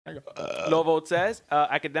 Lovo says,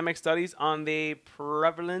 academic studies on the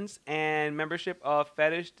prevalence and membership of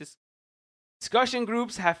fetish discussion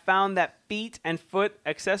groups have found that feet and foot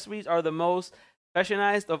accessories are the most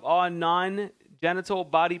fashionized of all non-genital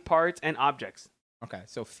body parts and objects. Okay,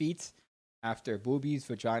 so feet after boobies,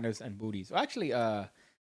 vaginas, and booties. Well, actually,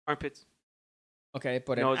 armpits. Okay,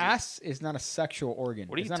 but an ass is not a sexual organ.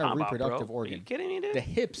 What are you it's not a reproductive organ. Are you kidding me, dude? The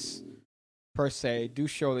hips, per se, do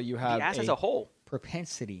show that you have the ass as a whole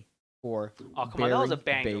propensity for oh, come on, that was a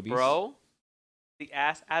banger, babies. Bro. The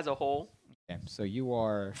ass as a whole. Okay, so you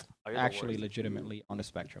are actually legitimately on the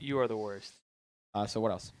spectrum. You are the worst. So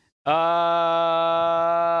what else?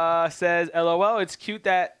 Says, LOL, it's cute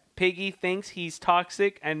that Piggy thinks he's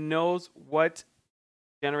toxic and knows what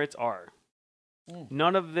degenerates are.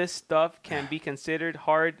 None of this stuff can be considered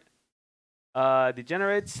hard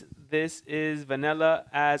degenerates. This is vanilla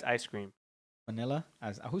as ice cream. Vanilla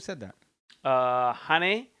as who said that?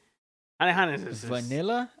 Hane is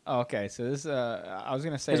Vanilla. Oh, okay, so this I was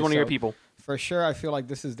gonna say is one of your people for sure. I feel like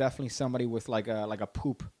this is definitely somebody with like a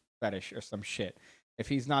poop fetish or some shit. If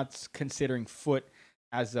he's not considering foot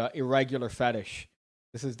as a irregular fetish,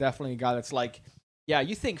 this is definitely a guy that's like, yeah,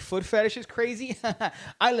 you think foot fetish is crazy?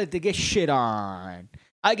 I like to get shit on.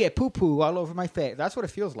 I get poo poo all over my face. That's what it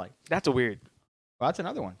feels like. That's a weird. Well, that's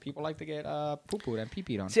another one. People like to get poo pooed and pee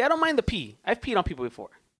peed on. See, I don't mind the pee. I've peed on people before.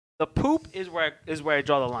 The poop is where I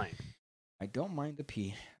draw the line. I don't mind the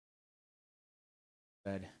pee.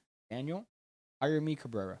 Said Daniel, hire me,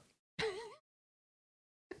 Cabrera.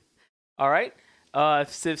 All right.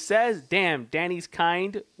 Civ says, damn, Danny's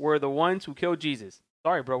kind were the ones who killed Jesus.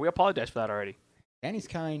 Sorry, bro. We apologize for that already. Danny's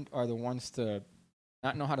kind are the ones to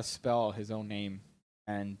not know how to spell his own name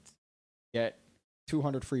and get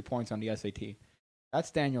 200 free points on the SAT.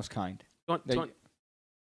 That's Daniel's kind. I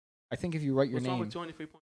think if you write your what's name, wrong with 200 free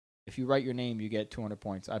points? If you write your name, you get 200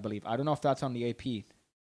 points, I believe. I don't know if that's on the AP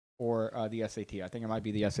or the SAT. I think it might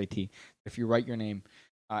be the SAT. If you write your name.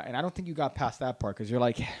 And I don't think you got past that part because you're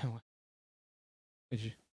like,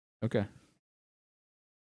 okay.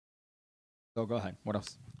 So go ahead. What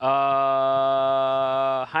else?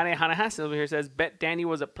 Hane Hassan over here says, bet Danny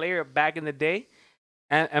was a player back in the day.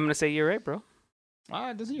 And I'm going to say you're right, bro.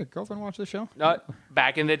 Doesn't your girlfriend watch the show?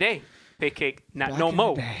 Back in the day. Pick cake. Not back no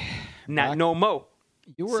mo. Not no mo.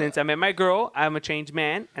 Since I met my girl, I'm a changed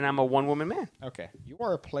man, and I'm a one-woman man. Okay. You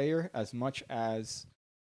are a player as much as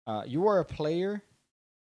you are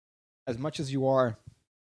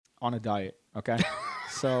on a diet, okay?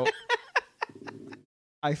 So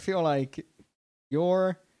I feel like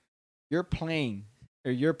your playing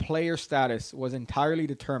or your player status was entirely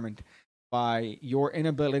determined by your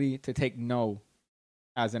inability to take no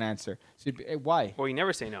as an answer. So why? Well, you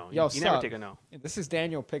never say no. Yo, you never take a no. This is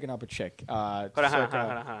Daniel picking up a chick. Hold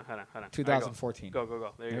on. 2014.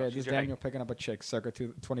 Go. There you go. This is Daniel picking up a chick circa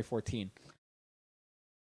 2014.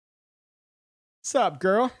 What's up,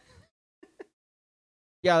 girl?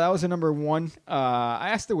 Yeah, that was a number one. I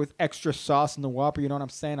asked her with extra sauce in the Whopper. You know what I'm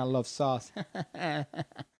saying? I love sauce.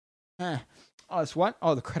 Oh, it's what?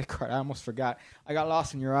 Oh, the credit card. I almost forgot. I got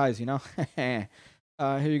lost in your eyes, you know? Here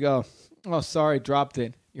you go. Oh, sorry, dropped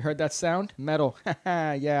it. You heard that sound? Metal.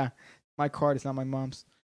 Yeah, my card is not my mom's.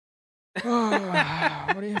 Oh,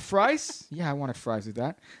 what are you, fries? Yeah, I wanted fries with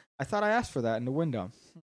that. I thought I asked for that in the window.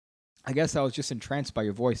 I guess I was just entranced by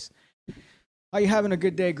your voice. Are you having a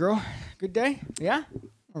good day, girl? Good day? Yeah?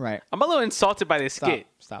 All right. I'm a little insulted by this skit.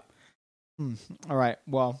 Stop. All right.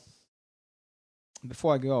 Well,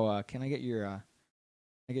 before I go, can I get your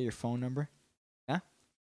phone number? Yeah?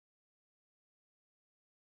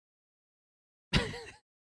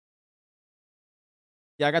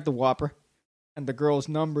 Yeah, I got the Whopper and the girl's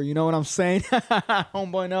number. You know what I'm saying?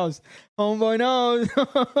 Homeboy knows. Homeboy knows.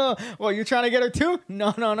 Well, you trying to get her too?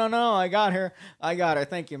 No. I got her.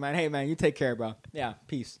 Thank you, man. Hey, man, you take care, bro. Yeah,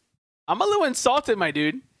 peace. I'm a little insulted, my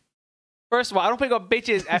dude. First of all, I don't pick up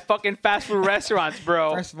bitches at fucking fast food restaurants,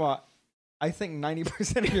 bro. First of all, I think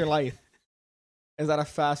 90% of your life is at a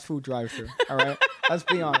fast food drive-thru. All right? Let's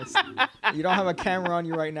be honest. You don't have a camera on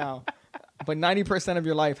you right now. But 90% of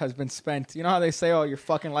your life has been spent. You know how they say, oh, your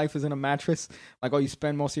fucking life is in a mattress? Like, oh, you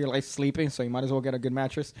spend most of your life sleeping, so you might as well get a good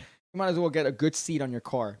mattress. You might as well get a good seat on your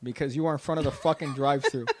car because you are in front of the fucking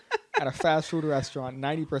drive-thru at a fast food restaurant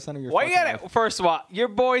 90% of your life. First of all, your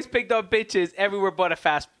boys picked up bitches everywhere but a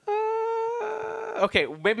fast okay,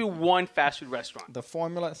 maybe one fast food restaurant. The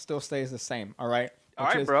formula still stays the same, all right? All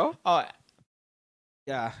right, bro.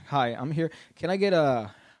 Yeah, hi, I'm here. Can I get a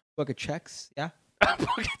book of checks? Yeah? A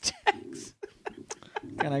book of checks.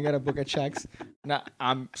 Can I get a book of checks? Nah,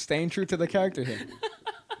 I'm staying true to the character here.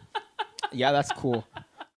 Yeah, that's cool.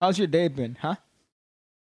 How's your day been, huh?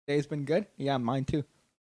 Day's been good? Yeah, mine too.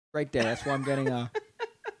 Right there. That's why I'm getting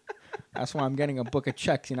a book of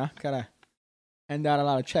checks, you know? Gotta hand out a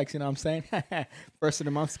lot of checks, you know what I'm saying? First of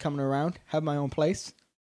the month's coming around. Have my own place.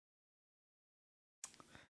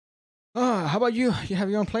 Oh, how about you? You have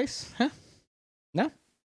your own place? Huh? No?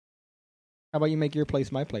 How about you make your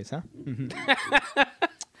place my place, huh?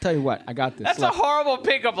 Tell you what, I got this. That's a horrible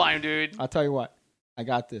pickup line, dude. I'll tell you what, I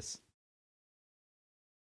got this.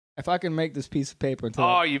 If I can make this piece of paper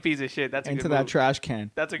you piece of shit, that's a good move. Into that trash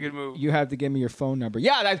can. That's a good move. You have to give me your phone number.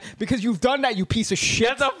 Yeah, that's because you've done that, you piece of shit.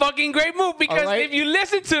 That's a fucking great move because if you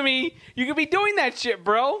listen to me, you could be doing that shit,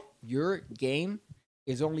 bro. Your game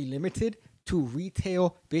is only limited to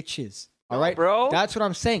retail bitches. All right, bro. That's what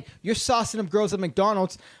I'm saying. You're saucing up girls at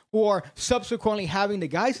McDonald's who are subsequently having the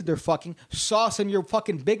guys that they're fucking saucing your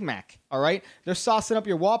fucking Big Mac. All right, they're saucing up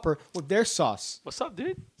your Whopper with their sauce. What's up,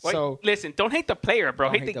 dude? So listen, don't hate the player, bro.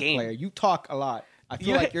 Hate the game. Player. You talk a lot. I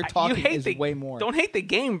feel like your talking is way more. Don't hate the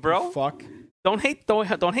game, bro. Fuck. Don't hate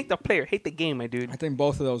the player. Hate the game, my dude. I think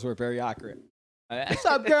both of those were very accurate. What's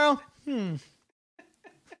up, girl?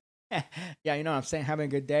 Yeah, you know what I'm saying? Having a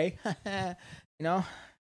good day. You know,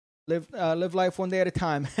 live life one day at a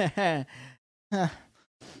time.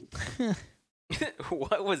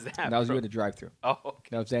 What was that? That was you at the drive-thru. Oh, okay.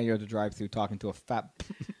 That was Daniel at the drive-thru talking to a fat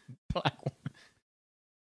black woman,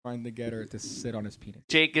 trying to get her to sit on his penis.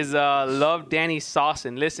 Jake is love Danny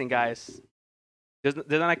Saucin. Listen, guys, there's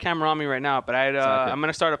not a camera on me right now, but I'm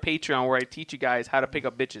gonna start a Patreon where I teach you guys how to pick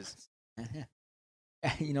up bitches.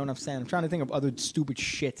 You know what I'm saying? I'm trying to think of other stupid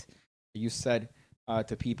shit that you said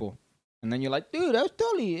to people. And then you're like, dude, that was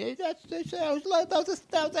totally, that was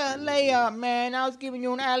a layup, man. I was giving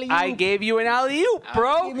you an alley-oop. I gave you an alley-oop,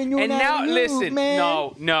 bro. And now, listen, man.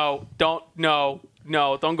 No,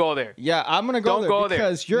 don't go there. Yeah, I'm going to go there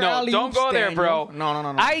because you're alley-oop. Don't go there, bro.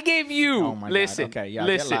 No. I gave you, oh my listen. God. Okay, yeah,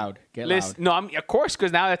 listen, get loud. No, of course,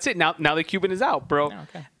 because now that's it. Now the Cuban is out, bro. Yeah,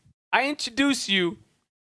 okay. I introduce you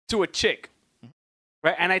to a chick,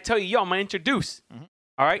 right? And I tell you, yo, I'm going to introduce. Mm-hmm.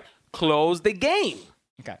 All right? Close the game.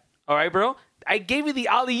 Okay. All right, bro? I gave you the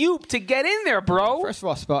alley-oop to get in there, bro. First of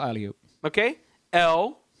all, spell alley-oop. Okay?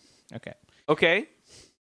 L. Okay. Okay?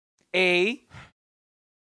 A.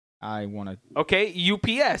 I want to. Okay?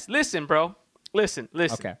 UPS. Listen, bro. Listen.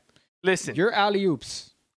 Okay. Listen. Your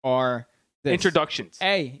alley-oops are this. Introductions.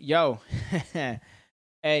 Hey, yo.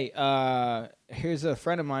 Hey, here's a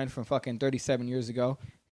friend of mine from fucking 37 years ago.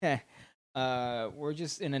 We're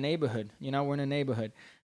just in a neighborhood. You know, we're in a neighborhood.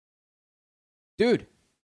 Dude,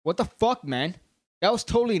 what the fuck, man? That was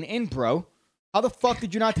totally an in, bro. How the fuck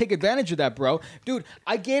did you not take advantage of that, bro? Dude,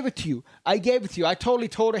 I gave it to you. I totally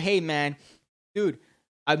told her, hey, man, dude,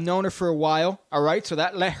 I've known her for a while, all right? So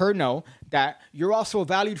that let her know that you're also a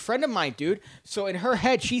valued friend of mine, dude. So in her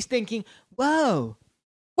head, she's thinking, whoa,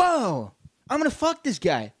 I'm going to fuck this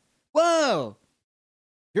guy. Whoa.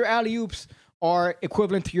 Your alley-oops are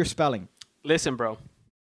equivalent to your spelling. Listen, bro.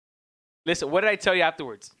 Listen, what did I tell you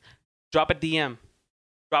afterwards? Drop a DM.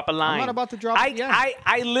 Drop a line. I'm not about to drop a DM.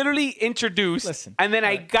 I literally introduced, Listen, and then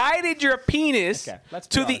I guided your penis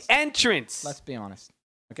to the entrance. Let's be honest,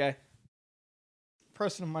 okay?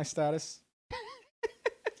 Person of my status,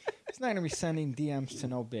 he's not going to be sending DMs to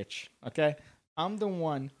no bitch, okay? I'm the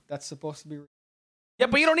one that's supposed to be... Yeah,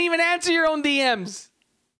 but you don't even answer your own DMs.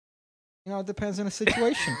 You know, it depends on the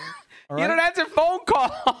situation. All right? You don't answer phone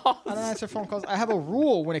calls. I don't answer phone calls. I have a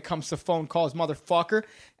rule when it comes to phone calls, motherfucker.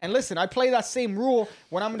 And listen, I play that same rule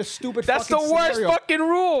when I'm in a stupid That's fucking the worst scenario. fucking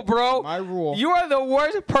rule, bro. My rule. You are the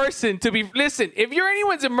worst person to be... Listen, if you're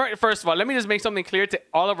anyone's... First of all, let me just make something clear to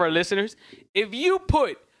all of our listeners. If you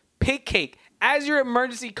put Pig Cake as your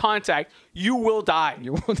emergency contact, you will die.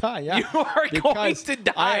 You will die, yeah. You are going to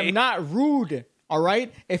die. I am not rude, all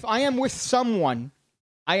right? If I am with someone...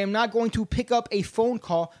 I am not going to pick up a phone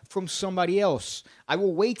call from somebody else. I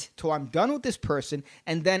will wait till I'm done with this person,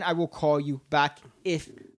 and then I will call you back if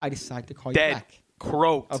I decide to call you back.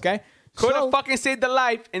 Croaked. Okay? Could have fucking saved the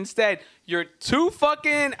life. Instead, you're too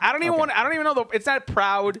fucking... I don't even know. It's not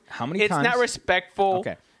proud. How many times? It's not respectful.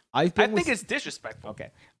 Okay. I think it's disrespectful.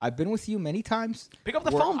 Okay. I've been with you many times. Pick up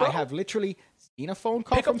the phone, bro. I have literally seen a phone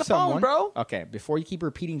call Pick from up the someone. phone, bro. Okay. Before you keep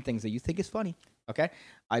repeating things that you think is funny. Okay?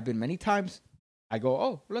 I've been many times... I go,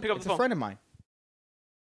 oh, look, it's a friend of mine.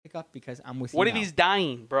 Pick up because I'm with you. What if he's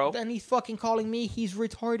dying, bro? Then he's fucking calling me. He's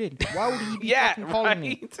retarded. Why would he be fucking calling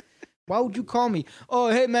me? Why would you call me? Oh,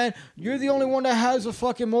 hey, man, you're the only one that has a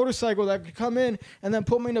fucking motorcycle that could come in and then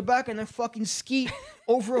put me in the back and then fucking skeet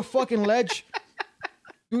over a fucking ledge.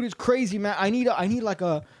 Dude, it's crazy, man. I need like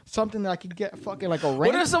something that I could get fucking like a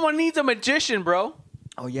ramp. What if someone needs a magician, bro?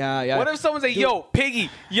 Oh, yeah. What if someone say, yo, Piggy,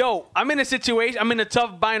 I'm in a situation. I'm in a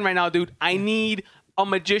tough bind right now, dude. I need a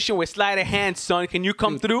magician with sleight of hand, son. Can you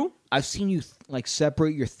come through? I've seen you,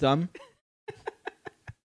 separate your thumb.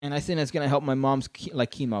 And I think that's going to help my mom's,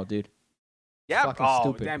 chemo, dude. Yeah. Fucking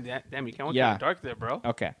stupid. Damn, you can't get dark there, bro.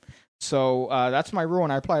 Okay. So that's my rule,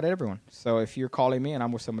 and I apply it to everyone. So if you're calling me and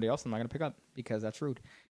I'm with somebody else, I'm not going to pick up because that's rude.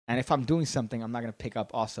 And if I'm doing something, I'm not going to pick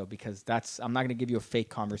up also because I'm not going to give you a fake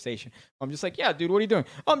conversation. I'm just like, yeah, dude, what are you doing?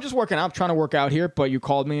 Oh, I'm just working out. I'm trying to work out here, but you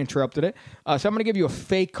called me, interrupted it. So I'm going to give you a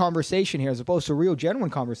fake conversation here as opposed to a real, genuine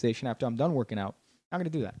conversation after I'm done working out. I'm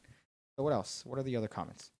going to do that. So what else? What are the other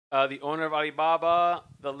comments? The owner of Alibaba,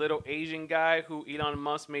 the little Asian guy who Elon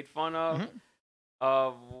Musk made fun of,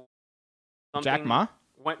 Jack Ma?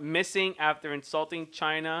 Went missing after insulting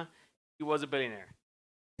China. He was a billionaire.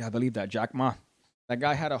 Yeah, I believe that. Jack Ma. That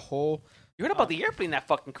guy had a whole... You heard about the airplane that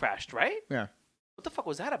fucking crashed, right? Yeah. What the fuck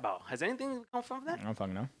was that about? Has anything come from that? I don't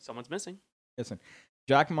fucking know. Someone's missing. Listen,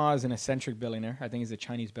 Jack Ma is an eccentric billionaire. I think he's a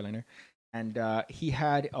Chinese billionaire. And he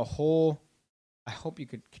had a whole... I hope you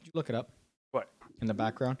could you look it up? What? In the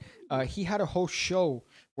background. He had a whole show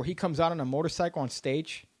where he comes out on a motorcycle on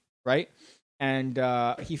stage, right? And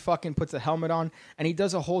he fucking puts a helmet on, and he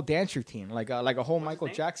does a whole dance routine, like a whole Michael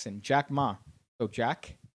Jackson. Jack Ma. So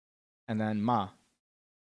Jack, and then Ma.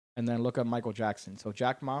 And then look up Michael Jackson. So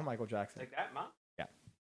Jack Ma, Michael Jackson. Like that, Ma? Yeah.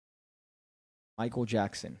 Michael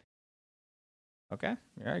Jackson. Okay.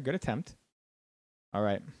 All right. Good attempt. All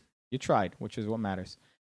right. You tried, which is what matters.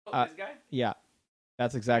 Oh, this guy? Yeah.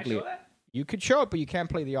 That's exactly it. That? You could show it, but you can't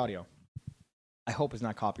play the audio. I hope it's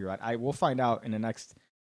not copyright. I will find out in the next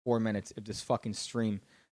 4 minutes if this fucking stream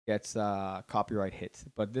gets copyright hit.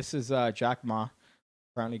 But this is Jack Ma,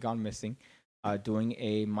 apparently gone missing, doing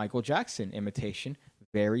a Michael Jackson imitation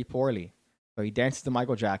very poorly. So he dances to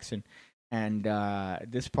Michael Jackson, and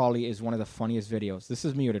this probably is one of the funniest videos. This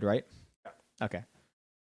is muted, right? Yeah. Okay.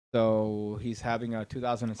 So he's having a Oh,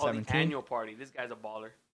 2017 the annual party. This guy's a baller.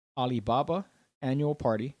 Alibaba annual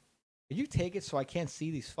party. Did you take it so I can't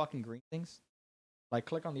see these fucking green things? Like,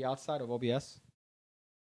 click on the outside of OBS.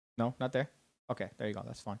 No, not there. Okay, there you go.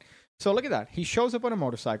 That's fine. So look at that. He shows up on a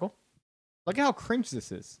motorcycle. Look at how cringe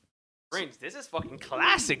this is. Cringe. This is fucking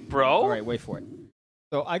classic, bro. All right, wait for it.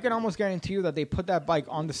 So I can almost guarantee you that they put that bike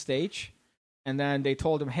on the stage, and then they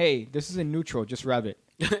told him, "Hey, this is in neutral. Just rev it."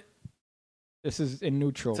 This is in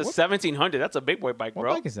neutral. It's a 1700. That's a big boy bike, what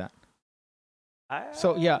bro. bike is that?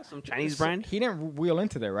 So yeah, some Chinese brand. He didn't wheel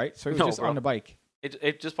into there, right? So he was just bro. on the bike.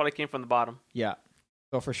 It just probably came from the bottom. Yeah.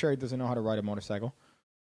 So for sure he doesn't know how to ride a motorcycle.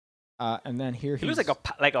 And then here he looks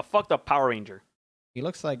like a fucked up Power Ranger. He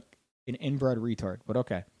looks like an inbred retard, but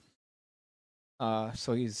okay.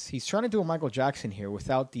 So he's trying to do a Michael Jackson here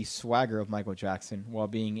without the swagger of Michael Jackson while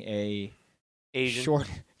being a Asian. short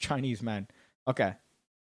Chinese man. Okay.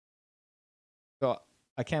 So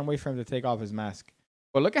I can't wait for him to take off his mask.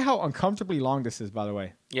 But look at how uncomfortably long this is, by the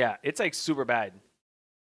way. Yeah, it's like super bad.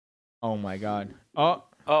 Oh my god.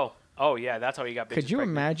 Oh yeah, that's how he got bitches Could you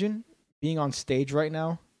pregnant. imagine being on stage right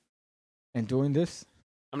now and doing this?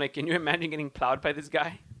 I'm like, can you imagine getting plowed by this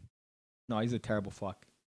guy? No, he's a terrible fuck.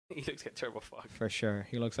 He looks like a terrible fuck. For sure.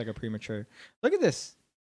 He looks like a premature. Look at this.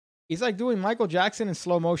 He's like doing Michael Jackson in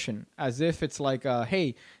slow motion, as if it's like,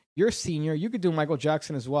 hey, you're a senior. You could do Michael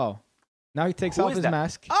Jackson as well. Now he takes off his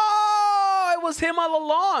mask. Oh, it was him all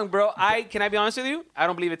along, bro. Can I be honest with you? I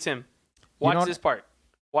don't believe it's him. Watch this part.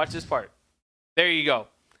 Watch this part. There you go.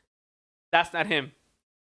 That's not him.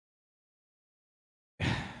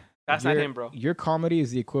 That's not him, bro. Your comedy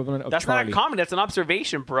is the equivalent of Charlie. That's not a comedy. That's an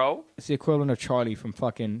observation, bro. It's the equivalent of Charlie from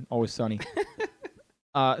fucking Always Sunny.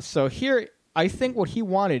 So here, I think what he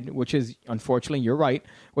wanted, which is, unfortunately, you're right,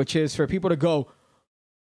 which is for people to go,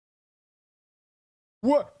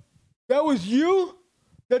 what? That was you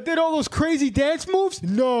that did all those crazy dance moves?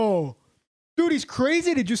 No. Dude, he's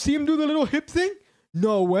crazy. Did you see him do the little hip thing?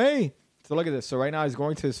 No way. So look at this. So right now he's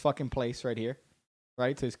going to his fucking place right here.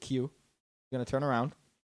 Right? To his queue. He's going to turn around.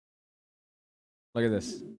 Look at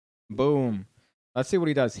this. Boom. Let's see what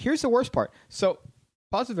he does. Here's the worst part. So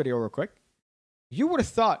pause the video real quick. You would have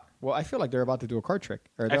thought, well, I feel like they're about to do a card trick.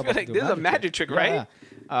 I feel like this is a magic trick, right?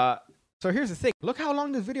 Yeah. So here's the thing. Look how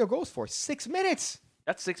long this video goes for. 6 minutes.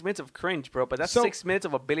 That's 6 minutes of cringe, bro. But that's 6 minutes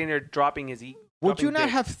of a billionaire dropping his Would you not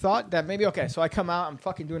have thought that maybe, okay, so I come out, I'm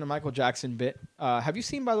fucking doing a Michael Jackson bit. Have you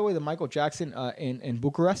seen, by the way, the Michael Jackson in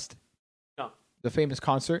Bucharest? No. The famous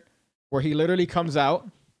concert where he literally comes out,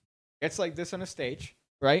 gets like this on a stage,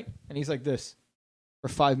 right? And he's like this for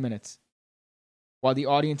 5 minutes while the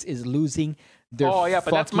audience is losing their but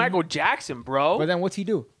that's Michael Jackson, bro. But then what's he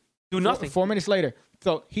do? Do nothing. 4 minutes later.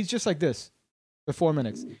 So he's just like this for 4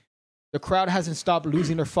 minutes. The crowd hasn't stopped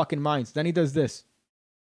losing their fucking minds. Then he does this.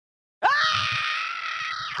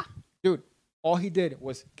 Dude, all he did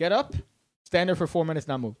was get up, stand there for 4 minutes,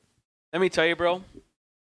 not move. Let me tell you, bro.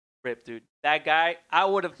 Rip, dude. That guy, I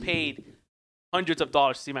would have paid hundreds of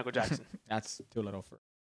dollars to see Michael Jackson. That's too little for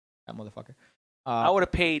that motherfucker. I would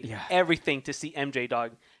have paid everything to see MJ,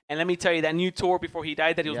 dog. And let me tell you, that new tour before he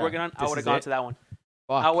died that he was working on, I would have gone to that one.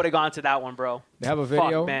 Fuck. I would have gone to that one, bro. They have a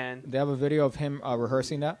video. Fuck, man. They have a video of him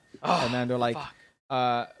rehearsing that. And then they're like,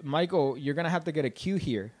 Michael, you're going to have to get a cue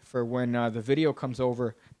here for when the video comes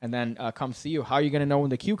over and then come see you. How are you going to know when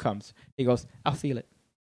the cue comes? He goes, I'll feel it.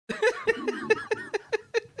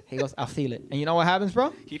 He goes, I'll feel it. And you know what happens,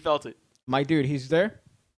 bro? He felt it. My dude, he's there.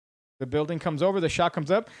 The building comes over. The shot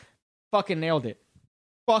comes up. Fucking nailed it.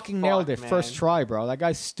 fucking nailed it man. first try, bro. That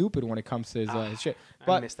guy's stupid when it comes to his shit.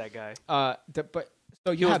 But I miss that guy.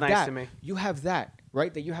 So you was have nice that. to me. You have that,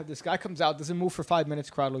 right? That you have this guy comes out, doesn't move for 5 minutes,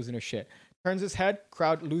 crowd losing their shit. Turns his head,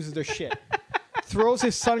 crowd loses their shit. Throws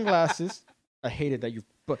his sunglasses. I hated that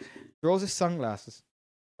but throws his sunglasses,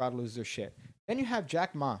 crowd loses their shit. Then you have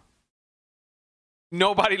Jack Ma.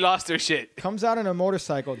 Nobody lost their shit. Comes out on a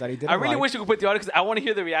motorcycle that he didn't I really ride. wish we could put the audio because I want to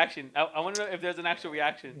hear the reaction. I want to know if there's an actual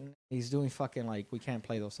reaction. He's doing fucking like, we can't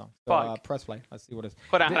play those songs. So, Fuck. press play. Let's see what it is.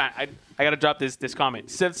 Hold on. I got to drop this comment.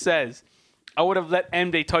 Sif says, I would have let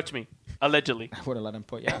MJ touch me, allegedly. I would have let him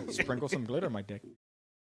sprinkle some glitter on my dick.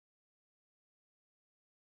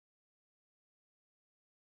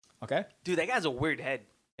 Okay. Dude, that guy's a weird head.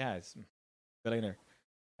 Yeah, it's billionaire.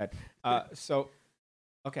 So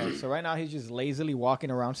right now he's just lazily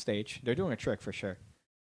walking around stage. They're doing a trick for sure.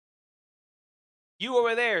 You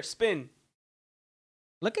over there, spin.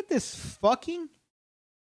 Look at this fucking.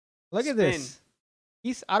 Look at Spin. this.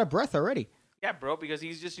 He's out of breath already. Yeah, bro, because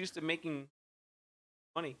he's just used to making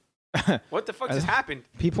money. What the fuck just happened?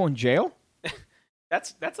 People in jail?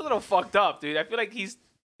 That's a little fucked up, dude. I feel like he's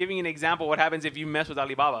giving an example of what happens if you mess with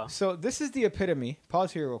Alibaba. So this is the epitome.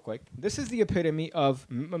 Pause here real quick. This is the epitome of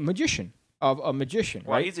magician. Of a magician,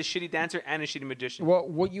 Well, right? he's a shitty dancer and a shitty magician. Well,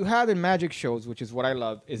 what you have in magic shows, which is what I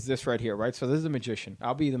love, is this right here, right? So this is a magician.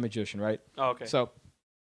 I'll be the magician, right? Oh, okay. So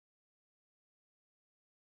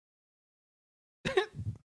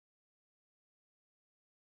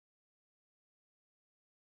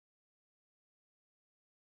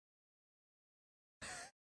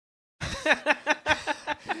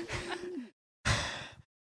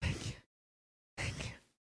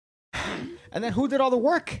and then who did all the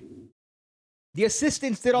work? The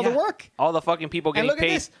assistants did all the work. All the fucking people getting look at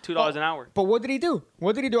paid this. $2 an hour. But what did he do?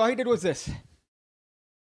 What did he do? All he did was this.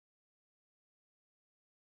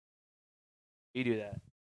 You do that.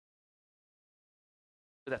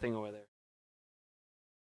 Put that thing over there.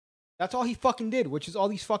 That's all he fucking did, which is all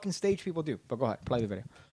these fucking stage people do. But go ahead, play the video.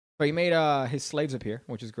 So he made his slaves appear,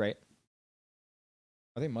 which is great.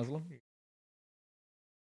 Are they Muslim?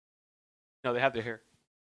 No, they have their hair.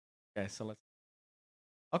 Okay, so let's.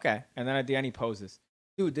 Okay, and then at the end he poses.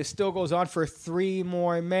 Dude, this still goes on for 3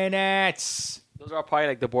 more minutes. Those are all probably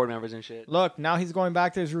like the board members and shit. Look, now he's going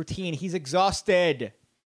back to his routine. He's exhausted.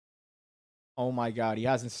 Oh my God, he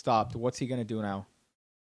hasn't stopped. What's he gonna do now?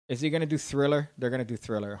 Is he gonna do Thriller? They're gonna do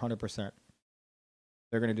Thriller, 100%.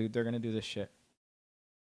 They're gonna do this shit.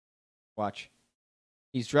 Watch.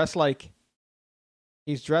 He's dressed like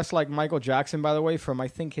Michael Jackson, by the way, from I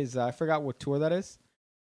think his I forgot what tour that is.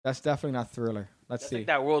 That's definitely not Thriller. Let's see. Like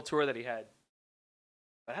that world tour that he had.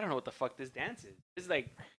 But I don't know what the fuck this dance is. This is like,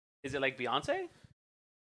 is it like Beyonce?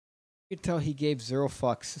 You can tell he gave 0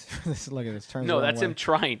 fucks. Look at this. Turns No, the wrong that's way. him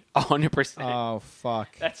trying 100%. Oh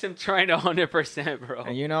fuck. That's him trying 100%, bro.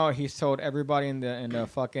 And you know he's told everybody in the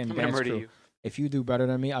fucking I'm gonna dance murder crew, you. if you do better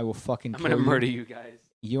than me, I will fucking I'm kill gonna you. murder you guys.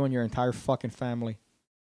 You and your entire fucking family.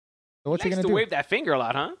 So what's He he likes gonna to do? wave that finger a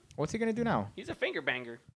lot, huh? What's he gonna do now? He's a finger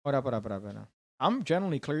banger. What up? I'm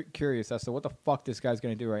genuinely curious as to what the fuck this guy's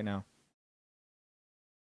gonna do right now.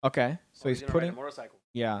 Okay, so he's gonna ride putting. a motorcycle.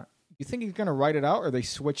 Yeah, you think he's gonna write it out, or they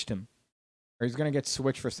switched him, or he's gonna get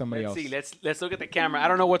switched for somebody Let's else? see. Let's look at the camera. I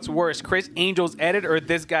don't know what's worse, Chris Angel's edit or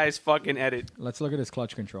this guy's fucking edit. Let's look at his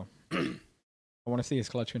clutch control. I want to see his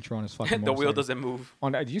clutch control on his fucking. The wheel motorcycle. doesn't move.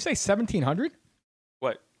 Did you say 1700?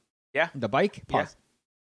 What? Yeah. The bike? Pause.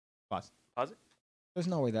 Yeah. Pause it. There's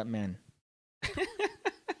no way that man.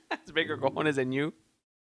 It's bigger cojones than you.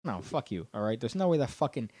 No, fuck you. All right. There's no way that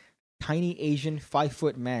fucking tiny Asian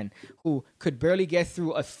 5-foot man who could barely get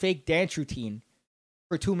through a fake dance routine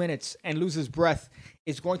for 2 minutes and lose his breath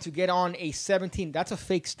is going to get on a 17. That's a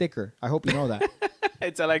fake sticker. I hope you know that.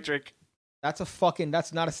 It's electric. That's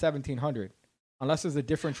not a 1700. Unless there's a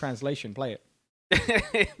different translation. Play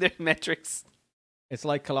it. They're metrics. It's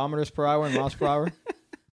like kilometers per hour and miles per hour.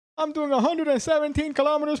 I'm doing 117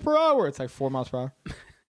 kilometers per hour. It's like 4 miles per hour.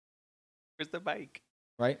 Where's the bike?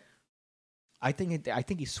 Right? I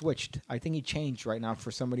think he switched. I think he changed right now for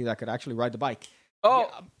somebody that could actually ride the bike. Oh,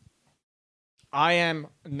 Yeah, I am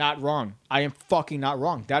not wrong. I am fucking not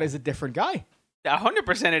wrong. That is a different guy.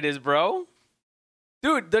 100% it is, bro.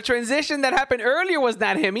 Dude, the transition that happened earlier was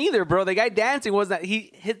not him either, bro. The guy dancing was not.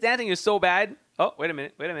 His dancing is so bad. Oh, wait a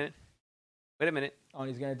minute. Oh,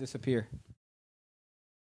 he's gonna disappear.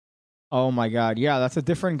 Oh my God. Yeah, that's a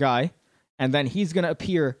different guy. And then he's gonna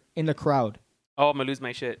appear in the crowd. Oh, I'm gonna lose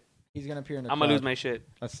my shit. He's gonna appear in the I'm crowd. gonna lose my shit.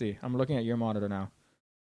 Let's see. I'm looking at your monitor now.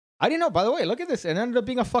 I didn't know. By the way, look at this. It ended up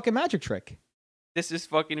being a fucking magic trick. This is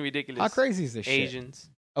fucking ridiculous. How crazy is this shit? Asians.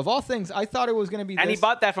 Of all things, I thought it was going to be And this. he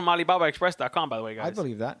bought that from AlibabaExpress.com, by the way, guys. I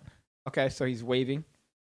believe that. Okay, so he's waving.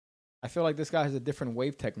 I feel like this guy has a different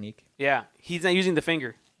wave technique. Yeah, he's not using the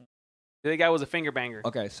finger. The guy was a finger banger.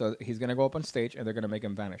 Okay, so he's going to go up on stage, and they're going to make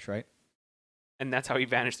him vanish, right? And that's how he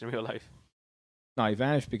vanished in real life. No, he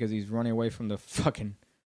vanished because he's running away from the fucking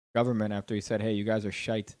government after he said, hey, you guys are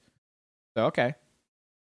shite. So, okay.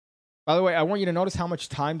 By the way, I want you to notice how much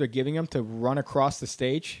time they're giving him to run across the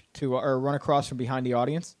stage, or run across from behind the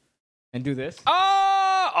audience and do this. Okay.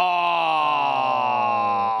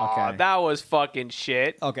 That was fucking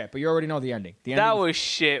shit. Okay, but you already know the ending. That was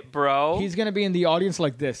shit, bro. He's going to be in the audience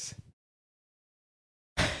like this.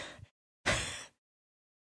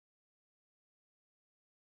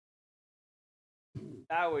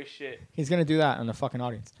 That was shit. He's going to do that in the fucking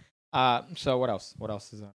audience. So what else? What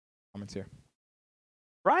else is comments here?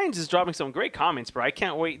 Brian's just dropping some great comments, bro. I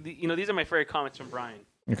can't wait. You know, these are my favorite comments from Brian.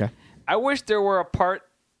 Okay. I wish there were a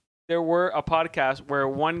podcast where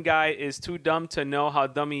one guy is too dumb to know how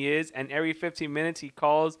dumb he is, and every 15 minutes he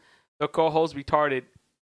calls the co-host retarded.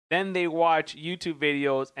 Then they watch YouTube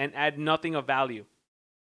videos and add nothing of value.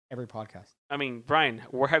 Every podcast. I mean, Brian,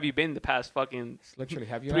 where have you been the past fucking literally,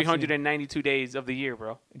 have you 392 days of the year,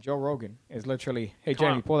 bro? Joe Rogan is literally, hey,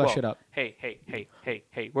 Jamie, pull that shit up. Hey.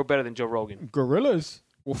 We're better than Joe Rogan. Gorillas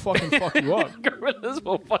will fucking fuck you up. Gorillas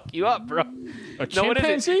will fuck you up, bro. A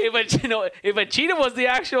chimpanzee? If a cheetah was the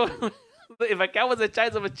actual, if a cat was the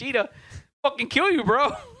size of a cheetah, fucking kill you,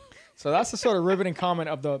 bro. So that's the sort of riveting comment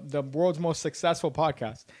of the world's most successful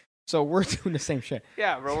podcast. So we're doing the same shit.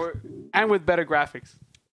 Yeah, bro. And with better graphics.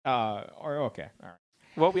 Okay, all right.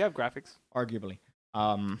 Well, we have graphics. Arguably.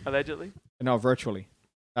 Allegedly. No, virtually.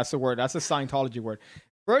 That's the word. That's a Scientology word.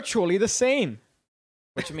 Virtually the same,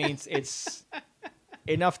 which means it's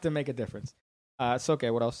enough to make a difference. It's okay.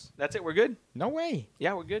 What else? That's it. We're good. No way.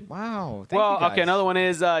 Yeah, we're good. Wow. Thank you guys. Okay. Another one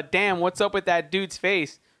is, damn, what's up with that dude's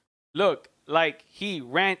face? Look like he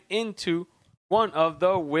ran into one of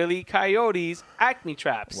the Willy Coyote's acne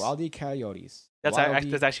traps. Wildy Coyotes. That's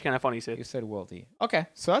actually kind of funny, Sid. You said Wildy. Okay,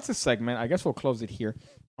 so that's a segment. I guess we'll close it here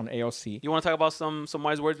on AOC. You want to talk about some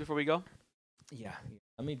wise words before we go? Yeah.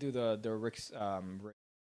 Let me do the Rick's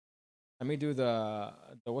let me do the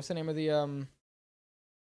what's the name of the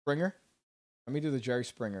Springer? Let me do the Jerry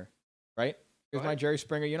Springer, right? Here's my Jerry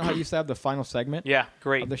Springer. You know how he used to have the final segment? Yeah,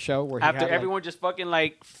 great. Of the show where after he had, everyone just fucking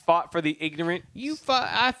like fought for the ignorant.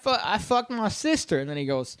 I fucked my sister, and then he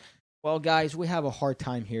goes, "Well, guys, we have a hard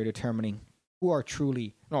time here determining who our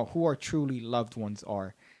truly loved ones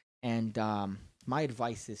are, and my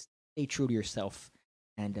advice is stay true to yourself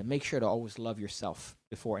and make sure to always love yourself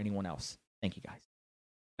before anyone else. Thank you, guys."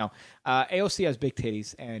 Now, AOC has big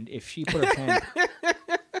titties, and if she put her hand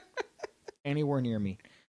anywhere near me,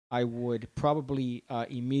 I would probably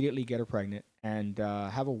immediately get her pregnant and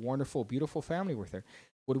have a wonderful, beautiful family with her.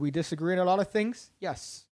 Would we disagree on a lot of things?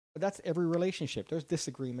 Yes. But that's every relationship. There's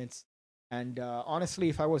disagreements. And honestly,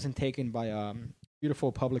 if I wasn't taken by a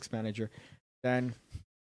beautiful Publix manager, then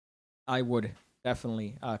I would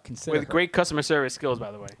definitely consider with her. Great customer service skills,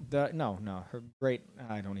 by the way. No, her great.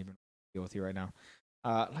 I don't even deal with you right now.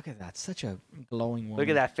 Look at that, such a glowing woman. Look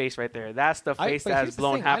at that face right there. That's the face that has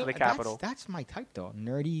blown half of the Capitol. That's my type, though.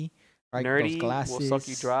 Nerdy, right? Nerdy, those glasses will suck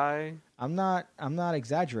you dry. I'm not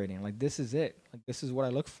exaggerating. Like, this is it. Like, this is what I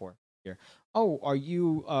look for here. Oh, are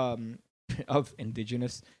you of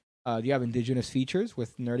indigenous? Do you have indigenous features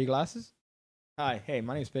with nerdy glasses? Hi, hey,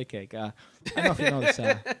 my name is Big Cake. I don't know if you know this.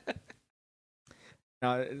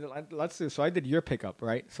 Now, let's do. So I did your pickup,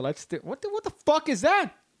 right? So let's do. What the fuck is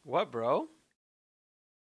that? What, bro?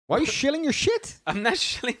 Why are you shilling your shit? I'm not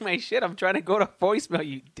shilling my shit. I'm trying to go to voicemail,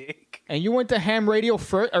 you dick. And you went to Ham Radio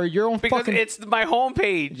first, or your own because fucking... it's my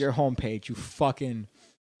homepage. Your homepage, you fucking...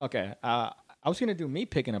 Okay, I was going to do me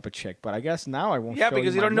picking up a chick, but I guess now I won't show you. Yeah,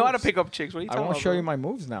 because you don't know how to moves. pick up chicks. What are you talking about? I won't show you my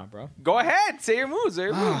moves now, bro. Go ahead. Say your moves. Say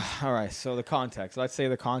your moves. All right, so the context. Let's say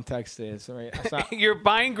the context is... Right, you're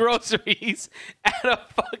buying groceries at a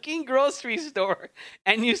fucking grocery store,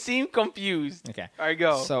 and you seem confused. Okay. All right,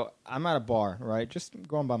 go. So I'm at a bar, right? Just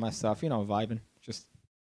going by myself, vibing. Just...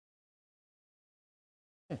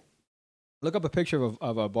 Look up a picture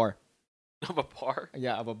of a bar. Of a bar?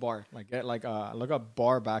 Yeah, of a bar. Like, look up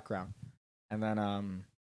bar background. And then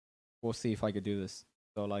we'll see if I could do this.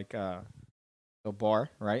 So so bar,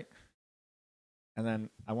 right? And then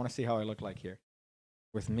I want to see how I look like here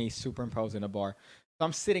with me superimposing a bar. So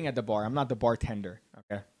I'm sitting at the bar. I'm not the bartender,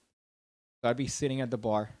 okay? So I'd be sitting at the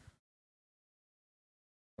bar,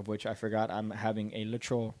 of which I forgot I'm having a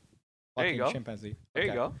literal fucking chimpanzee. There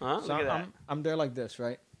you go. So look at that. I'm there like this,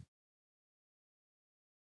 right?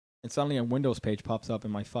 And suddenly a Windows page pops up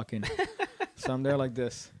in my fucking So I'm there like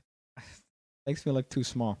this. Makes me look too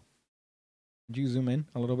small. Could you zoom in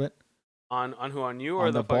a little bit? On who? On you or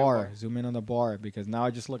On the fucking bar. Zoom in on the bar because now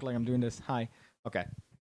I just look like I'm doing this. Hi. Okay.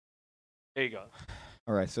 There you go.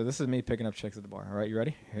 All right. So this is me picking up chicks at the bar. All right. You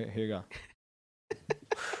ready? Here you go.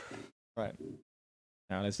 All right.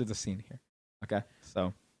 Now let's do the scene here. Okay.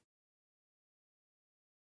 So.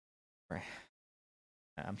 Right.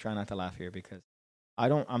 I'm trying not to laugh here because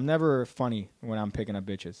I'm never funny when I'm picking up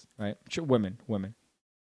bitches, right? Women.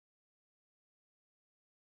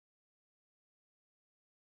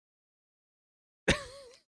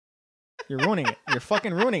 You're ruining it. You're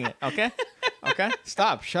fucking ruining it, okay? Okay?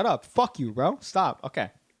 Stop. Shut up. Fuck you, bro. Stop. Okay.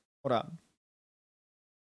 Hold up.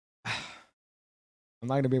 I'm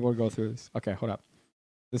not going to be able to go through this. Okay, hold up.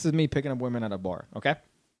 This is me picking up women at a bar, okay?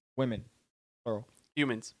 Women. Plural.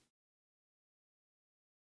 Humans.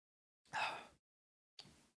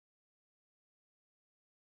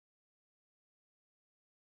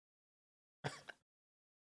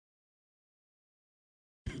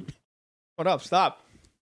 Hold up. Stop.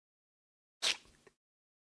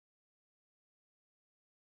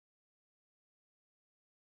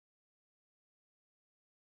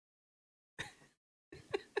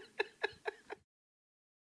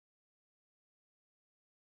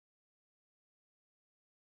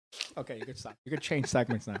 Okay, you could stop. You could change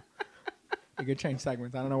segments now. You could change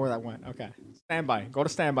segments. I don't know where that went. Okay. Standby. Go to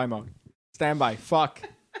standby mode. Standby. Fuck.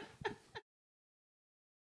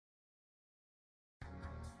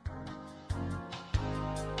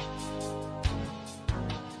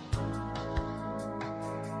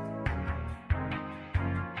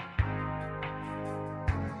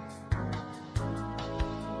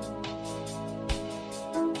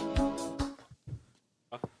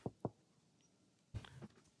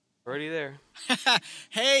 Already there.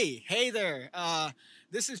 Hey there.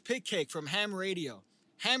 This is Pig Cake from Ham Radio.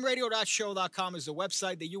 Hamradio.show.com is the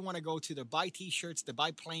website that you want to go to buy t-shirts, to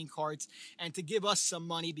buy playing cards, and to give us some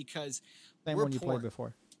money because Same we're one you poor. played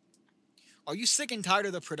before. Are you sick and tired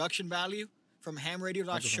of the production value from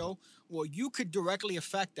hamradio.show? Well, you could directly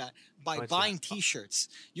affect that by buying t-shirts.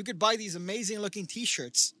 You could buy these amazing looking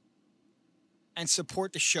t-shirts and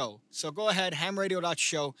support the show. So go ahead,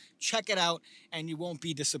 hamradio.show, check it out, and you won't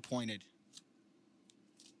be disappointed.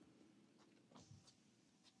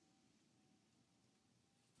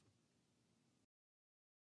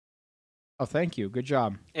 Oh, thank you. Good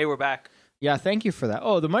job. Hey, we're back. Yeah, thank you for that.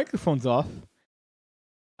 Oh, the microphone's off.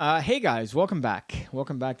 Hey guys, welcome back.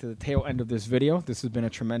 Welcome back to the tail end of this video. This has been a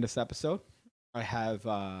tremendous episode. I have,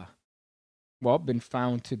 been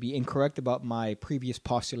found to be incorrect about my previous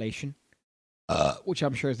postulation, which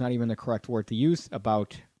I'm sure is not even the correct word to use,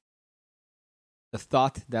 about the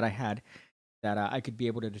thought that I had that I could be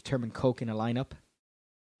able to determine Coke in a lineup.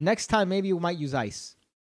 Next time, maybe we might use ice.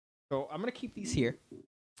 So I'm gonna keep these here.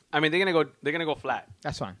 I mean, they're gonna go flat.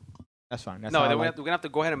 That's fine. That's fine. That's No, how then I we're like- gonna have to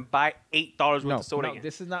go ahead and buy $8 worth of soda no, again.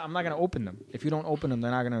 this is not. I'm not gonna open them. If you don't open them,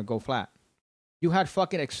 they're not gonna go flat. You had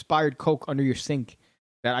fucking expired Coke under your sink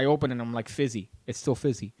that I opened and I'm like fizzy. It's still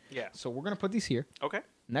fizzy. Yeah. So we're gonna put these here. Okay.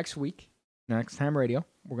 Next week, next Ham Radio,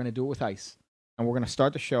 we're gonna do it with ice, and we're gonna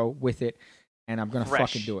start the show with it, and I'm gonna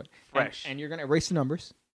Fresh. fucking do it. Fresh. And you're gonna erase the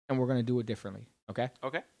numbers, and we're gonna do it differently. Okay.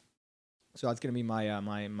 Okay. So that's gonna be my I'm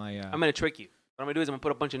gonna trick you. What I'm gonna do is I'm gonna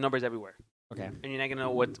put a bunch of numbers everywhere, okay. and you're not gonna know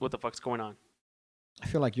what the fuck's going on. I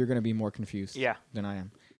feel like you're gonna be more confused. Yeah. Than I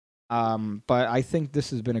am. But I think this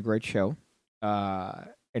has been a great show.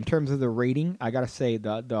 In terms of the rating, I gotta say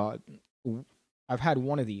I've had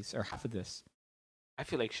one of these or half of this. I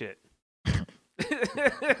feel like shit.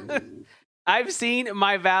 I've seen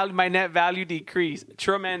my net value decrease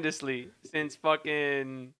tremendously since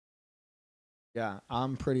fucking. Yeah,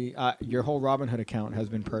 I'm pretty. Your whole Robinhood account has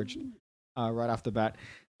been purged right off the bat.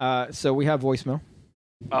 So we have voicemail.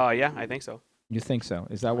 Yeah, I think so. You think so?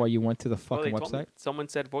 Is that why you went to the Well, fucking they told me. website? Someone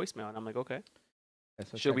said voicemail, and I'm like, okay. Okay,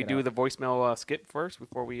 so Should check we it do out. the voicemail skip first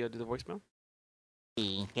before we do the voicemail?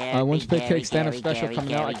 Once Big Cake stand-up special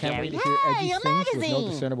coming out, I can't wait to hear edgy things with no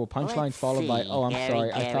discernible punchlines, followed by, oh, I'm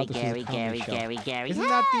sorry, I thought this was a comedy show. Isn't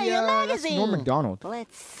that that's Norm Macdonald?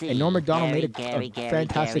 Let's see. And Norm Macdonald made a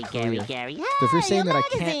fantastic career. So if you're saying that I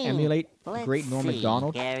can't emulate great Norm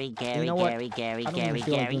Macdonald, you know what? I don't even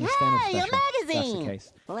feel like doing a stand-up special. That's the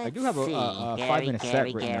case. I do have a 5-minute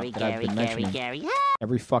set written up that I've been mentioning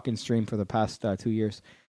every fucking stream for the past 2 years.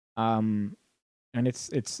 And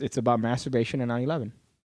it's about masturbation and 9/11,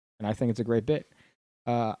 and I think it's a great bit.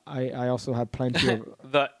 I also have plenty of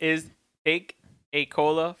The Is Take a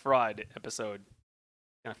Cola Fraud episode.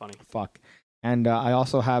 Kind of funny. fuck, and I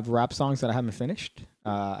also have rap songs that I haven't finished.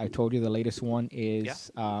 I told you the latest one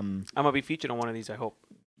is I'm gonna be featured on one of these. I hope.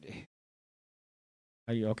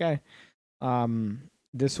 Are you okay?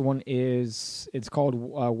 This one it's called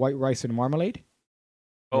White Rice and Marmalade.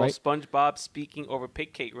 Oh, Right? SpongeBob speaking over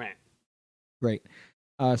pig cake rant. Great.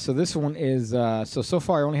 So this one is so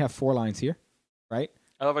far I only have 4 lines here, right?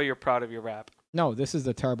 I love how you're proud of your rap. No, this is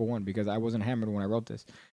the terrible one because I wasn't hammered when I wrote this.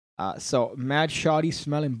 So mad shoddy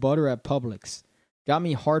smelling butter at Publix. Got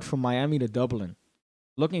me hard from Miami to Dublin.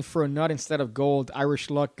 Looking for a nut instead of gold. Irish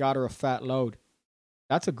luck got her a fat load.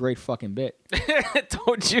 That's a great fucking bit.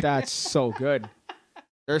 Told you. That's so good.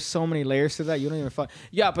 There's so many layers to that. You don't even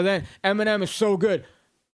Yeah, but then Eminem is so good.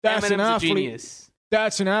 That's Eminem's an a awfully genius.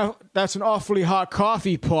 that's an awfully hot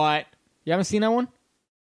coffee pot. You haven't seen that one?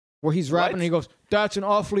 Where he's rapping and he goes, "That's an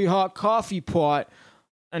awfully hot coffee pot."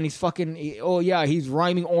 And he's fucking oh yeah, he's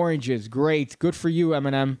rhyming oranges. Great. Good for you,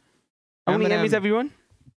 Eminem. How many Emmys have you won?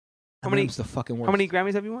 Eminem's the fucking worst. How many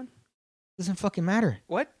Grammys have you won? Doesn't fucking matter.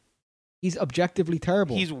 What? He's objectively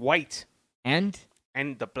terrible. He's white. And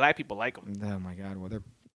the black people like him. oh my god, well they're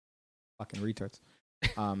fucking retards.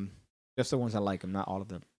 Just the ones that like him, not all of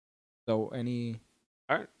them. So any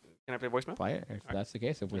All right. Can I play voicemail? play it if All that's the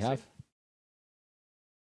case. If we Let's have see.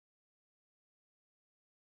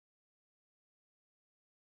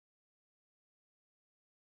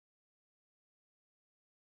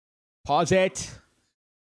 pause it.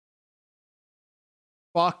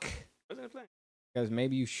 Fuck. What's it playing? Because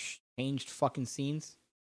maybe you changed fucking scenes.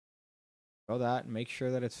 Go that. Make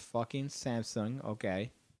sure that it's fucking Samsung.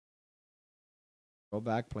 Okay. Go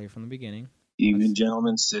back. Play from the beginning. Evening,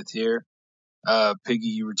 gentlemen. Sit here. Piggy,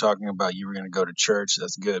 you were talking about you were going to go to church.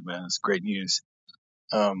 That's good, man. That's great news.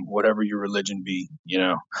 Whatever your religion be, you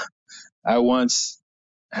know. I once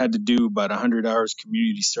had to do about 100 hours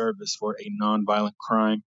community service for a nonviolent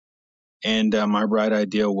crime. And my bright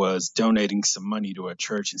idea was donating some money to a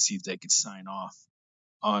church and see if they could sign off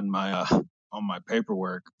on my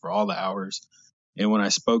paperwork for all the hours. And when I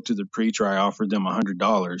spoke to the preacher, I offered them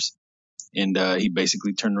 $100. And he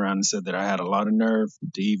basically turned around and said that I had a lot of nerve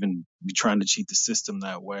to even be trying to cheat the system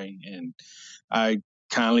that way. And I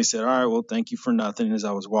kindly said, all right, well, thank you for nothing. And as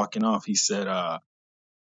I was walking off, he said,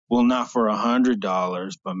 well, not for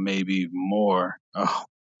 $100, but maybe more. Oh,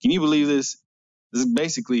 can you believe this? This is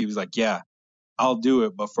basically, he was like, yeah, I'll do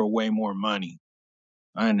it, but for way more money.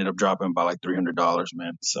 I ended up dropping by like $300,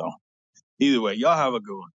 man. So either way, y'all have a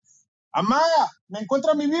good one. Amaya, me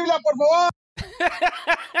encuentra mi Biblia, por favor.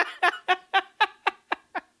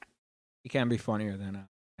 You can't be funnier than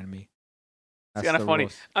me. It's kind of funny.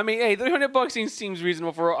 Rules. I mean, hey, $300 seems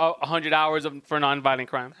reasonable for 100 hours for nonviolent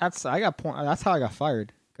crime. That's how I got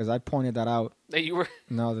fired because I pointed that out. That you were.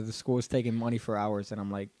 No, that the school was taking money for hours, and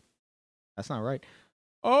I'm like, that's not right.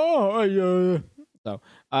 Oh yeah. So,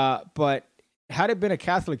 but had it been a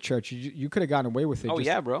Catholic church, you could have gotten away with it. Oh just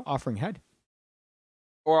yeah, bro. offering head.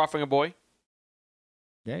 Or offering a boy.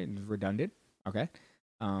 Yeah, it's redundant. Okay.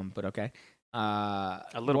 But okay. A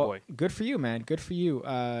little boy. Good for you, man. Good for you.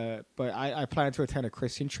 But I plan to attend a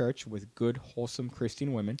Christian church with good, wholesome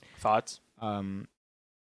Christian women. Thoughts? I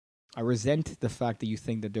resent the fact that you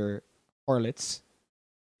think that they're harlots.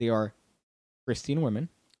 They are Christian women.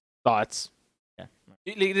 Thoughts? Yeah.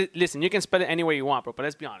 Listen, you can spell it any way you want, bro. But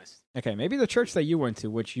let's be honest. Okay, maybe the church that you went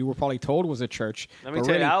to, which you were probably told was a church. Let me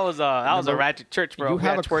tell you, that was a ratchet church, bro. You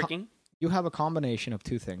have a twerking. You have a combination of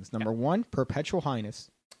two things. Number one, perpetual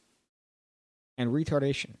highness and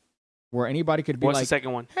retardation, where anybody could be What's like, the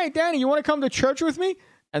second one? "Hey, Danny, you want to come to church with me?"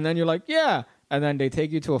 And then you're like, "Yeah." And then they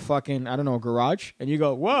take you to a fucking, I don't know, garage, and you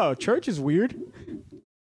go, "Whoa, church is weird."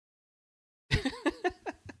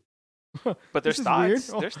 But there's This is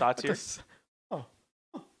thoughts. weird. There's thoughts here. Is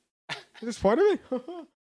this part of it?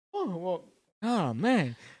 Oh well. Oh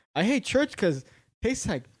man, I hate church because it tastes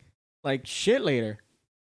like shit later.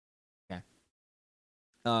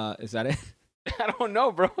 Yeah. Is that it? I don't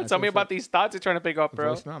know, bro. That's Tell me what's about up. these thoughts you're trying to pick up,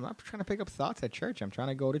 bro. No, I'm not trying to pick up thoughts at church. I'm trying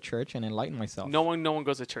to go to church and enlighten myself. No one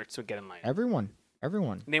goes to church to get enlightened.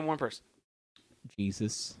 Everyone. Name one person.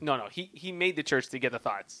 Jesus. No. He made the church to get the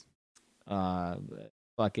thoughts.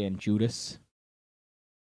 Fucking Judas.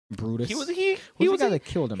 Brutus. He was the guy that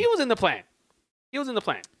killed him? He was in the plan.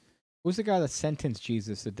 Who's the guy that sentenced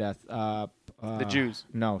Jesus to death? The Jews.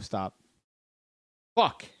 No, stop.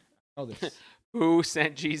 Fuck. Oh, this. Who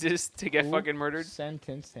sent Jesus to get Who fucking murdered?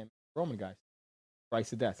 Sentenced him. Roman guys.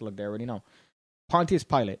 Christ to death. Look, they already know. Pontius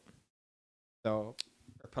Pilate. So,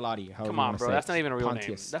 or Pilate. Come on, bro. That's not even a real Pontius.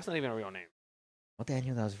 name. That's not even a real name. Well,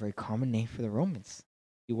 Daniel, that was a very common name for the Romans.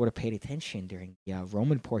 You would have paid attention during the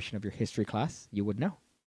Roman portion of your history class. You would know.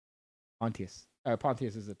 Pontius.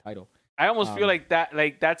 Pontius is the title. I almost feel like that.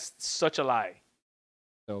 Like that's such a lie.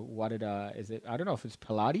 So what is it? I don't know if it's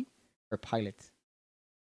Pilate or Pilate.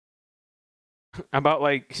 About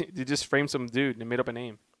like they just framed some dude and made up a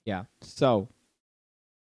name. Yeah. So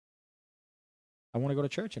I want to go to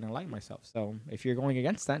church and enlighten myself. So if you're going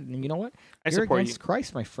against that, then you know what? I You're support against you.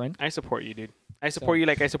 Christ, my friend. I support you, dude. I support you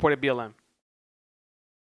like I supported BLM.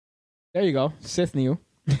 There you go. Sith knew.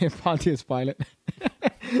 Pontius Pilate.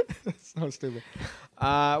 So stupid.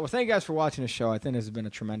 Well, thank you guys for watching the show. I think this has been a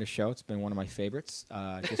tremendous show. It's been one of my favorites.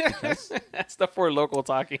 Just because That's the for local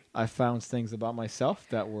talking. I found things about myself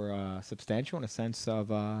that were substantial in a sense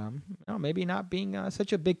of maybe not being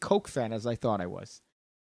such a big Coke fan as I thought I was.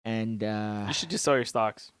 And You should just sell your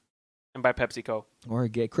stocks and buy PepsiCo. or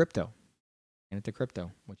get crypto. Get into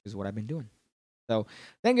crypto, which is what I've been doing. So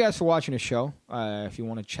thank you guys for watching the show. If you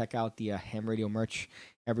want to check out the Ham Radio merch,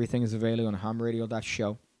 everything is available on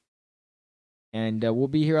hamradio.show. And we'll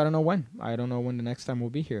be here. I don't know when. I don't know when the next time we'll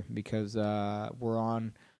be here because we're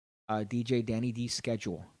on DJ Danny D's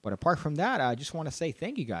schedule. But apart from that, I just want to say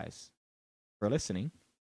thank you guys for listening.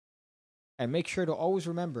 And make sure to always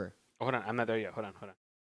remember. Oh, hold on. I'm not there yet. Hold on.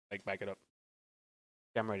 Like, back it up.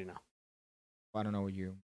 Okay, I'm ready now. I don't know what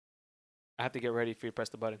you. I have to get ready for you to press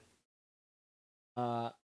the button.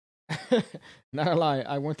 Not a lie.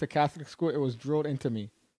 I went to Catholic school. It was drilled into me.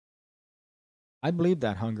 I believe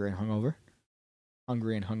that hungry and hungover,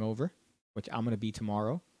 which I'm gonna be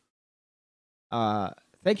tomorrow.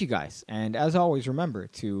 Thank you guys, and as always, remember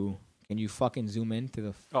to can you fucking zoom in to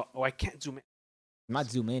the Oh, I can't zoom in. not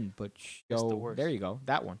zoom in, but That's the show. worst. There you go,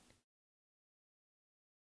 that one.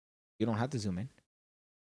 You don't have to zoom in.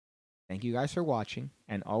 Thank you guys for watching,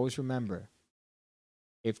 and always remember,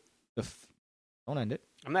 if the don't end it.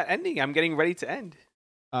 I'm not ending. I'm getting ready to end.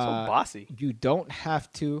 So bossy. You don't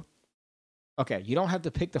have to. Okay, you don't have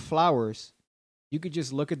to pick the flowers. You could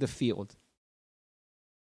just look at the field.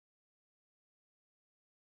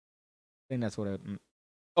 I think that's what it.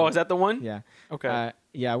 Oh, is that the one? Yeah. Okay.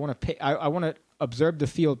 Yeah, I want to pick. I want to observe the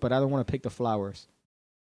field, but I don't want to pick the flowers.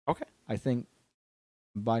 Okay. I think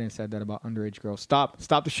Biden said that about underage girls. Stop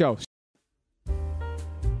the show.